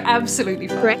 They're absolutely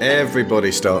fine.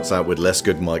 Everybody starts out with less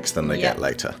good mics than they get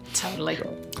later. Totally.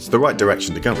 It's the right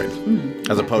direction to go in,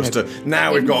 as opposed to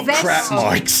now we've got crap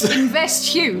mics. Invest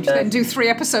huge, then do 3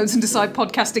 episodes and decide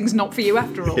podcasting's not for you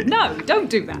after all. No, don't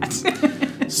do that.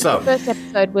 So the first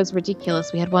episode was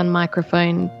ridiculous. We had one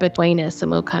microphone between us, and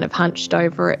we were kind of hunched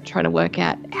over it, trying to work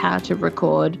out how to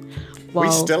record. We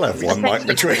still have one mic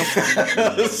between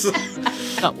us.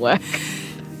 Not work.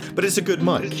 But it's a good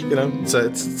mic, you know. It's a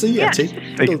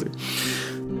Yeti. It'll do.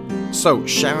 So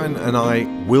Sharon and I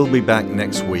will be back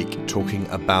next week talking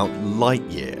about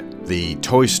Lightyear, the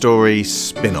Toy Story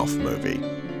spin-off movie,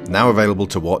 now available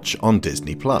to watch on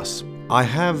Disney+. I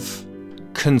have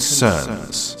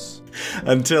concerns.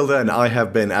 Until then, I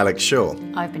have been Alex Shaw.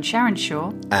 I've been Sharon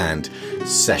Shaw. And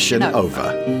session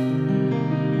over.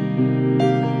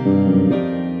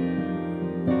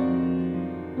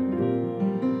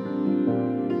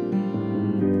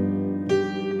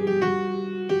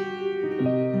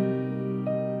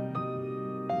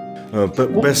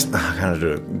 But best, I can't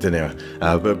do it, De Niro.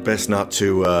 But best not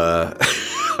to,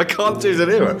 I can't do De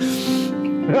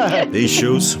Niro. These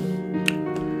shoes,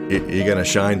 you're going to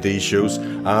shine these shoes.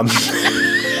 I'm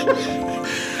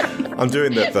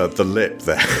doing the lip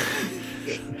there.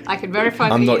 I can verify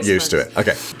I'm not used to it.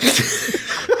 Okay.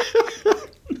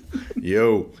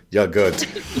 You're good.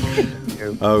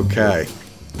 Okay.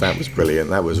 That was brilliant.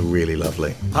 That was really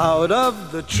lovely. Out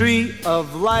of the tree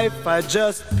of life, I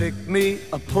just picked me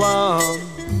a plum.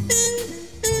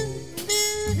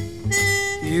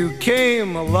 You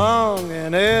came along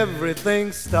and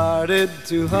everything started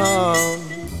to hum.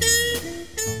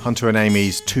 Hunter and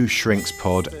Amy's Two Shrinks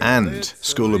pod and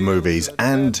School of Movies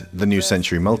and the New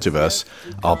Century Multiverse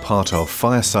are part of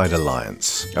Fireside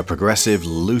Alliance, a progressive,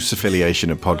 loose affiliation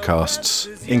of podcasts,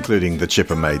 including The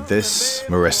Chipper Made This,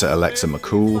 Marissa Alexa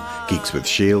McCool, Geeks with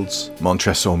Shields,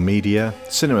 Montresor Media,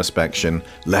 CinemaSpection,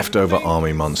 Leftover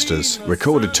Army Monsters,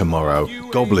 Recorded Tomorrow,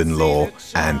 Goblin Law,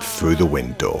 and Through the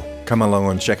Wind Door. Come along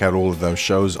and check out all of those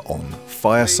shows on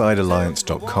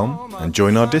firesidealliance.com and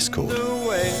join our Discord.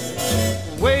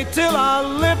 Wait till our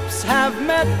lips have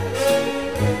met.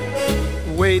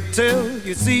 Wait till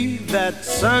you see that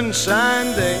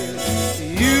sunshine day.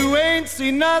 You ain't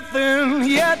seen nothing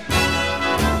yet.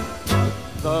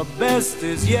 The best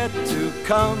is yet to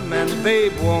come, and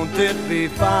babe, won't it be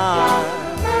fine?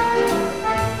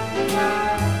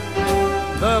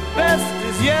 The best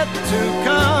is yet to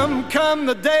come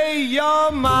the day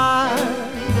you're mine.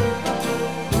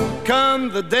 Come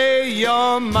the day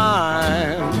you're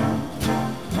mine.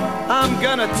 I'm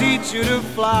gonna teach you to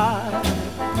fly.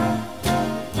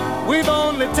 We've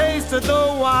only tasted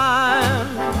the wine.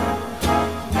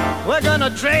 We're gonna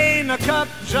drain the cup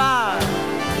dry.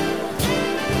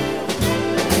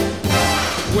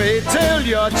 Wait till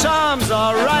your charms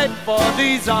are right for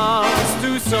these arms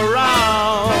to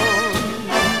surround.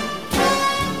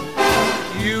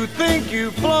 You think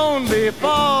you've flown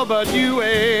before, but you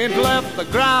ain't left the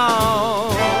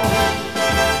ground.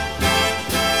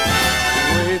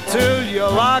 Wait till you're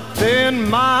locked in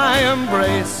my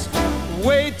embrace.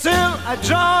 Wait till I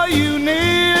draw you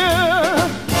near.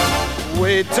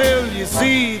 Wait till you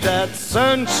see that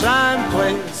sunshine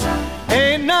place.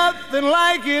 Ain't nothing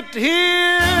like it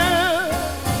here.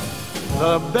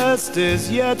 The best is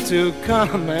yet to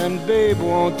come, and babe,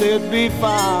 won't it be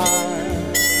fine?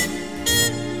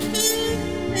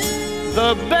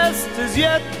 The best is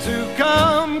yet to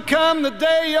come the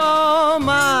day you're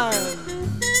mine.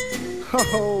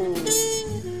 Oh,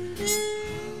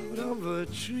 out of a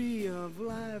tree of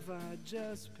life, I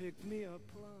just picked me a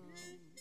plum.